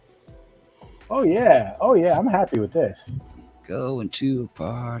 Oh yeah, I'm happy with this. Going to a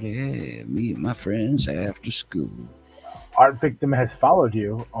party, meet my friends after school. Art Victim has followed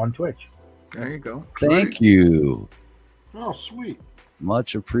you on Twitch. There you go. Thank you. Oh, sweet.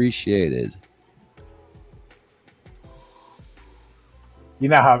 Much appreciated. You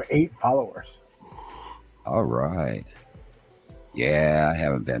now have 8 followers. All right. Yeah, I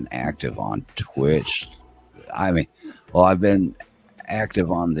haven't been active on Twitch. I mean, well, I've been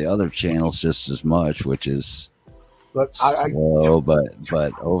active on the other channels just as much, which is slow.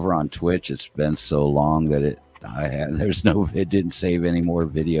 But over on Twitch, it's been so long that it didn't save any more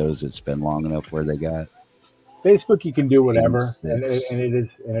videos. It's been long enough where they got. Facebook, you can do whatever, and it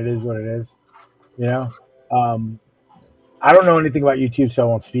is what it is. You know, I don't know anything about YouTube, so I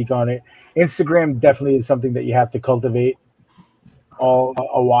won't speak on it. Instagram definitely is something that you have to cultivate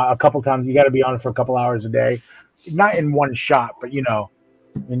a couple times. You got to be on it for a couple hours a day, not in one shot, but you know,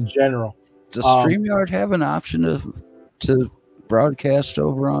 in general. Does StreamYard have an option to broadcast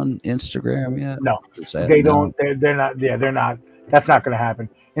over on Instagram yet? No, they don't. They're not. Yeah, they're not. That's not going to happen.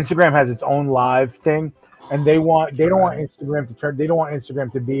 Instagram has its own live thing, and they don't want Instagram to turn. They don't want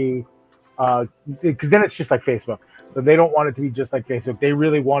Instagram to be because then it's just like Facebook. So they don't want it to be just like Facebook. They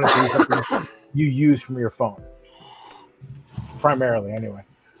really want it to be something you use from your phone, primarily anyway.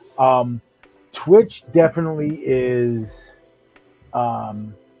 Twitch definitely is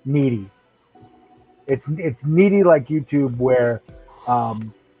needy. It's needy like YouTube, where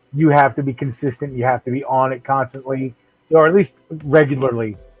you have to be consistent. You have to be on it constantly, or at least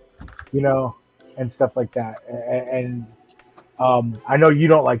regularly, you know, and stuff like that. And I know you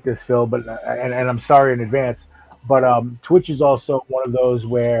don't like this, Phil, but and I'm sorry in advance. But Twitch is also one of those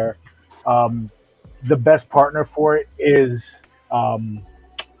where the best partner for it is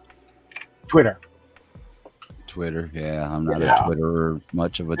Twitter. Twitter, yeah. I'm not a Twitterer,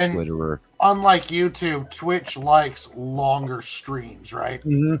 much of a Twitterer. Unlike YouTube, Twitch likes longer streams, right?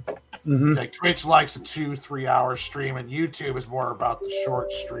 Mm-hmm. Mm-hmm. Like Twitch likes a 2-3 hour stream, and YouTube is more about the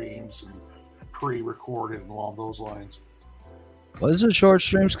short streams and pre-recorded and along those lines. Was it short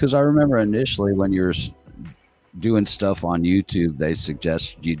streams? Because I remember initially when you were doing stuff on YouTube, they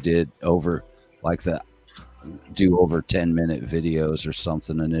suggested you do over 10-minute videos or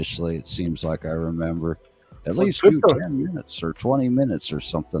something initially. It seems like I remember at least do 10 minutes or 20 minutes or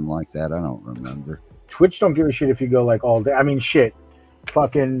something like that. I don't remember. Twitch don't give a shit if you go like all day. I mean, shit,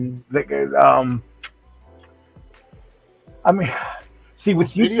 fucking. I mean, See, Those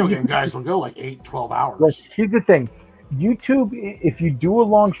with video YouTube, game guys will go like 8, 12 hours. well, here's the thing. YouTube, if you do a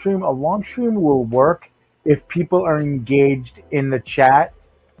long stream will work if people are engaged in the chat,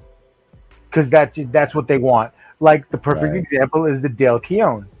 because that's what they want. Like the perfect Right. example is the Dale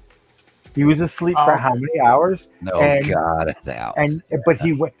Keown. He was asleep for how many hours? Oh God,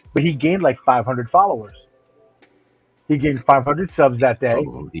 But he gained like 500 followers. He gained 500 subs that day.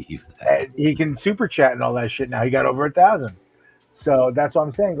 believe that. And he can super chat and all that shit now. He got over 1,000. So that's what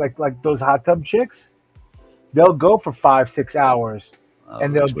I'm saying. Like those hot tub chicks, they'll go for 5-6 hours,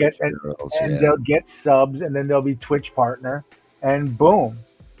 and they'll get girls, they'll get subs, and then they'll be Twitch partner, and boom.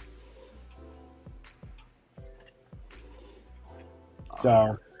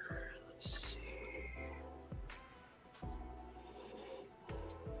 So. Let's see.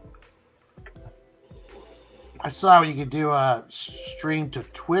 I saw you could do a stream to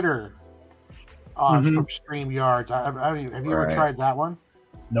Twitter from StreamYards. Have you ever tried that one?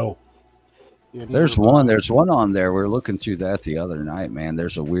 No. Yeah, There's one on there. We were looking through that the other night, man.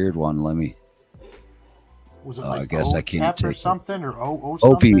 There's a weird one. Let me. Was it like I guess I can't or take something or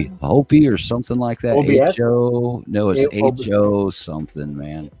something? Opie or something like that. OBS? HO. No, it's OBS. HO something,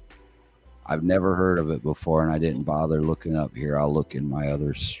 man. I've never heard of it before, and I didn't bother looking up here. I'll look in my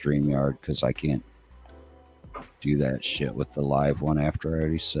other StreamYard because I can't do that shit with the live one after I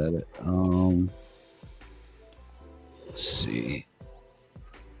already said it. Let's see.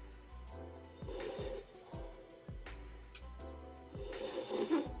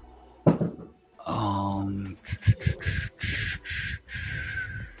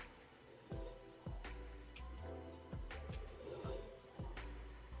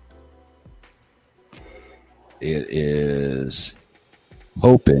 It is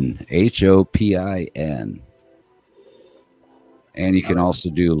Hopin, HOPIN. And you can also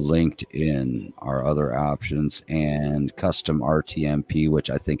do LinkedIn, our other options, and custom RTMP,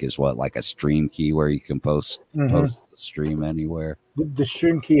 which I think is like a stream key where you can post the stream anywhere. The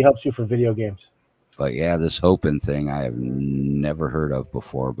stream key helps you for video games. But yeah, this Hopin thing I have never heard of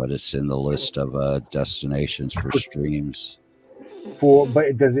before, but it's in the list of destinations for streams.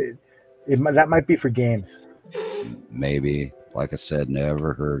 But that might be for games. Maybe. Like I said,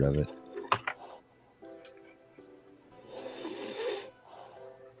 never heard of it.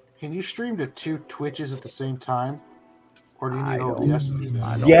 Can you stream to 2 Twitches at the same time? Or do you need OBS to do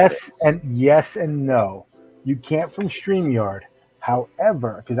that? Yes and no. You can't from StreamYard.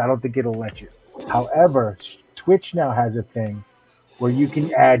 However, because I don't think it'll let you. However, Twitch now has a thing where you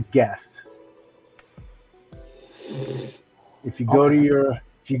can add guests. If you go to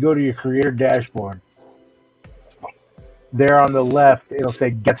your creator dashboard, there on the left it'll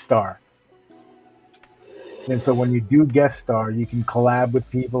say guest star. And so when you do guest star, you can collab with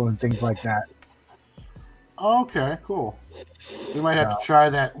people and things like that. Okay, cool. We might have to try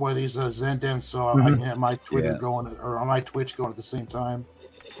that one of these Zen Den so I can have my Twitter going or on my Twitch going at the same time.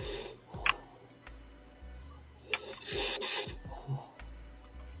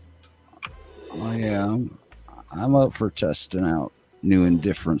 Oh yeah, I'm up for testing out new and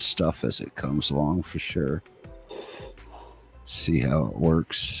different stuff as it comes along for sure. See how it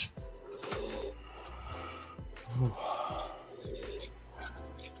works.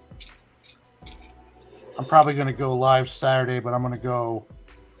 I'm probably going to go live Saturday, but I'm going to go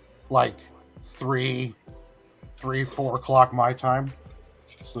like 3, 4 o'clock my time.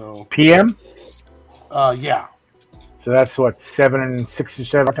 So PM? Yeah. So that's what, 7 and 6 or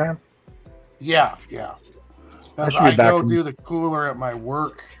 7 time? Yeah. I go do the cooler at my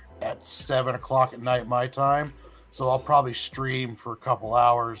work at 7 o'clock at night my time. So I'll probably stream for a couple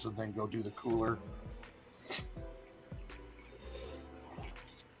hours and then go do the cooler.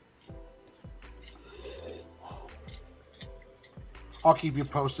 I'll keep you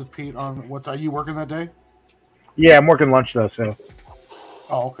posted, Pete, on what are you working that day? Yeah, I'm working lunch though, so.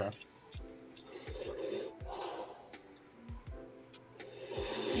 Oh, okay.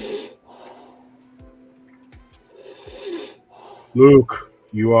 Luke,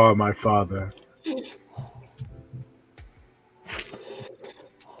 you are my father.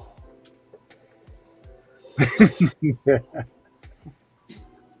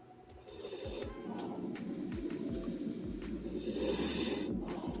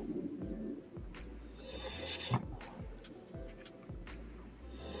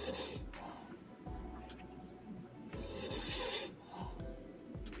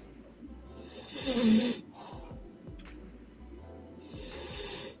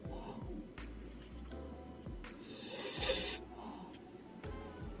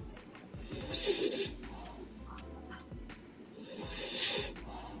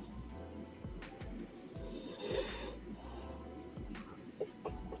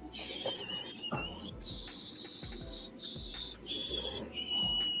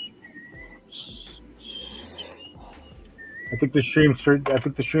 I think the stream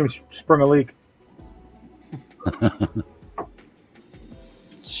sprung a leak.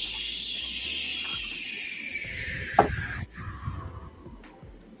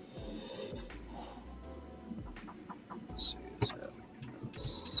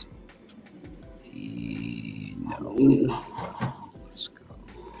 No. Let's go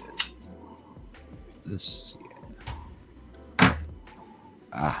with this. Yeah.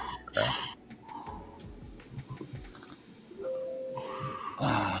 Ah, crap.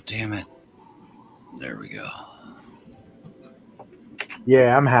 Oh, damn it. There we go.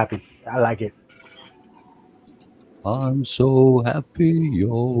 Yeah, I'm happy. I like it. I'm so happy,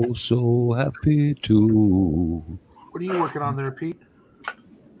 you're so happy too. What are you working on there, Pete?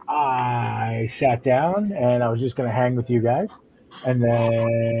 I sat down and I was just gonna hang with you guys, and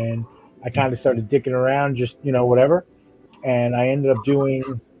then I kind of started dicking around, just whatever, and I ended up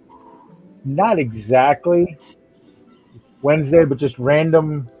doing not exactly Wednesday, but just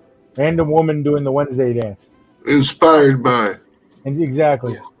random woman doing the Wednesday dance. Inspired by. And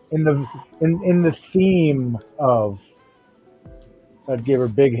exactly Yeah. in the theme of, I'd give her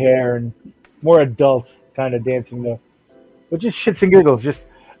big hair and more adult kind of dancing though, but just shits and giggles. Just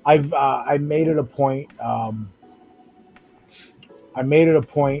I made it a point. I made it a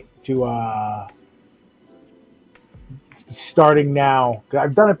point to starting now. 'Cause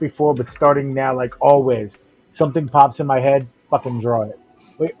I've done it before, but starting now, like always, something pops in my head. Fucking draw it.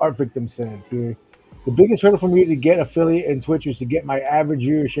 Wait, Art Victim said here. The biggest hurdle for me to get affiliate in Twitch was to get my average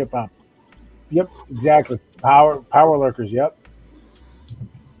viewership up. Yep, exactly. Power lurkers. Yep.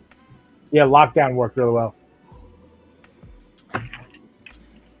 Yeah, lockdown worked really well.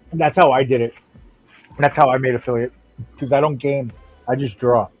 And that's how I did it. And that's how I made affiliate. Because I don't game. I just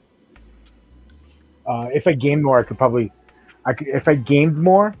draw. If I gamed more, if I gamed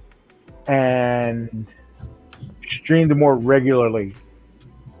more and streamed more regularly,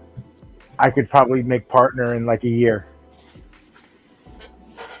 I could probably make partner in like a year.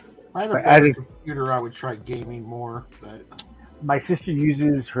 I have a But better adding- computer. I would try gaming more, but My sister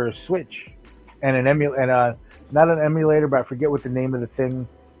uses her Switch and not an emulator, but I forget what the name of the thing.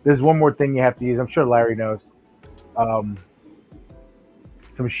 There's one more thing you have to use. I'm sure Larry knows. Some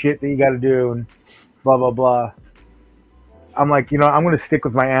shit that you got to do and blah blah blah. I'm like, I'm gonna stick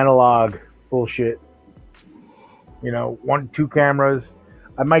with my analog bullshit. 2 cameras.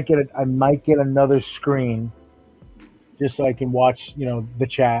 I might get another screen just so I can watch, the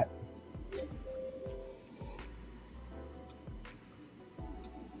chat.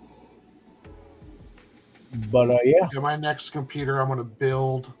 But yeah. my next computer I'm going to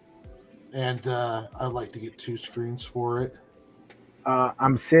build, and I'd like to get 2 screens for it.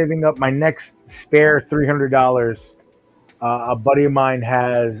 I'm saving up my next spare $300. A buddy of mine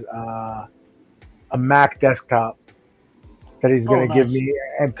has a Mac desktop that he's going to give me,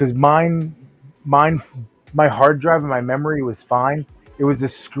 and because my hard drive and my memory was fine. It was the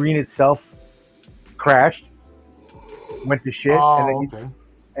screen itself crashed, went to shit,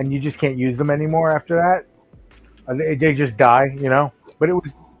 and you just can't use them anymore after that. They just die, But it was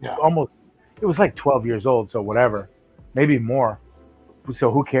it was like 12 years old, so whatever, maybe more.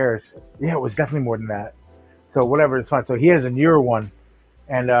 So who cares? Yeah, it was definitely more than that. So whatever, it's fine. So he has a newer one,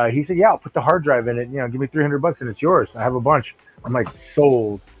 and he said, "Yeah, I'll put the hard drive in it. Give me $300 and it's yours." I have a bunch. I'm like,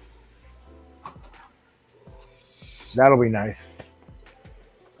 sold. That'll be nice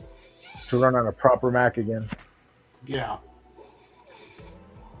to run on a proper Mac again. Yeah.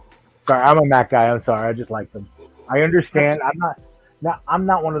 Sorry, I'm a Mac guy. I'm sorry. I just like them. I understand. I'm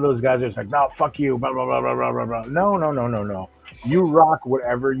not one of those guys that's like, no, fuck you, blah blah blah blah blah blah blah. No. You rock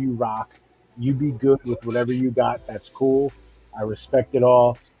whatever you rock. You be good with whatever you got. That's cool. I respect it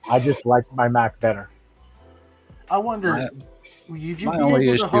all. I just like my Mac better. I wonder, would you be my able only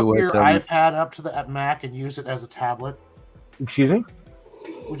to issue hook with your them- iPad up to the Mac and use it as a tablet? Excuse me?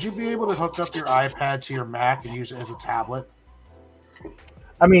 Would you be able to hook up your iPad to your Mac and use it as a tablet?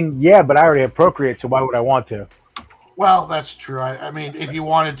 I mean, yeah, but I already have Procreate, so why would I want to? Well, that's true. I mean, if you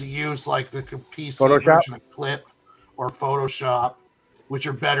wanted to use like the PC Photoshop? version of Clip or Photoshop, which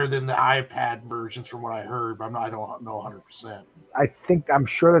are better than the iPad versions from what I heard, but I don't know 100%. I'm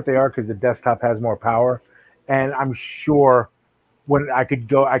sure that they are because the desktop has more power, and I'm sure when I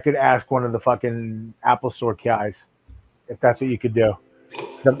could ask one of the fucking Apple Store guys if that's what you could do.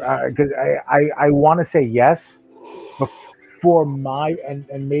 Because I want to say yes, but for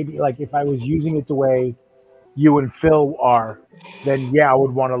and maybe like if I was using it the way you and Phil are, then yeah, I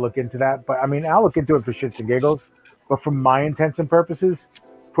would want to look into that. But I mean, I'll look into it for shits and giggles. But for my intents and purposes,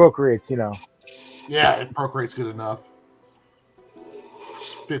 Procreate's, Yeah, Procreate's good enough.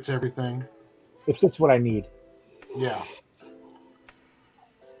 Fits everything. it fits what I need. Yeah.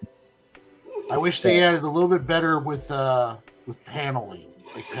 I wish they added a little bit better with paneling,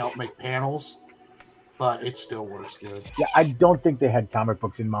 like to help make panels, but it still works good. Yeah, I don't think they had comic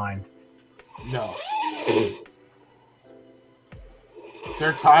books in mind. No.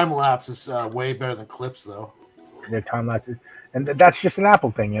 Their time lapse is way better than clips, though. Their time lapses, and that's just an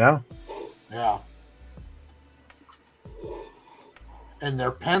Apple thing, you know. Yeah. And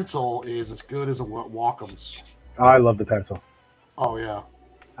their pencil is as good as a Wacom's. Oh, I love the pencil. Oh yeah.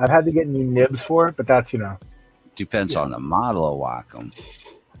 I've had to get new nibs for it, but that's Depends on the model of Wacom.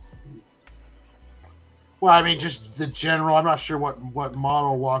 Well, I mean, just the general. I'm not sure what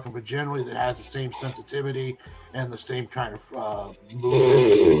model Wacom, but generally it has the same sensitivity and the same kind of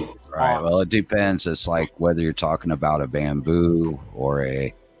movement. Right. Well, it depends. It's like whether you're talking about a bamboo or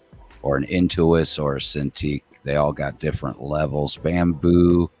an Intuos or a Cintiq. They all got different levels.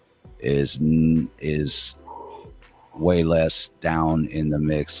 Bamboo is way less down in the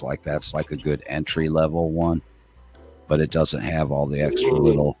mix. Like that's like a good entry level one, but it doesn't have all the extra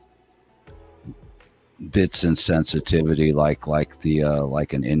little bits and sensitivity like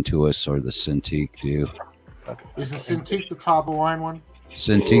an Intuos or the Cintiq do. Is the Cintiq the top of the line one?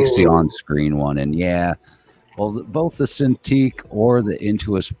 Cintiq's the on-screen one, and yeah, well, both the Cintiq or the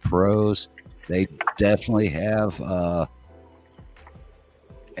Intuos Pros, they definitely have,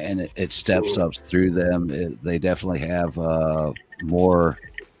 and it steps up through them. They definitely have more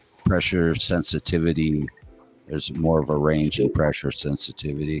pressure sensitivity. There's more of a range in pressure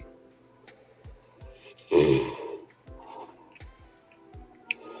sensitivity.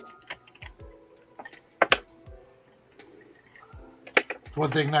 One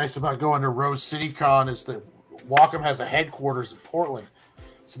thing nice about going to Rose City Con is that Wacom has a headquarters in Portland.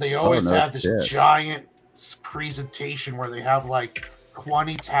 So they always have this giant presentation where they have like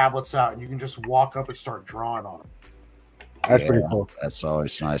 20 tablets out and you can just walk up and start drawing on them. That's pretty cool. That's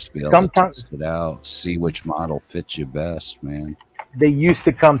always nice to be able to test it out, see which model fits you best, man. They used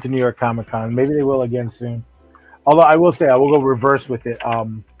to come to New York Comic Con. Maybe they will again soon. Although I will say I will go reverse with it. I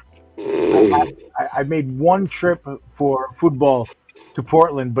made one trip for football to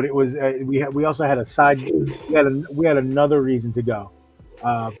Portland, but it was we also had a side. We had another reason to go.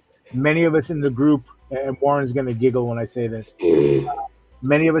 Many of us in the group, and Warren's going to giggle when I say this.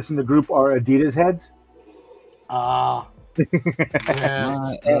 Many of us in the group are Adidas heads. Yes.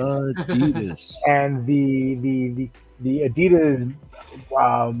 Adidas. And the Adidas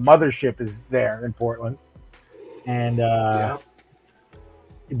mothership is there in Portland, and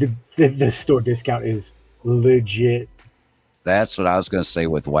the store discount is legit. That's what I was going to say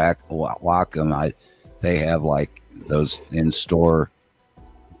with Wacom. They have like those in-store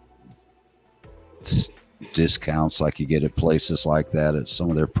discounts like you get at places like that at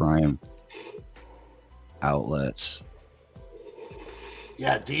some of their prime outlets.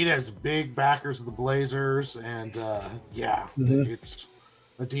 Yeah, Adidas big backers of the Blazers, and it's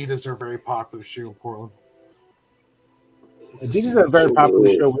Adidas are a very popular shoe in Portland. Adidas are a very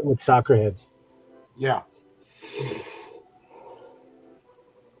popular show with soccer heads. Yeah.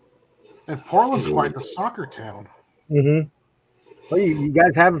 And Portland's quite the soccer town. Mm-hmm. Well, you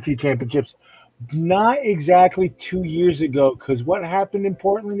guys have a few championships. Not exactly 2 years ago, because what happened in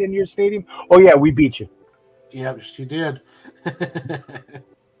Portland in your stadium? Oh, yeah, we beat you. Yeah, she did. The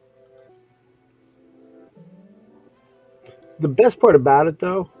best part about it,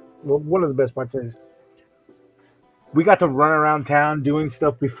 though, well, one of the best parts is we got to run around town doing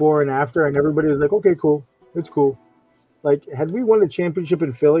stuff before and after, and everybody was like, okay, cool. It's cool. Like, had we won the championship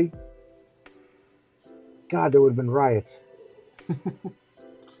in Philly, God, there would have been riots.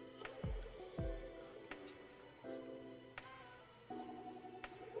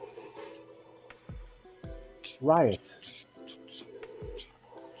 Riots.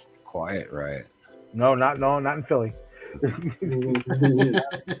 Quiet riot. No, not in Philly.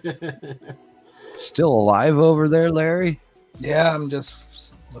 Still alive over there, Larry? Yeah, I'm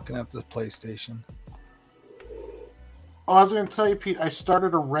just looking at the PlayStation. Oh, I was going to tell you, Pete, I started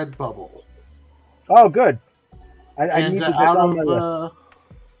a Redbubble. Oh, good. I And need to get on my list.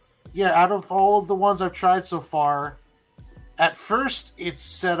 out of all of the ones I've tried so far, at first its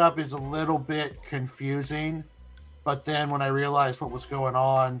setup is a little bit confusing, but then when I realized what was going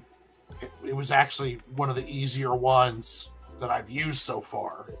on, it was actually one of the easier ones that I've used so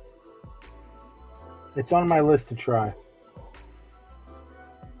far. It's on my list to try.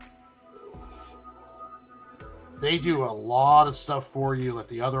 They do a lot of stuff for you that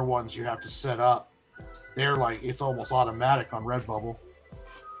the other ones you have to set up. They're like, it's almost automatic on Redbubble.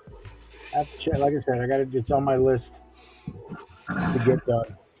 I have to check. Like I said, it's on my list to get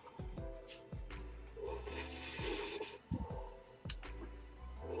done.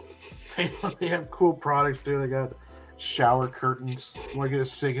 They have cool products too. They got shower curtains. You want to get a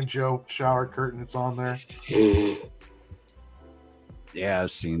Sig and Joe shower curtain? It's on there. Yeah,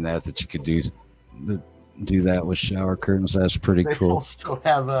 I've seen that you could do that with shower curtains. That's pretty They cool. also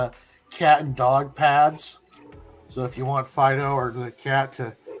have cat and dog pads. So if you want Fido or the cat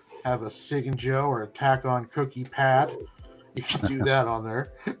to have a Sig and Joe or a tack on cookie pad, you can do that on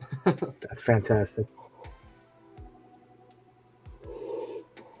there. That's fantastic.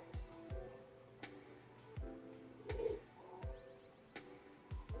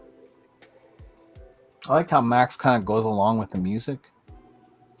 I like how Max kind of goes along with the music.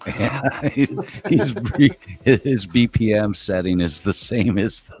 Yeah, his BPM setting is the same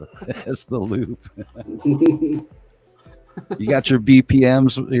as the loop. You got your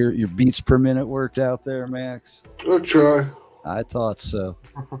BPMs, your beats per minute worked out there, Max? I'll try. I thought so.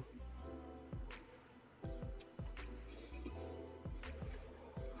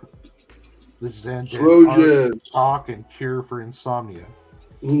 The Zen Den Slow art, jazz. talk and cure for insomnia.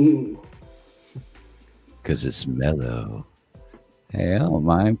 Because it's mellow. Hey, I don't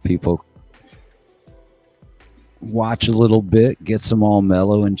mind people watch a little bit, gets them all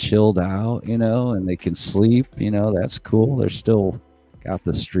mellow and chilled out, and they can sleep, that's cool. They're still got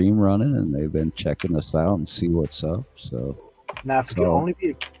the stream running and they've been checking us out and see what's up. So Now, if it could only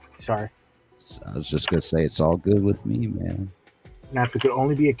be sorry. I was just gonna say it's all good with me, man. Now, if it could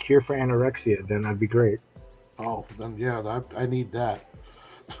only be a cure for anorexia, then that'd be great. Oh, then yeah, I need that.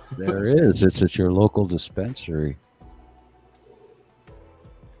 There is. It's at your local dispensary.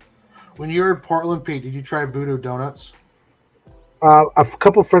 When you were in Portland, Pete, did you try Voodoo Donuts? A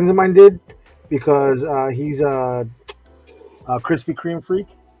couple friends of mine did because he's a Krispy Kreme freak.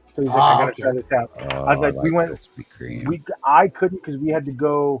 So he's like, I gotta try this out. I was like, we went. Krispy Kreme. I couldn't because we had to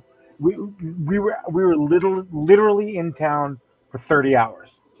go. We were literally in town for 30 hours.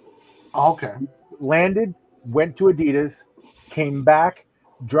 Okay. Landed, went to Adidas, came back,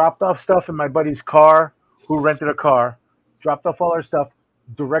 dropped off stuff in my buddy's car, who rented a car, dropped off all our stuff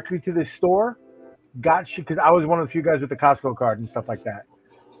directly to the store, got shit, because I was one of the few guys with the Costco card and stuff like that.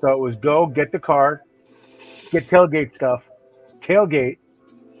 So it was go, get the card, get tailgate stuff, tailgate,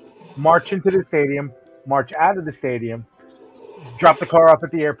 march into the stadium, march out of the stadium, drop the car off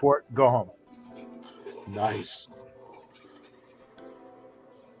at the airport, go home. Nice.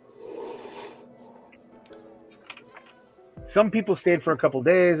 Some people stayed for a couple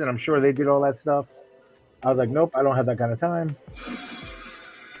days, and I'm sure they did all that stuff. I was like, nope, I don't have that kind of time.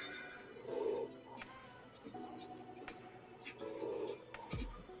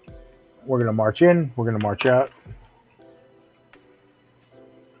 We're going to march in. We're going to march out.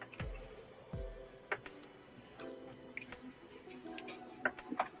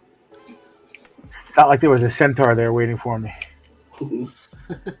 It's not like there was a centaur there waiting for me.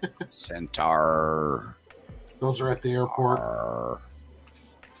 Centaur. Those are at the airport.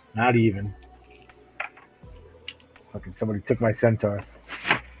 Not even. Fucking somebody took my centaur.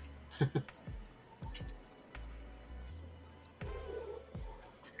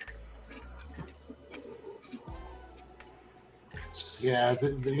 Yeah,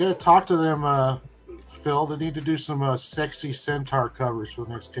 you gotta talk to them, Phil. They need to do some sexy centaur covers for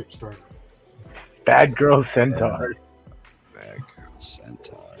the next Kickstarter. Bad girl centaur. Bad girl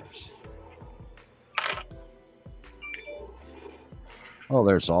centaurs. Oh,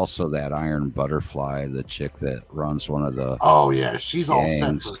 there's also that Iron Butterfly, the chick that runs one of the. Oh yeah, she's all set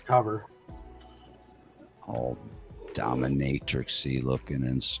gangs. for a cover. All dominatrixy looking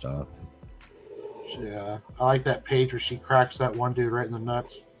and stuff. Yeah, I like that page where she cracks that one dude right in the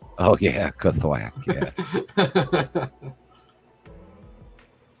nuts. Oh yeah, Kathwack, yeah.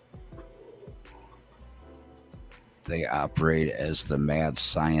 They operate as the mad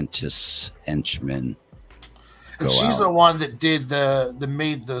scientist's henchmen. And she's the one that did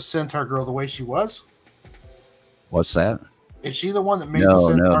made the centaur girl the way she was. What's that? Is she the one that made the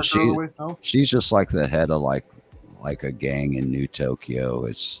centaur girl the way? No, she's just like the head of like a gang in New Tokyo.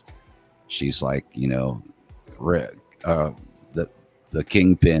 She's like, the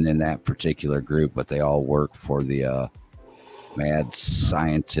kingpin in that particular group, but they all work for the mad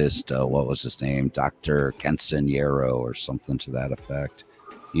scientist. What was his name? Dr. Kensen Yarrow or something to that effect.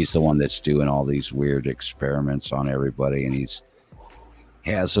 He's the one that's doing all these weird experiments on everybody, and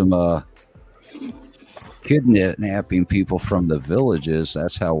has them kidnapping people from the villages.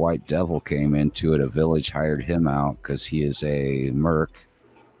 That's how White Devil came into it. A village hired him out because he is a merc,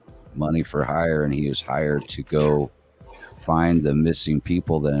 money for hire, and he is hired to go find the missing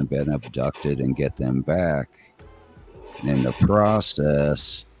people that have been abducted and get them back. And in the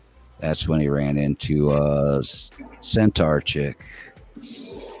process, that's when he ran into a centaur chick.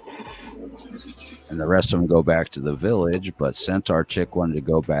 and the rest of them go back to the village. But Centaur Chick wanted to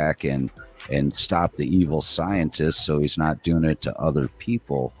go back and stop the evil scientist, so he's not doing it to other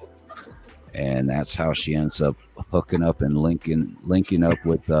people. And that's how she ends up hooking up and linking up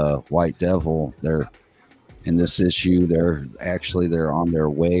with White Devil. They're in this issue. They're on their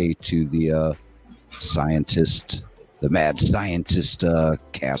way to the scientist, the mad scientist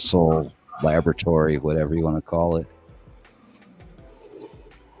castle, laboratory, whatever you want to call it.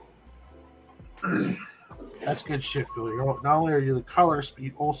 That's good shit, Phil. Not only are you the colorist, but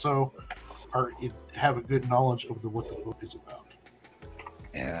you also you have a good knowledge of what the book is about.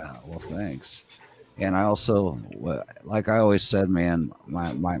 Yeah, well, thanks. And I also, like I always said, man,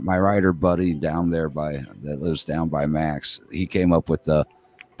 my writer buddy down there that lives down by Max, he came up with the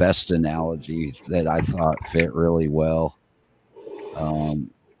best analogy that I thought fit really well.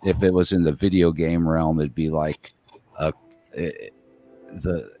 If it was in the video game realm, it'd be like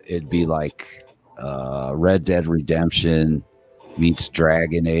Red Dead Redemption meets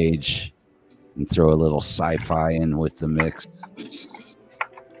Dragon Age, and throw a little sci-fi in with the mix.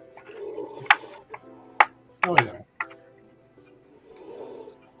 Oh yeah.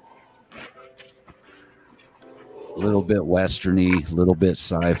 A little bit westerny, a little bit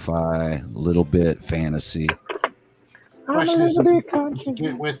sci-fi, a little bit fantasy. Question is, does he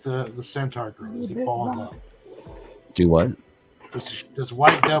get with the Centaur girl? Does he fall in love? Do what? Does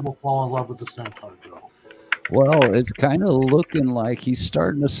White Devil fall in love with the Centaur girl? Well, it's kind of looking like he's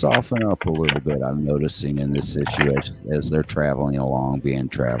starting to soften up a little bit. I'm noticing in this issue as they're traveling along, being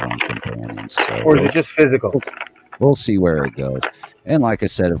traveling companions. So or is it just physical? We'll see where it goes. And like I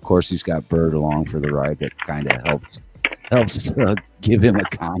said, of course, he's got Bird along for the ride. That kind of helps give him a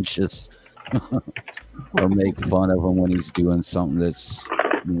conscience or make fun of him when he's doing something that's,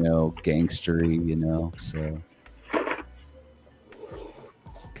 gangstery, so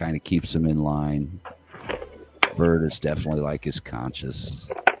kind of keeps him in line. Bird is definitely like his conscience.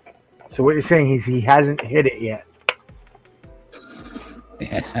 So what you're saying is he hasn't hit it yet?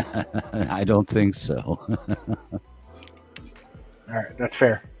 I don't think so. All right, that's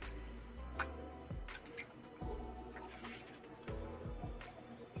fair.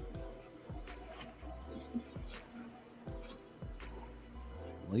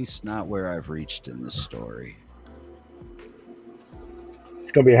 At least not where I've reached in the story.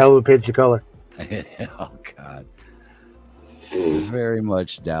 It's going to be a hell of a page of color. Oh, God. I very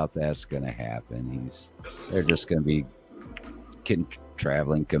much doubt that's going to happen. They're just going to be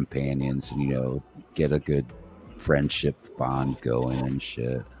traveling companions and, get a good friendship bond going and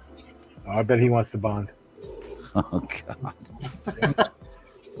shit. Oh, I bet he wants to bond. Oh, God.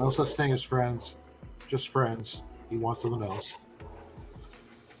 No such thing as friends. Just friends. He wants someone else.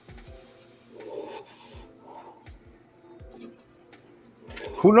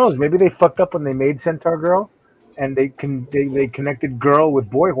 Who knows? Maybe they fucked up when they made Centaur Girl, and they connected girl with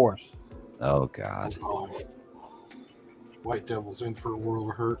boy horse. Oh, God. White Devil's in for a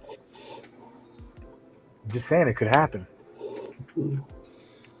world of hurt. I'm just saying it could happen.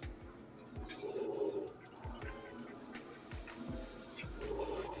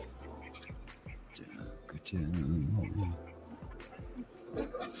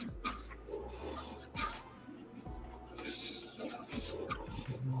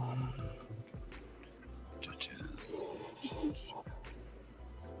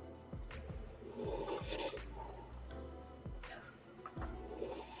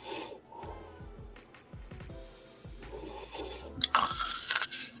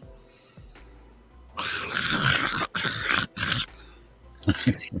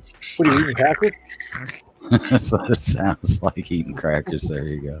 What are you eating, crackers? That's what it sounds like, eating crackers. There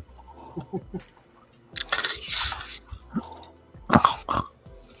you go.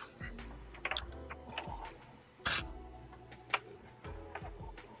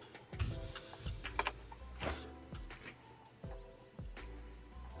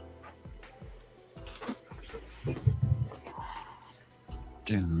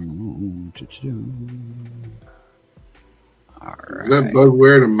 All right. Is that Bud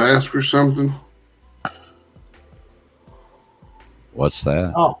wearing a mask or something? What's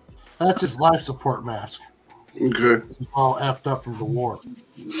that? Oh, that's his life support mask. Okay. He's all effed up from the war.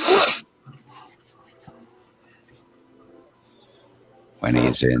 When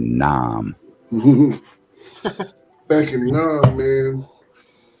he's in Nam. Back in Nam, man.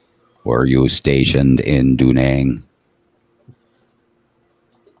 Were you stationed in Dunang?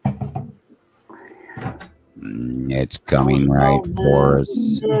 It's coming right for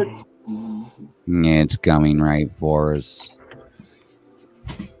us. It's coming right for us.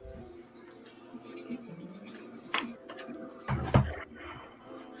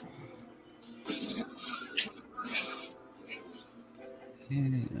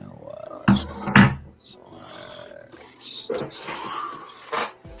 You know what? Select.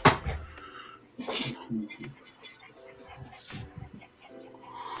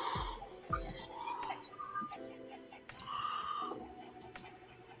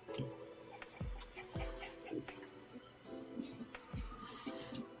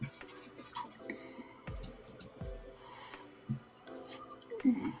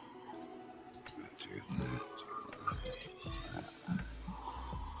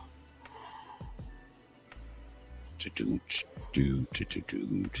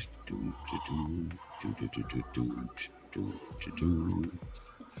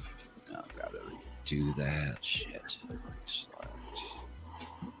 Now gotta redo that shit. Select.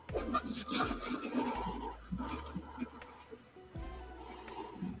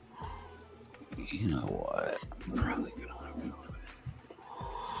 You know what? I'm probably gonna want to go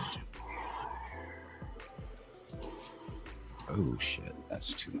with. Oh shit,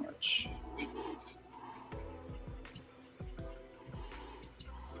 that's too much.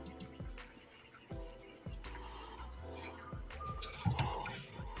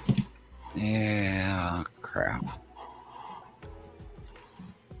 Yeah, crap.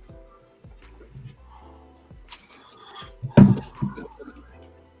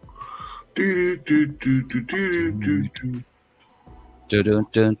 Bring,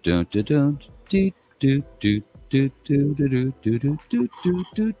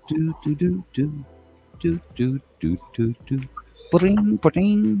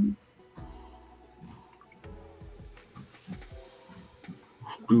 bring.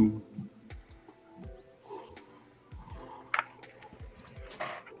 Boom.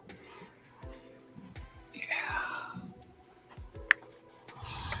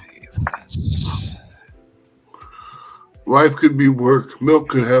 Life could be work. Milk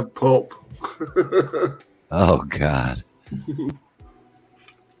could have pulp. Oh, God.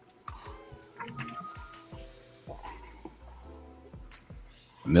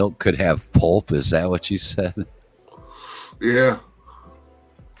 Milk could have pulp. Is that what you said? Yeah.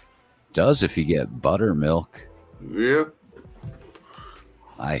 Does if you get buttermilk. Yeah.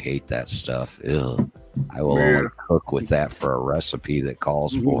 I hate that stuff. Ew. I will only cook with that for a recipe that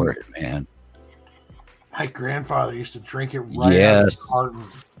calls for it, man. My grandfather used to drink it right out of the carton.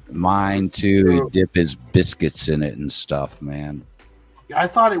 Mine too. He'd dip his biscuits in it and stuff, man. I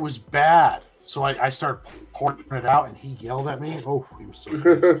thought it was bad, so I started pouring it out, and he yelled at me. Oh, he was so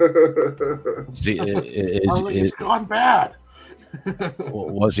pissed. See, it's gone bad.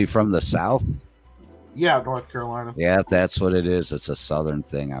 Was he from the South? Yeah, North Carolina. Yeah, that's what it is. It's a Southern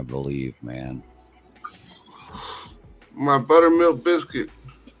thing, I believe, man. My buttermilk biscuit.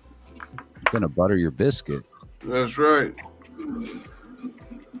 You're gonna butter your biscuit. That's right.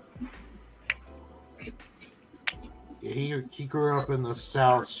 He grew up in the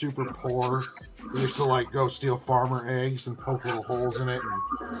South, super poor. He used to like go steal farmer eggs and poke little holes in it and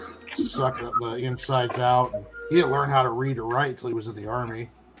suck the insides out. And he didn't learn how to read or write until he was in the army.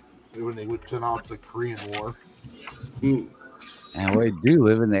 When they went out to the Korean War. And we do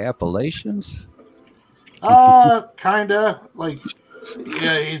live in the Appalachians. Kinda like,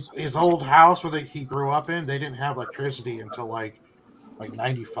 yeah. His old house where he grew up in, they didn't have electricity until like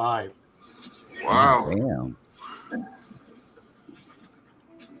 95. Wow. Damn.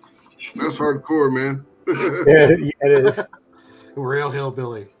 That's hardcore, man. Yeah, it is. Real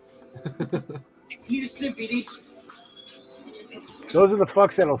hillbilly. Those are the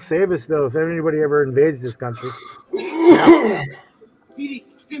fucks that'll save us, though, if anybody ever invades this country.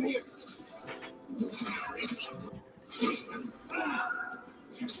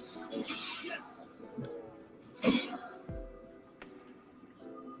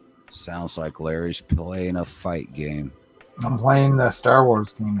 Sounds like Larry's playing a fight game. I'm playing the Star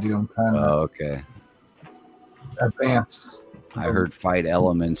Wars game, dude. I'm trying to okay. advance. I heard fight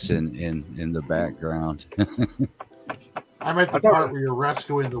elements in the background. I'm at the part where you're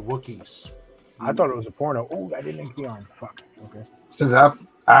rescuing the Wookiees. I thought it was a porno. Oh, I didn't be on. Fuck. Okay. Is that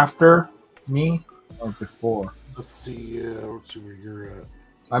after me or before? Let's see where you're at.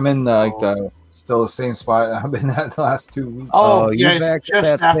 I'm in the still the same spot I've been at the last 2 weeks. Oh, you're yeah, back it's to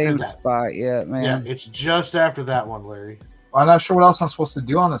just that after same that. spot yet, man. Yeah, it's just after that one, Larry. I'm not sure what else I'm supposed to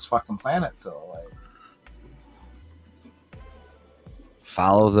do on this fucking planet, Phil. Like,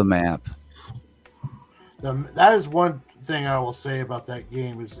 Follow the map. That is one thing I will say about that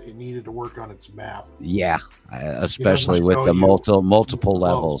game is it needed to work on its map. Yeah, especially with the multiple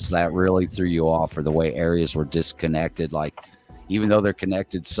levels. That really threw you off, or the way areas were disconnected. Like, even though they're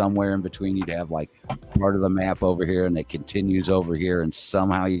connected somewhere in between, you'd have like part of the map over here and it continues over here, and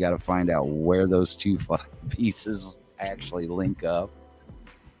somehow you got to find out where those two pieces actually link up.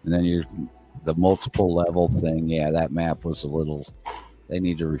 And then the multiple level thing. Yeah, that map was a little. They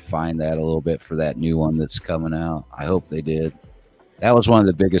need to refine that a little bit for that new one that's coming out. I hope they did. That was one of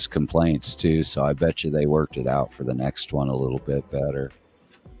the biggest complaints too. So I bet you they worked it out for the next one a little bit better.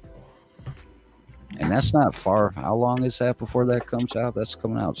 And that's not far. How long is that before that comes out? That's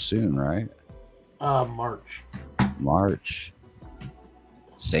coming out soon, right? March. March.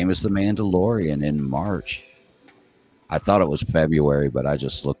 Same as The Mandalorian in March. I thought it was February, but I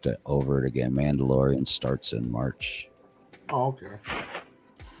just looked over it again. Mandalorian starts in March. Oh, okay.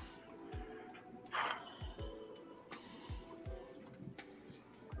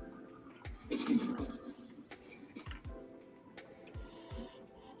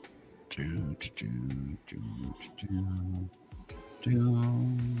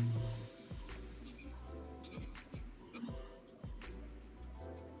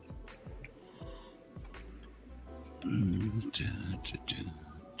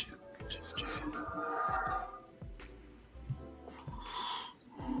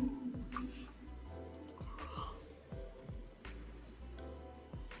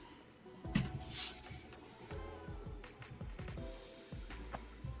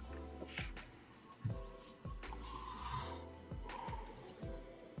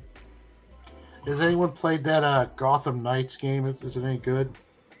 Has anyone played that Gotham Knights game? Is it any good?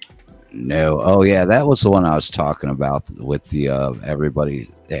 No. Oh yeah, that was the one I was talking about with the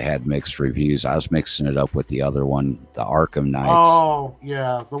everybody that had mixed reviews. I was mixing it up with the other one, the Arkham Knights. Oh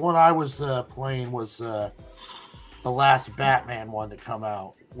yeah, the one I was playing was the last Batman one that come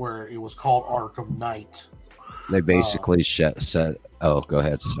out, where it was called Arkham Knight. They basically said, "Oh, go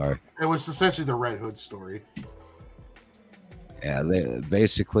ahead." Sorry. It was essentially the Red Hood story. Yeah,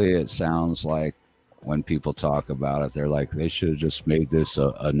 basically it sounds like when people talk about it, they're like, they should have just made this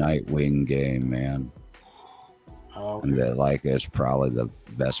a Nightwing game, man. Okay. And that, like, it's probably the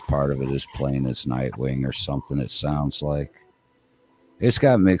best part of it is playing as Nightwing or something. It sounds like it's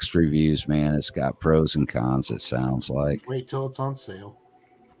got mixed reviews, man. It's got pros and cons. It sounds like. Wait till it's on sale.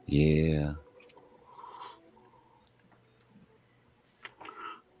 Yeah.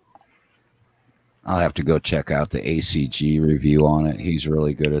 I'll have to go check out the ACG review on it. He's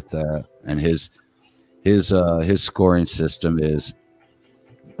really good at that, and his scoring system is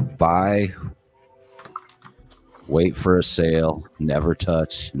buy, wait for a sale, never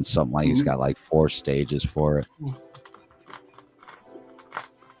touch, and something like he's got like 4 stages for it.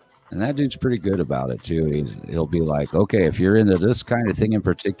 And that dude's pretty good about it too. He'll be like, okay, if you're into this kind of thing in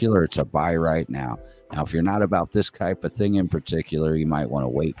particular, it's a buy right now. Now, if you're not about this type of thing in particular, you might want to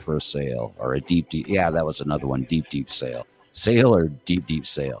wait for a sale or a deep. Yeah, that was another one. Deep sale. Sale or deep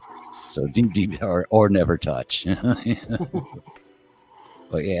sale. So deep or never touch.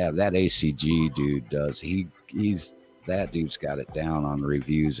 But yeah, that ACG dude does. That dude's got it down on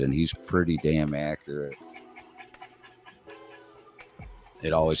reviews, and he's pretty damn accurate.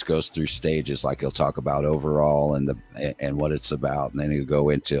 It always goes through stages. Like he'll talk about overall and what it's about, and then he'll go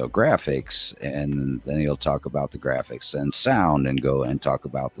into graphics, and then he'll talk about the graphics and sound, and go and talk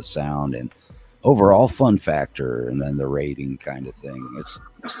about the sound and overall fun factor, and then the rating kind of thing. It's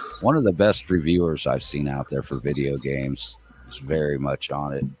one of the best reviewers I've seen out there for video games. He's very much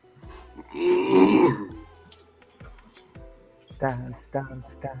on it. Dance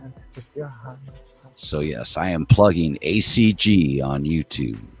with your hands. So yes, I am plugging ACG on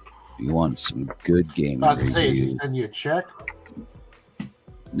YouTube. You want some good game I was about to say, is he reviews? sending you a check?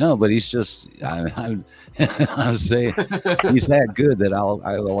 No, but he's just I'm saying he's that good that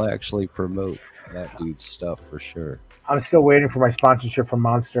I will actually promote that dude's stuff for sure. I'm still waiting for my sponsorship from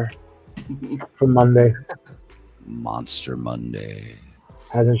Monster for Monday. Monster Monday.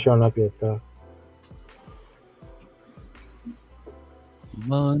 Hasn't shown up yet though.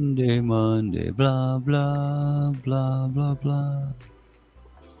 Monday, blah, blah, blah, blah, blah.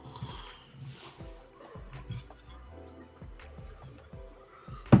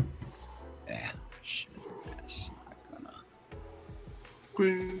 Yeah, shit, that's not gonna.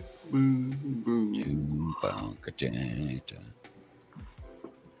 Boom, boom, boom.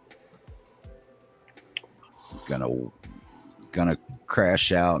 Gonna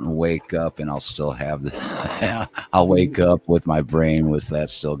crash out and wake up, and I'll still have the. I'll wake up with my brain with that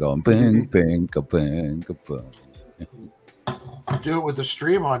still going bing bing ka-bing ka-bing. Do it with the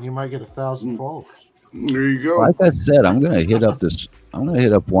stream on. You might get 1,000 followers. There you go. Like I said, I'm gonna hit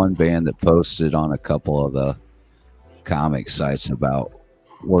up one band that posted on a couple of the comic sites about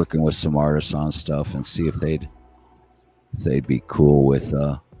working with some artists on stuff, and see if they'd be cool with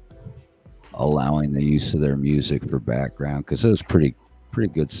allowing the use of their music for background, because it was pretty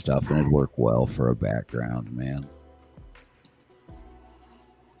good stuff, and it'd work well for a background, man.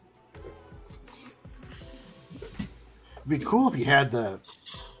 be cool if you had the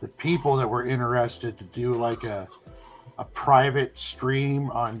people that were interested to do like a private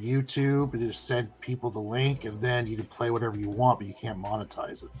stream on YouTube and just send people the link, and then you can play whatever you want, but you can't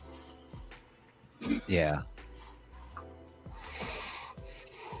monetize it. Yeah.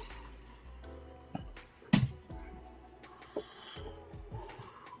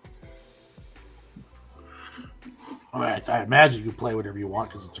 I mean, I imagine you can play whatever you want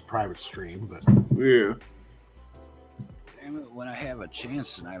because it's a private stream, but Yeah. Damn it, when I have a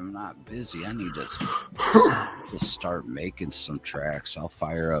chance and I'm not busy, I need to just start making some tracks. I'll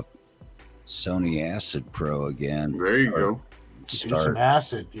fire up Sony Acid Pro again. There you go. do some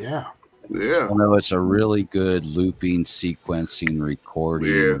acid, yeah. Yeah. I know it's a really good looping, sequencing,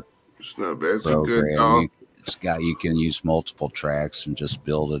 recording. Yeah. It's not bad. It's a good program. dog. It's got, you can use multiple tracks and just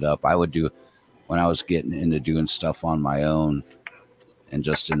build it up. I would do, when I was getting into doing stuff on my own and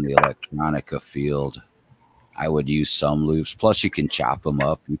just in the electronica field, I would use some loops. Plus, you can chop them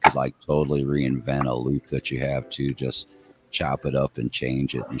up. You could like totally reinvent a loop that you have to just chop it up and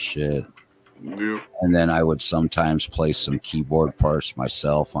change it and shit. Yeah. And then I would sometimes play some keyboard parts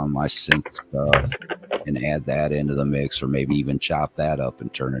myself on my synth stuff and add that into the mix, or maybe even chop that up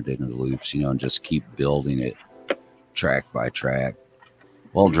and turn it into loops, you know, and just keep building it track by track.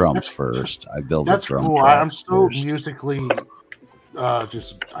 Well, drums first. I build That's a drum cool. track I'm so first. musically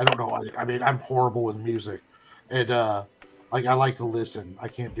just I don't know. I mean, I'm horrible with music, and like I like to listen. I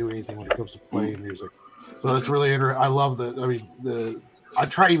can't do anything when it comes to playing music. So that's really interesting. I love I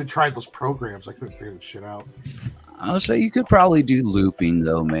tried those programs. I couldn't figure this shit out. I would say you could probably do looping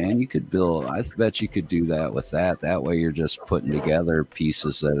though, man. You could build, I bet you could do that with that. That way you're just putting together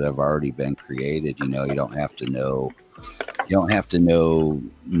pieces that have already been created. You know, you don't have to know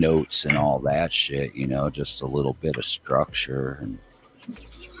notes and all that shit, you know, just a little bit of structure. And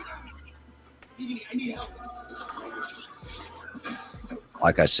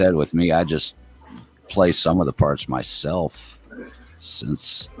like I said, with me, I just play some of the parts myself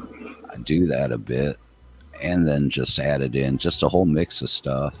since I do that a bit, and then just add it in, just a whole mix of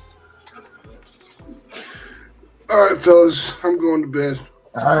stuff. All right, fellas, I'm going to bed.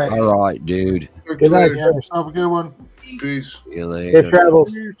 All right. All right, dude. Good night. Yeah, yourself a good one. Peace. See you Safe later.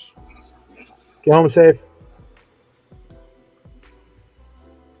 travels. Get home safe.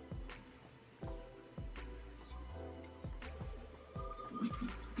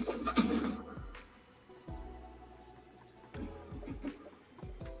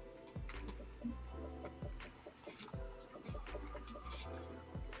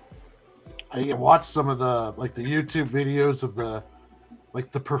 I watched some of the YouTube videos of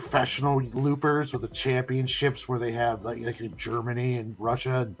the professional loopers or the championships where they have like in Germany and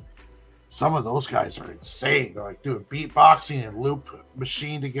Russia, and some of those guys are insane. They're like doing beatboxing and loop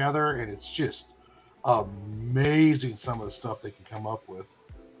machine together, and it's just amazing some of the stuff they can come up with.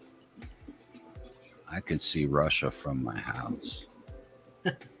 I could see Russia from my house.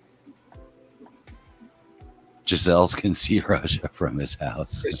 Giselle's can see Russia from his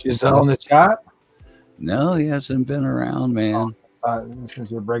house. Is Giselle in the chat? No, he hasn't been around, man.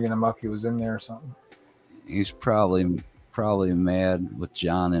 Since you're bringing him up, he was in there or something. He's probably mad with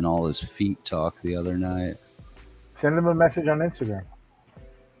John and all his feet talk the other night. Send him a message on Instagram.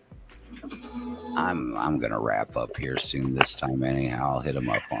 I'm gonna wrap up here soon this time anyhow. I'll hit him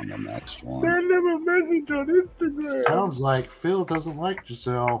up on the next one. Send him a message on Instagram. Sounds like Phil doesn't like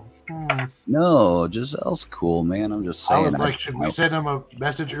Giselle. No, Giselle's cool, man. I'm just I saying. was like, should we send him a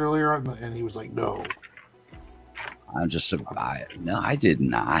message earlier? And he was like, no. I'm just no, I did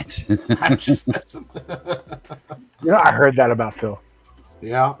not. I'm just messing. You know, I heard that about Phil.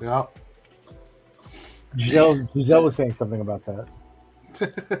 Yeah, yeah. Giselle was saying something about that.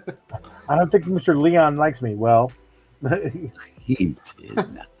 I don't think Mr. Leon likes me. Well, He did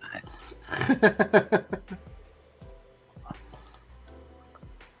not.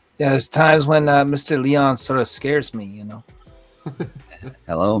 Yeah, there's times when Mr. Leon sort of scares me, you know.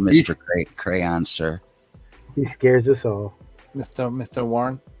 Hello, Mr. Crayon, sir. he scares us all. Mr.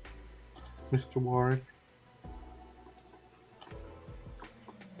 Warren. Mr. Warren.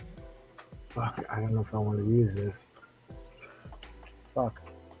 Fuck, I don't know if I want to use this. Fuck.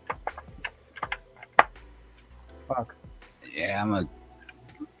 Yeah,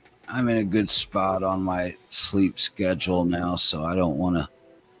 I'm in a good spot on my sleep schedule now, so I don't want to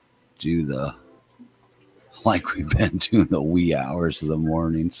do like we've been doing the wee hours of the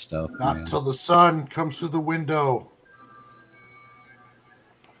morning stuff. Not man. till the sun comes through the window.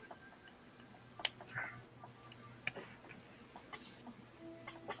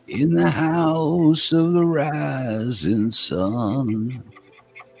 In the house of the rising sun.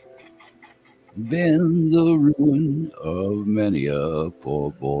 been the ruin of many a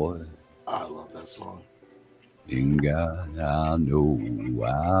poor boy. I love that song. In God, I know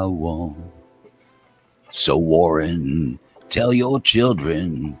I won't. So, Warren, tell your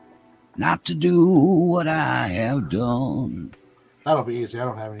children not to do what I have done. That'll be easy. I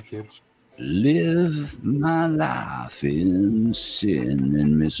don't have any kids. Live my life in sin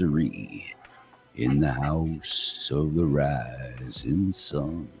and misery in the house of the rising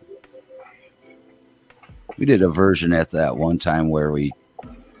sun. We did a version at that one time where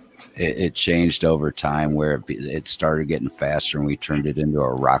it changed over time, where it started getting faster and we turned it into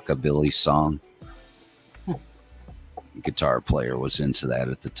a rockabilly song. Guitar player was into that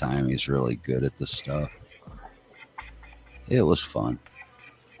at the time. He's really good at the stuff. It was fun.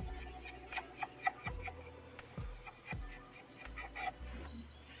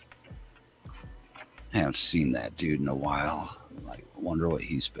 I haven't seen that dude in a while. I wonder what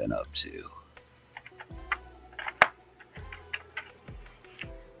he's been up to.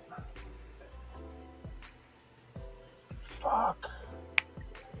 Fuck.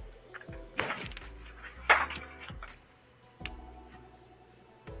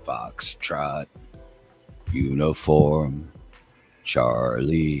 Foxtrot, uniform,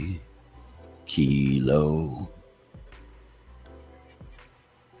 Charlie, Kilo.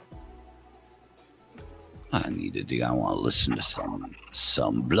 I want to listen to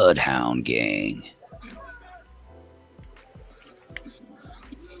some Bloodhound Gang.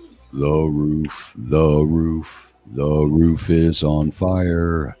 The roof is on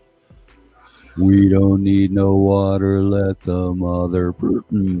fire. We don't need no water, let the mother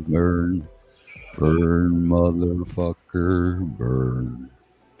burn. Burn, motherfucker, burn.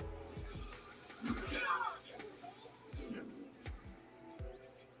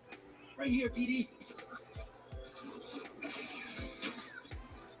 Right here, PD.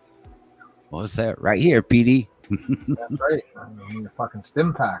 What's that? Right here, PD. That's right. I mean, the fucking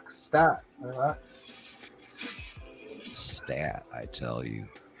stim packs. Stat. Look at that. Stat, I tell you.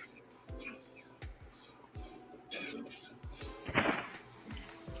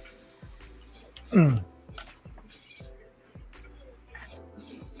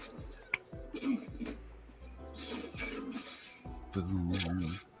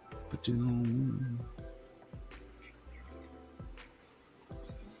 Boom, ba-doom.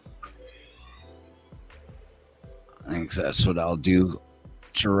 I think that's what I'll do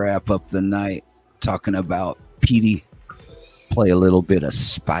to wrap up the night, talking about Petey. Play a little bit of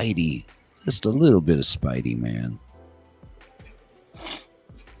Spidey. Just a little bit of Spidey, man.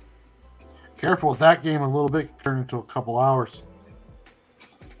 Careful with that game a little bit. It can turn into a couple hours.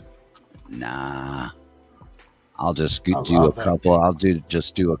 Nah. I'll just do a couple. I'll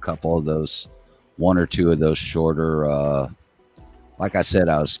just do a couple of those, one or two of those shorter. Like I said,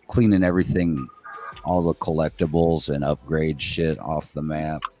 I was cleaning everything, all the collectibles and upgrade shit off the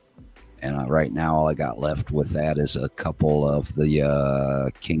map. And right now, all I got left with that is a couple of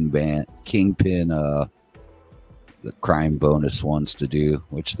the Kingpin, the crime bonus ones to do,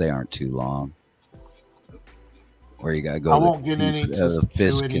 which they aren't too long. Where you gotta go to the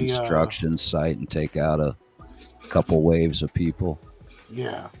Fisk construction site and take out a couple waves of people.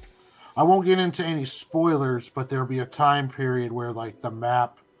 Yeah, I won't get into any spoilers, but there'll be a time period where like the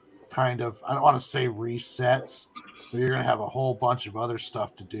map kind of, I don't want to say resets, but you're going to have a whole bunch of other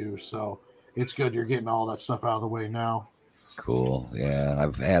stuff to do. So it's good you're getting all that stuff out of the way now. Cool. Yeah,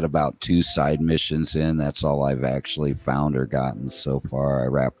 I've had about 2 side missions in. That's all I've actually found or gotten so far. I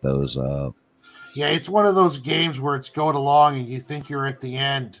wrapped those up. Yeah, it's one of those games where it's going along and you think you're at the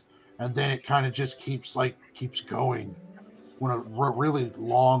end, and then it kind of just keeps going. What a really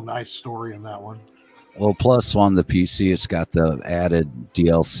long, nice story in that one. Well, plus on the PC, it's got the added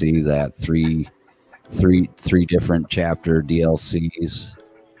DLC, that three different chapter DLCs.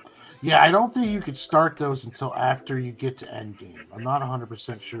 Yeah, I don't think you could start those until after you get to endgame. I'm not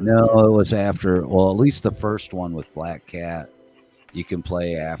 100% sure. No, it was after. Well, at least the first one with Black Cat, you can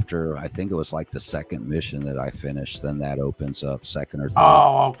play after. I think it was like the second mission that I finished. Then that opens up second or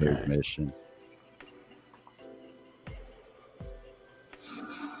third mission.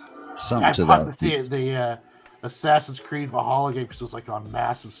 Something to that. The Assassin's Creed Valhalla game because it was like on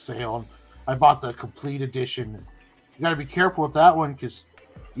massive sale. And I bought the complete edition. You got to be careful with that one because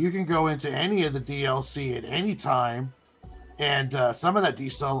you can go into any of the DLC at any time, and some of that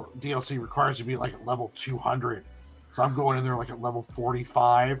DLC requires you to be like at level 200. So I'm going in there like at level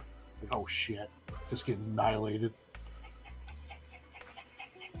 45. Like, oh shit, just getting annihilated.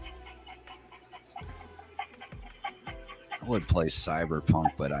 I would play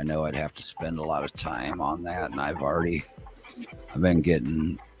Cyberpunk, but I know I'd have to spend a lot of time on that, and I've been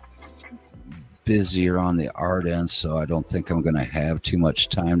getting busier on the art end, so I don't think I'm going to have too much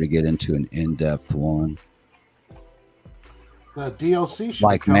time to get into an in-depth one. The DLC should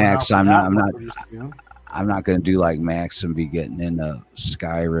Like be coming Max, out for I'm that one not pretty soon. I'm not going to do like Max and be getting into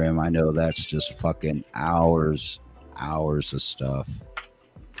Skyrim. I know that's just fucking hours of stuff.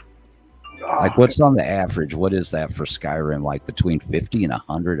 Like, what's on the average? What is that for Skyrim? Like between 50 and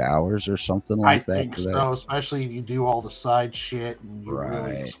 100 hours or something like that? I think so, especially if you do all the side shit and you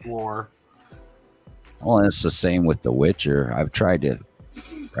really explore. Well, and it's the same with The Witcher. I've tried to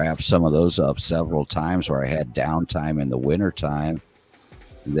wrap some of those up several times where I had downtime in the winter time,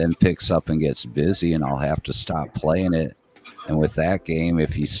 and then picks up and gets busy, and I'll have to stop playing it. And with that game,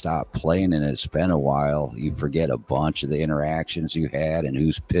 if you stop playing and it's been a while, you forget a bunch of the interactions you had and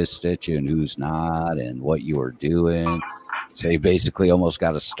who's pissed at you and who's not and what you were doing. So you basically almost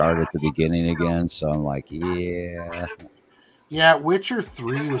got to start at the beginning again. So I'm like, yeah. Yeah, Witcher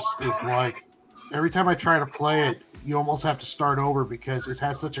 3 is like, every time I try to play it, you almost have to start over because it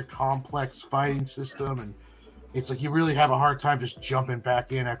has such a complex fighting system, and it's like you really have a hard time just jumping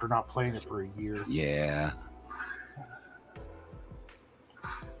back in after not playing it for a year. Yeah.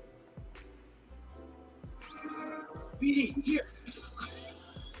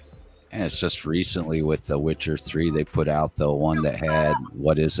 And it's just recently with The Witcher 3, they put out the one that had,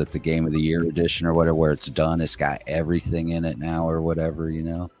 what is it, the Game of the Year edition or whatever, where it's done. It's got everything in it now or whatever, you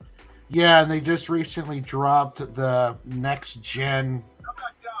know? Yeah, and they just recently dropped the next-gen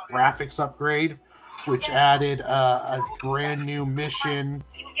graphics upgrade, which added a brand new mission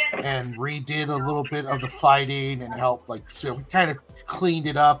and redid a little bit of the fighting and helped, like, so we kind of cleaned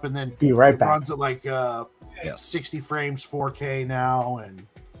it up, and then Be right it back. runs at like 60 frames 4K now, and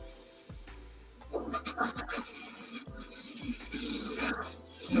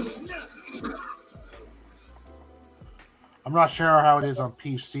I'm not sure how it is on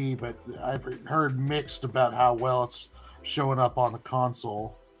PC, but I've heard mixed about how well it's showing up on the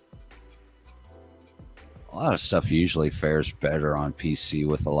console. A lot of stuff usually fares better on PC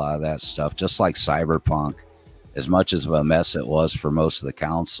with a lot of that stuff, just like Cyberpunk. As much as of a mess it was for most of the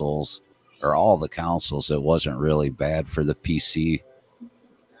consoles, or all the consoles, it wasn't really bad for the PC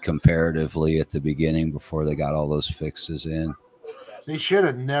comparatively at the beginning before they got all those fixes in. They should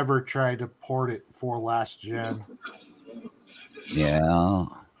have never tried to port it for last gen. Yeah.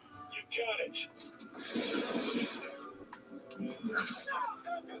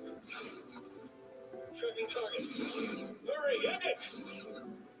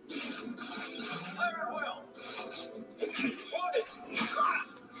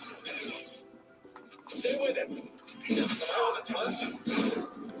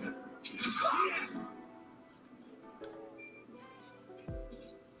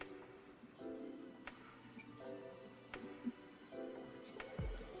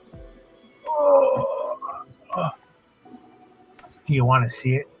 Do you want to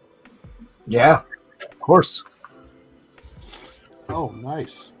see it? Yeah, of course. Oh,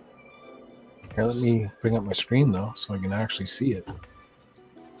 nice. Here, let me bring up my screen, though, so I can actually see it.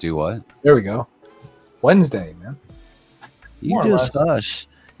 Do what? There we go. Wednesday, man. You just hush.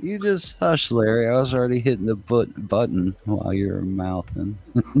 You just hush, Larry. I was already hitting the button while you were mouthing.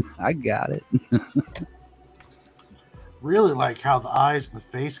 I got it. Really like how the eyes and the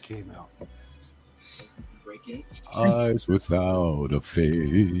face came out. Eyes without a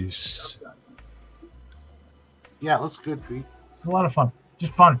face. Yeah, it looks good, Pete. It's a lot of fun.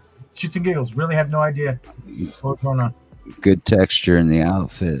 Just fun. Shits and giggles. Really have no idea what's going on. Good texture in the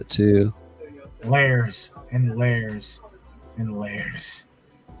outfit, too. Layers and layers and layers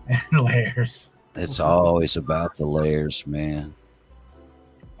and layers. It's always about the layers, man.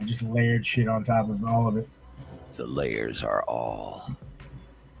 I just layered shit on top of all of it. The layers are all.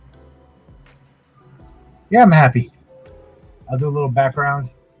 Yeah, I'm happy. I'll do a little background.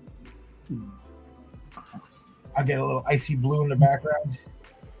 I'll get a little icy blue in the background.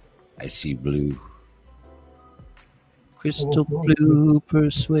 Icy blue. Crystal blue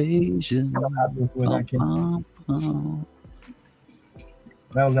persuasion. I'm happy with where that came.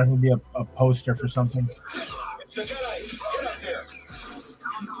 That'll definitely be a poster for something. Do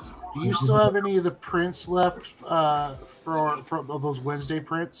you still have any of the prints left for those Wednesday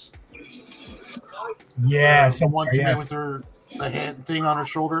prints? Yeah, the one you made with the hand thing on her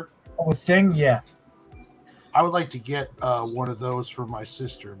shoulder. Oh, a thing, yeah. I would like to get one of those for my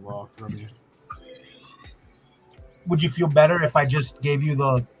sister-in-law from you. Would you feel better if I just gave you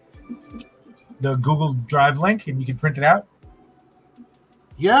the Google Drive link and you could print it out?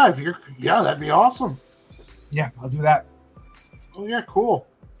 Yeah, that'd be awesome. Yeah, I'll do that. Oh yeah, cool.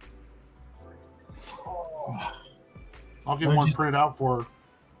 I'll get one printed out for her.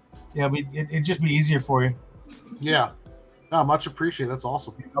 Yeah, it'd just be easier for you. Yeah. No, much appreciated. That's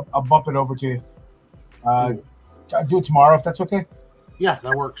awesome. I'll bump it over to you. I'll do it tomorrow if that's okay. Yeah,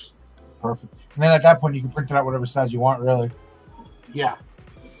 that works. Perfect. And then at that point, you can print it out whatever size you want, really. Yeah.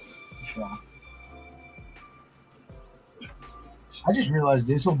 Sure. I just realized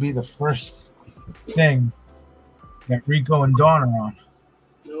this will be the first thing that Rico and Dawn are on.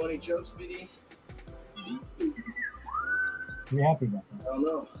 You know any jokes, BD? Pretty happy about that. I don't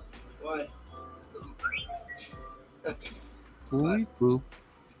know. Why? Beep boop.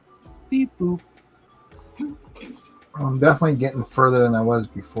 Beep boop. I'm definitely getting further than I was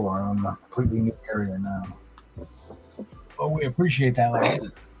before. I'm in a completely new area now. Oh, we appreciate that. Like.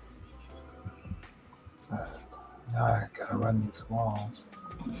 Now I gotta run these walls.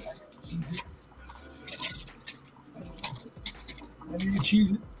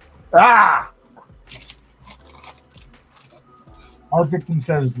 Cheese it. Ah! Our victim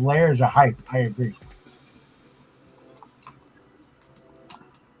says layers are hype. I agree.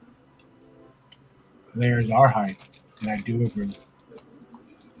 Layers are hype, and I do agree.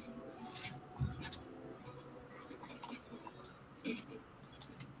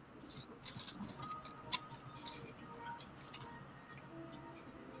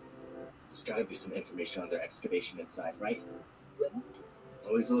 There's gotta be some information on their excavation inside, right?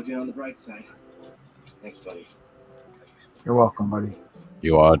 Always looking on the bright side. Thanks, buddy. You're welcome, buddy.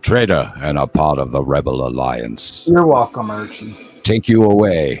 You are a traitor and a part of the Rebel Alliance. You're welcome, Archie. Take you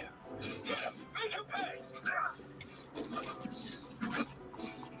away.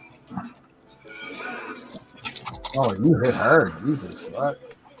 Oh, you hit hard. Jesus, what?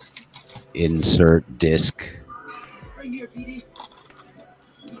 Insert disc. Right here, BD.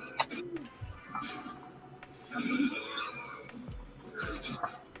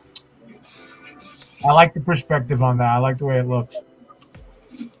 I like the perspective on that. I like the way it looks.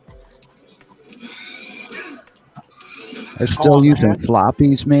 They're still using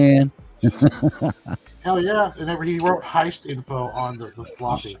floppies, man. Hell yeah. And he wrote heist info on the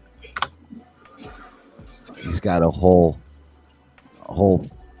floppy. He's got a whole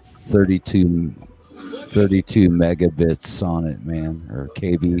 32 megabits on it, man, or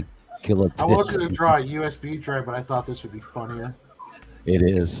KB kilobits. I was going to draw a USB drive, but I thought this would be funnier. It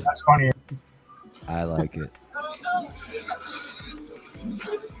is. That's funnier. I like it.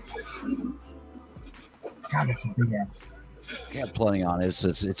 God, that's a big ass. Got plenty on it.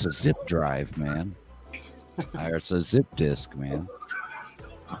 It's a zip drive, man. Or it's a zip disk, man.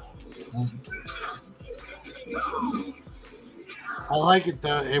 I like it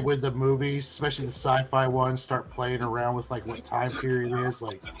though with the movies, especially the sci-fi ones, start playing around with like what time period it is.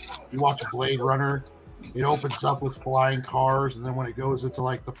 Like you watch Blade Runner, it opens up with flying cars, and then when it goes into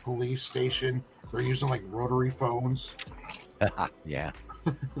like the police station, they're using like rotary phones. Yeah.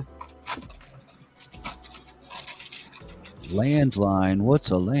 Landline.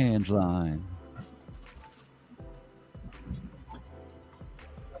 What's a landline?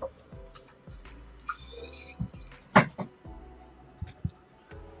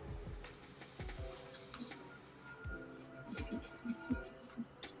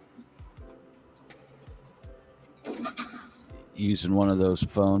 Using one of those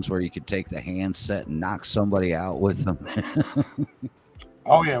phones where you could take the handset and knock somebody out with them.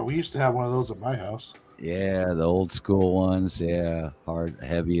 Oh yeah, we used to have one of those at my house. Yeah, the old school ones. Yeah,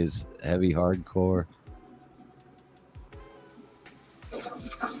 heavy hardcore.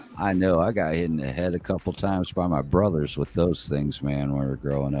 I know. I got hit in the head a couple times by my brothers with those things, man, when we were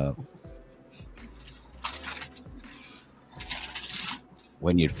growing up.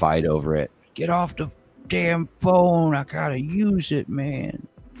 When you'd fight over it, get off the damn phone! I gotta use it, man.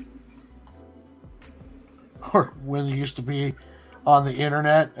 Or when you used to be on the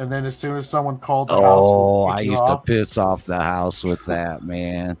internet, and then as soon as someone called the house, Oh, I used to piss off the house with that,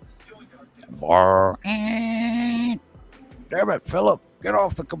 man. Damn it, Philip, get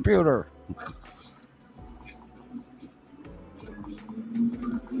off the computer.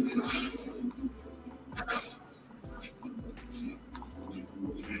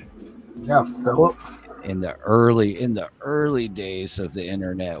 Yeah, Philip. In the early days of the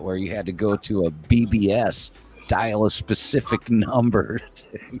internet, where you had to go to a BBS, dial a specific number.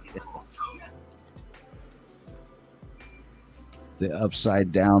 The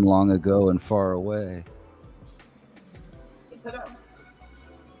upside down, long ago and far away.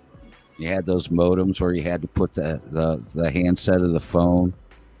 You had those modems where you had to put the handset of the phone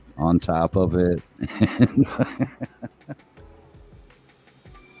on top of it.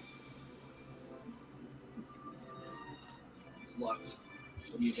 It's locked.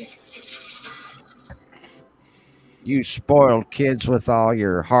 What do you think? You spoiled kids with all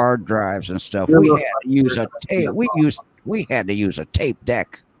your hard drives and stuff. You're We the- had to use a tape. We had to use a tape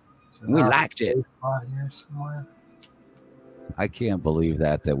deck. We liked it. Spot here somewhere. I can't believe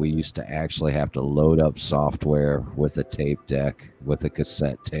that we used to actually have to load up software with a tape deck with a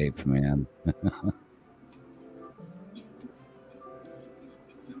cassette tape, man.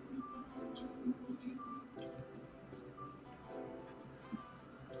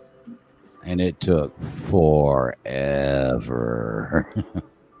 And it took forever.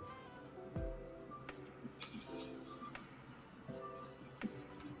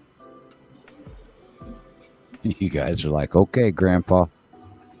 You guys are like, okay, Grandpa.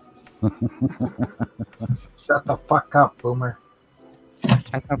 Shut the fuck up, Boomer.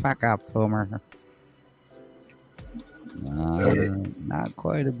 Shut the fuck up, Boomer. Not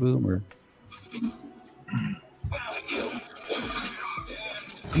quite a boomer.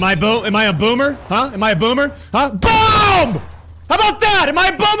 Am I a boomer? Huh? Am I a boomer? Huh? Boom! How about that? Am I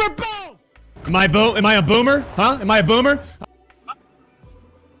a boomer? Boom! Am I a boomer? Huh? Am I a boomer?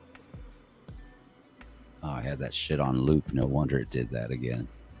 Oh, I had that shit on loop. No wonder it did that again.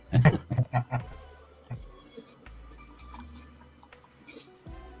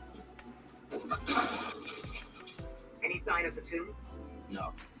 Any sign of the tomb?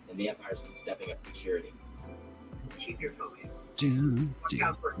 No, and the Empire's been stepping up security. Keep your focus.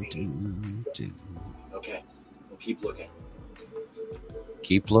 Okay, we'll keep looking.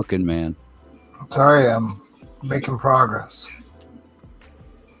 Keep looking, man. Sorry, I'm making progress.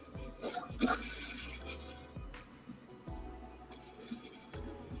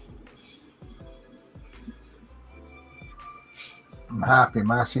 I'm happy. I'm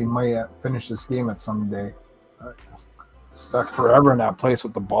actually might finish this game at some day. Stuck forever in that place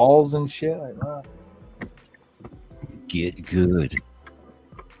with the balls and shit like that. Get good.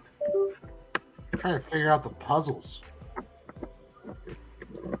 I'm trying to figure out the puzzles.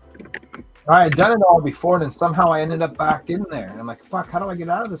 I had done it all before, and then somehow I ended up back in there. And I'm like, fuck, how do I get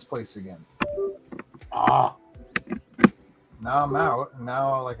out of this place again? Ah. Now I'm out, and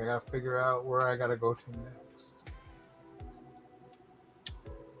now like I gotta figure out where I gotta go to next.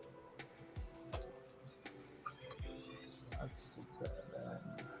 So that's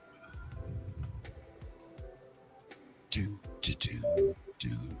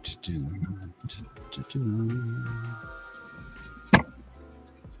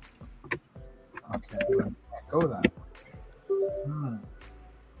Okay, I can't go that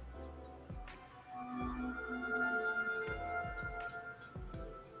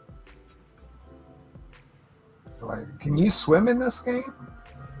way. Can you swim in this game?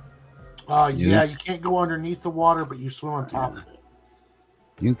 Yeah, you can't go underneath the water, but you swim on top of it.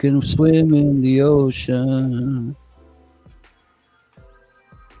 You can swim in the ocean.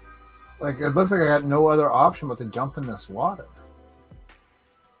 Like, it looks like I got no other option but to jump in this water.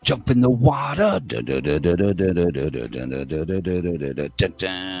 Jump in the water. All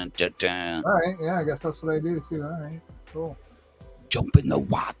right, yeah, I guess that's what I do too. All right, cool. Jump in the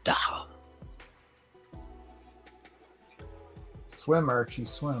water. Swim, Archie,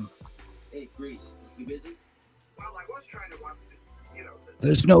 swim. Hey, Grease, you busy? Well, I was trying to watch this,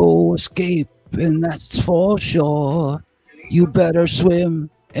 There's no escape, and that's for sure. You better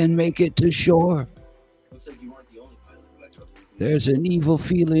swim and make it to shore. Looks like you weren't the only pilot who got trouble. There's an evil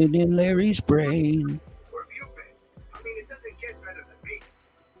feeling in Larry's brain. Where have you been? I mean, it doesn't get better than me.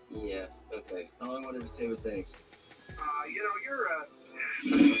 Yeah, okay. All I wanted to say was thanks. You're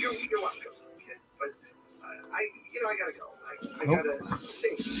welcome. But I gotta go. I gotta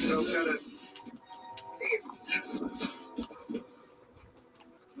think.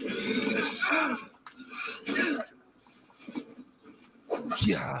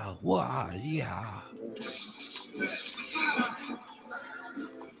 Yeah, wow, yeah.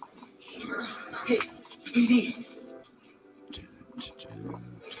 Hey, BD.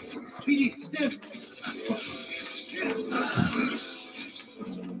 BD, stiff.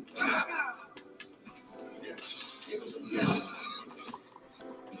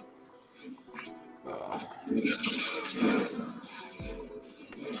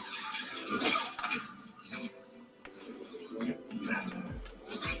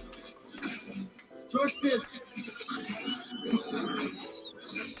 George Smith.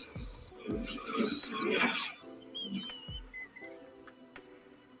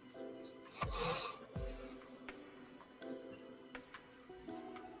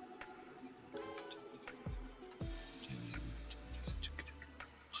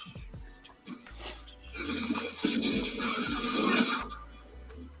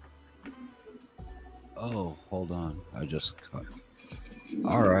 Oh, hold on. I just cut.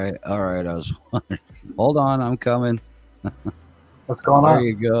 All right. I was wondering. Hold on, I'm coming. What's going There on?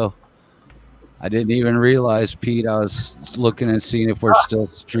 you go. I didn't even realize, Pete. I was looking and seeing if we're still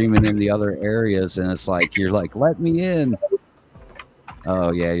streaming in the other areas, and it's like you're like, let me in.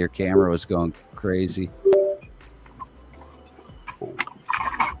 Oh yeah, your camera was going crazy.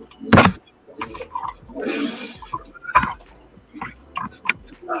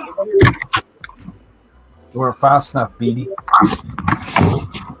 You weren't fast enough, Beatty.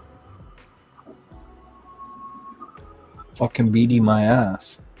 Fucking Beatty my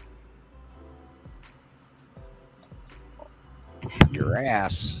ass. Your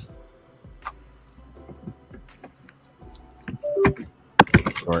ass.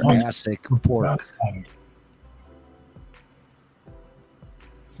 Or assic pork.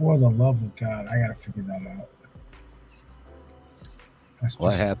 For the love of God, I gotta figure that out.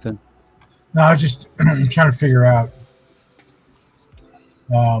 What happened? No, I was just trying to figure out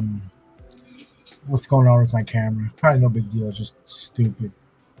what's going on with my camera. Probably no big deal, it's just stupid.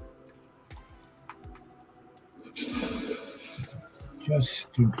 Just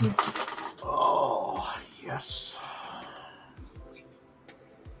stupid. Oh, yes.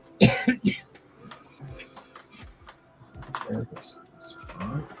 All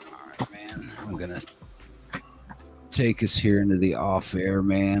right, man. I'm gonna take us here into the off air,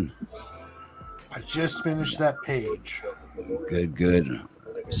 man. I just finished that page. Good, good.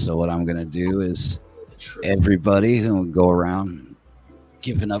 So what I'm gonna do is everybody who will go around,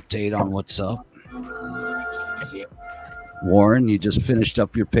 give an update on what's up. Warren, you just finished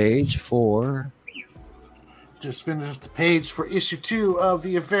up your page for. Just finished the page for issue 2 of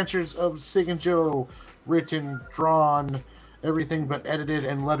The Adventures of Sig and Joe, written, drawn, everything but edited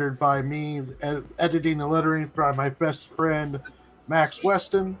and lettered by me. Editing and lettering by my best friend Max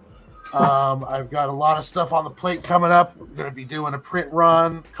Weston. I've got a lot of stuff on the plate coming up. We're going to be doing a print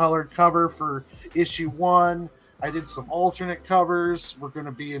run, colored cover for issue 1. I did some alternate covers. We're going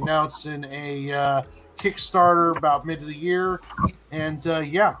to be announcing a Kickstarter about mid of the year. And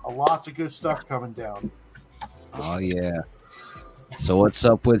yeah, a lot of good stuff coming down. Oh, yeah. So what's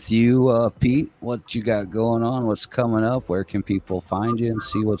up with you, Pete? What you got going on? What's coming up? Where can people find you and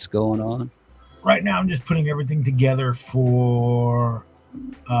see what's going on? Right now, I'm just putting everything together for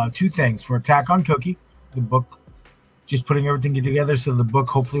 2 things. For Attack on Cookie, the book, just putting everything together so the book,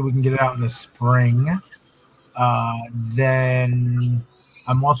 hopefully we can get it out in the spring. Then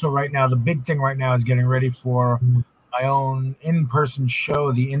I'm also right now, the big thing right now is getting ready for my own in-person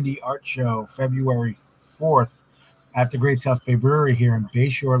show, the Indie Art Show, February 4th at the Great South Bay Brewery here in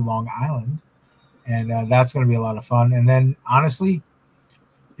Bayshore, Long Island. And that's going to be a lot of fun. And then honestly,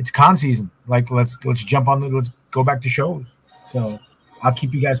 it's con season. Like let's jump on let's go back to shows. So I'll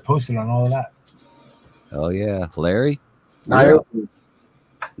keep you guys posted on all of that. Oh yeah. Larry? Niobu.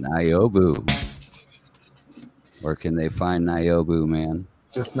 Niobu. Where can they find Niobu, man?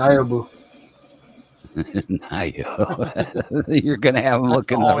 Just Niobu. Niobe. You're gonna have them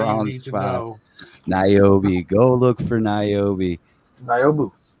look in the all you wrong need to spot. know. Niobe. Go look for Niobe.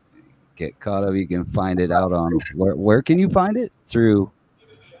 Niobu. Get caught up. You can find it out on where can you find it? Through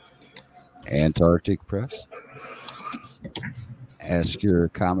Antarctic Press. Ask your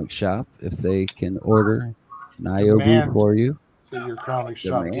comic shop if they can order Niobe Demand for you. that your comic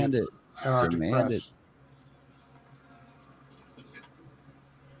shop Demand gets it. Antarctic Demand Press.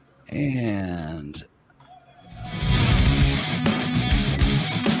 it. And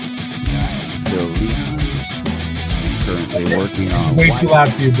Phil Leon, currently working on. It's way too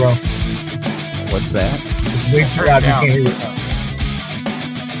loud for you, bro. What's that? It's way too loud. You can't hear it.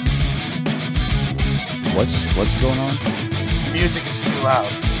 What's going on? The music is too loud.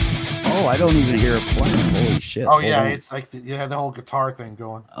 Oh, I don't even hear it playing. Holy shit! Oh yeah, Hold on. it's like you had the whole guitar thing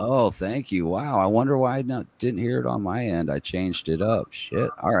going. Oh, thank you. Wow, I wonder why I didn't hear it on my end. I changed it up. Shit.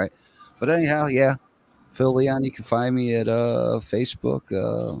 All right, but anyhow, yeah. Phil Leon, you can find me at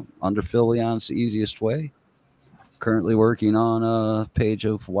Facebook under Phil Leon's the easiest way. Currently working on a page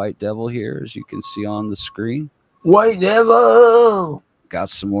of White Devil here, as you can see on the screen. White Devil. Got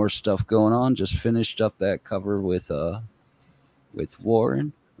some more stuff going on. Just finished up that cover with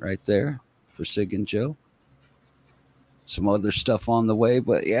Warren right there for Sig and Joe. Some other stuff on the way,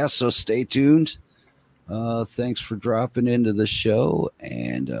 but yeah, so stay tuned. Thanks for dropping into the show,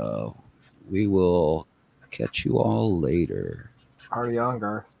 and we will catch you all later. Party on,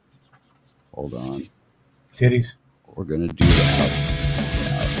 Garth. Hold on. Titties. We're gonna do that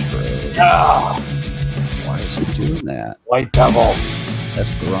outro. Ah, Why is he doing that? White Devil.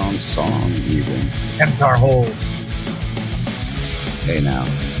 That's the wrong song, even. Emptar holes. Hey, now.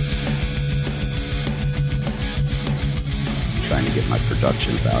 Trying to get my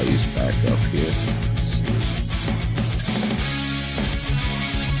production values back up here.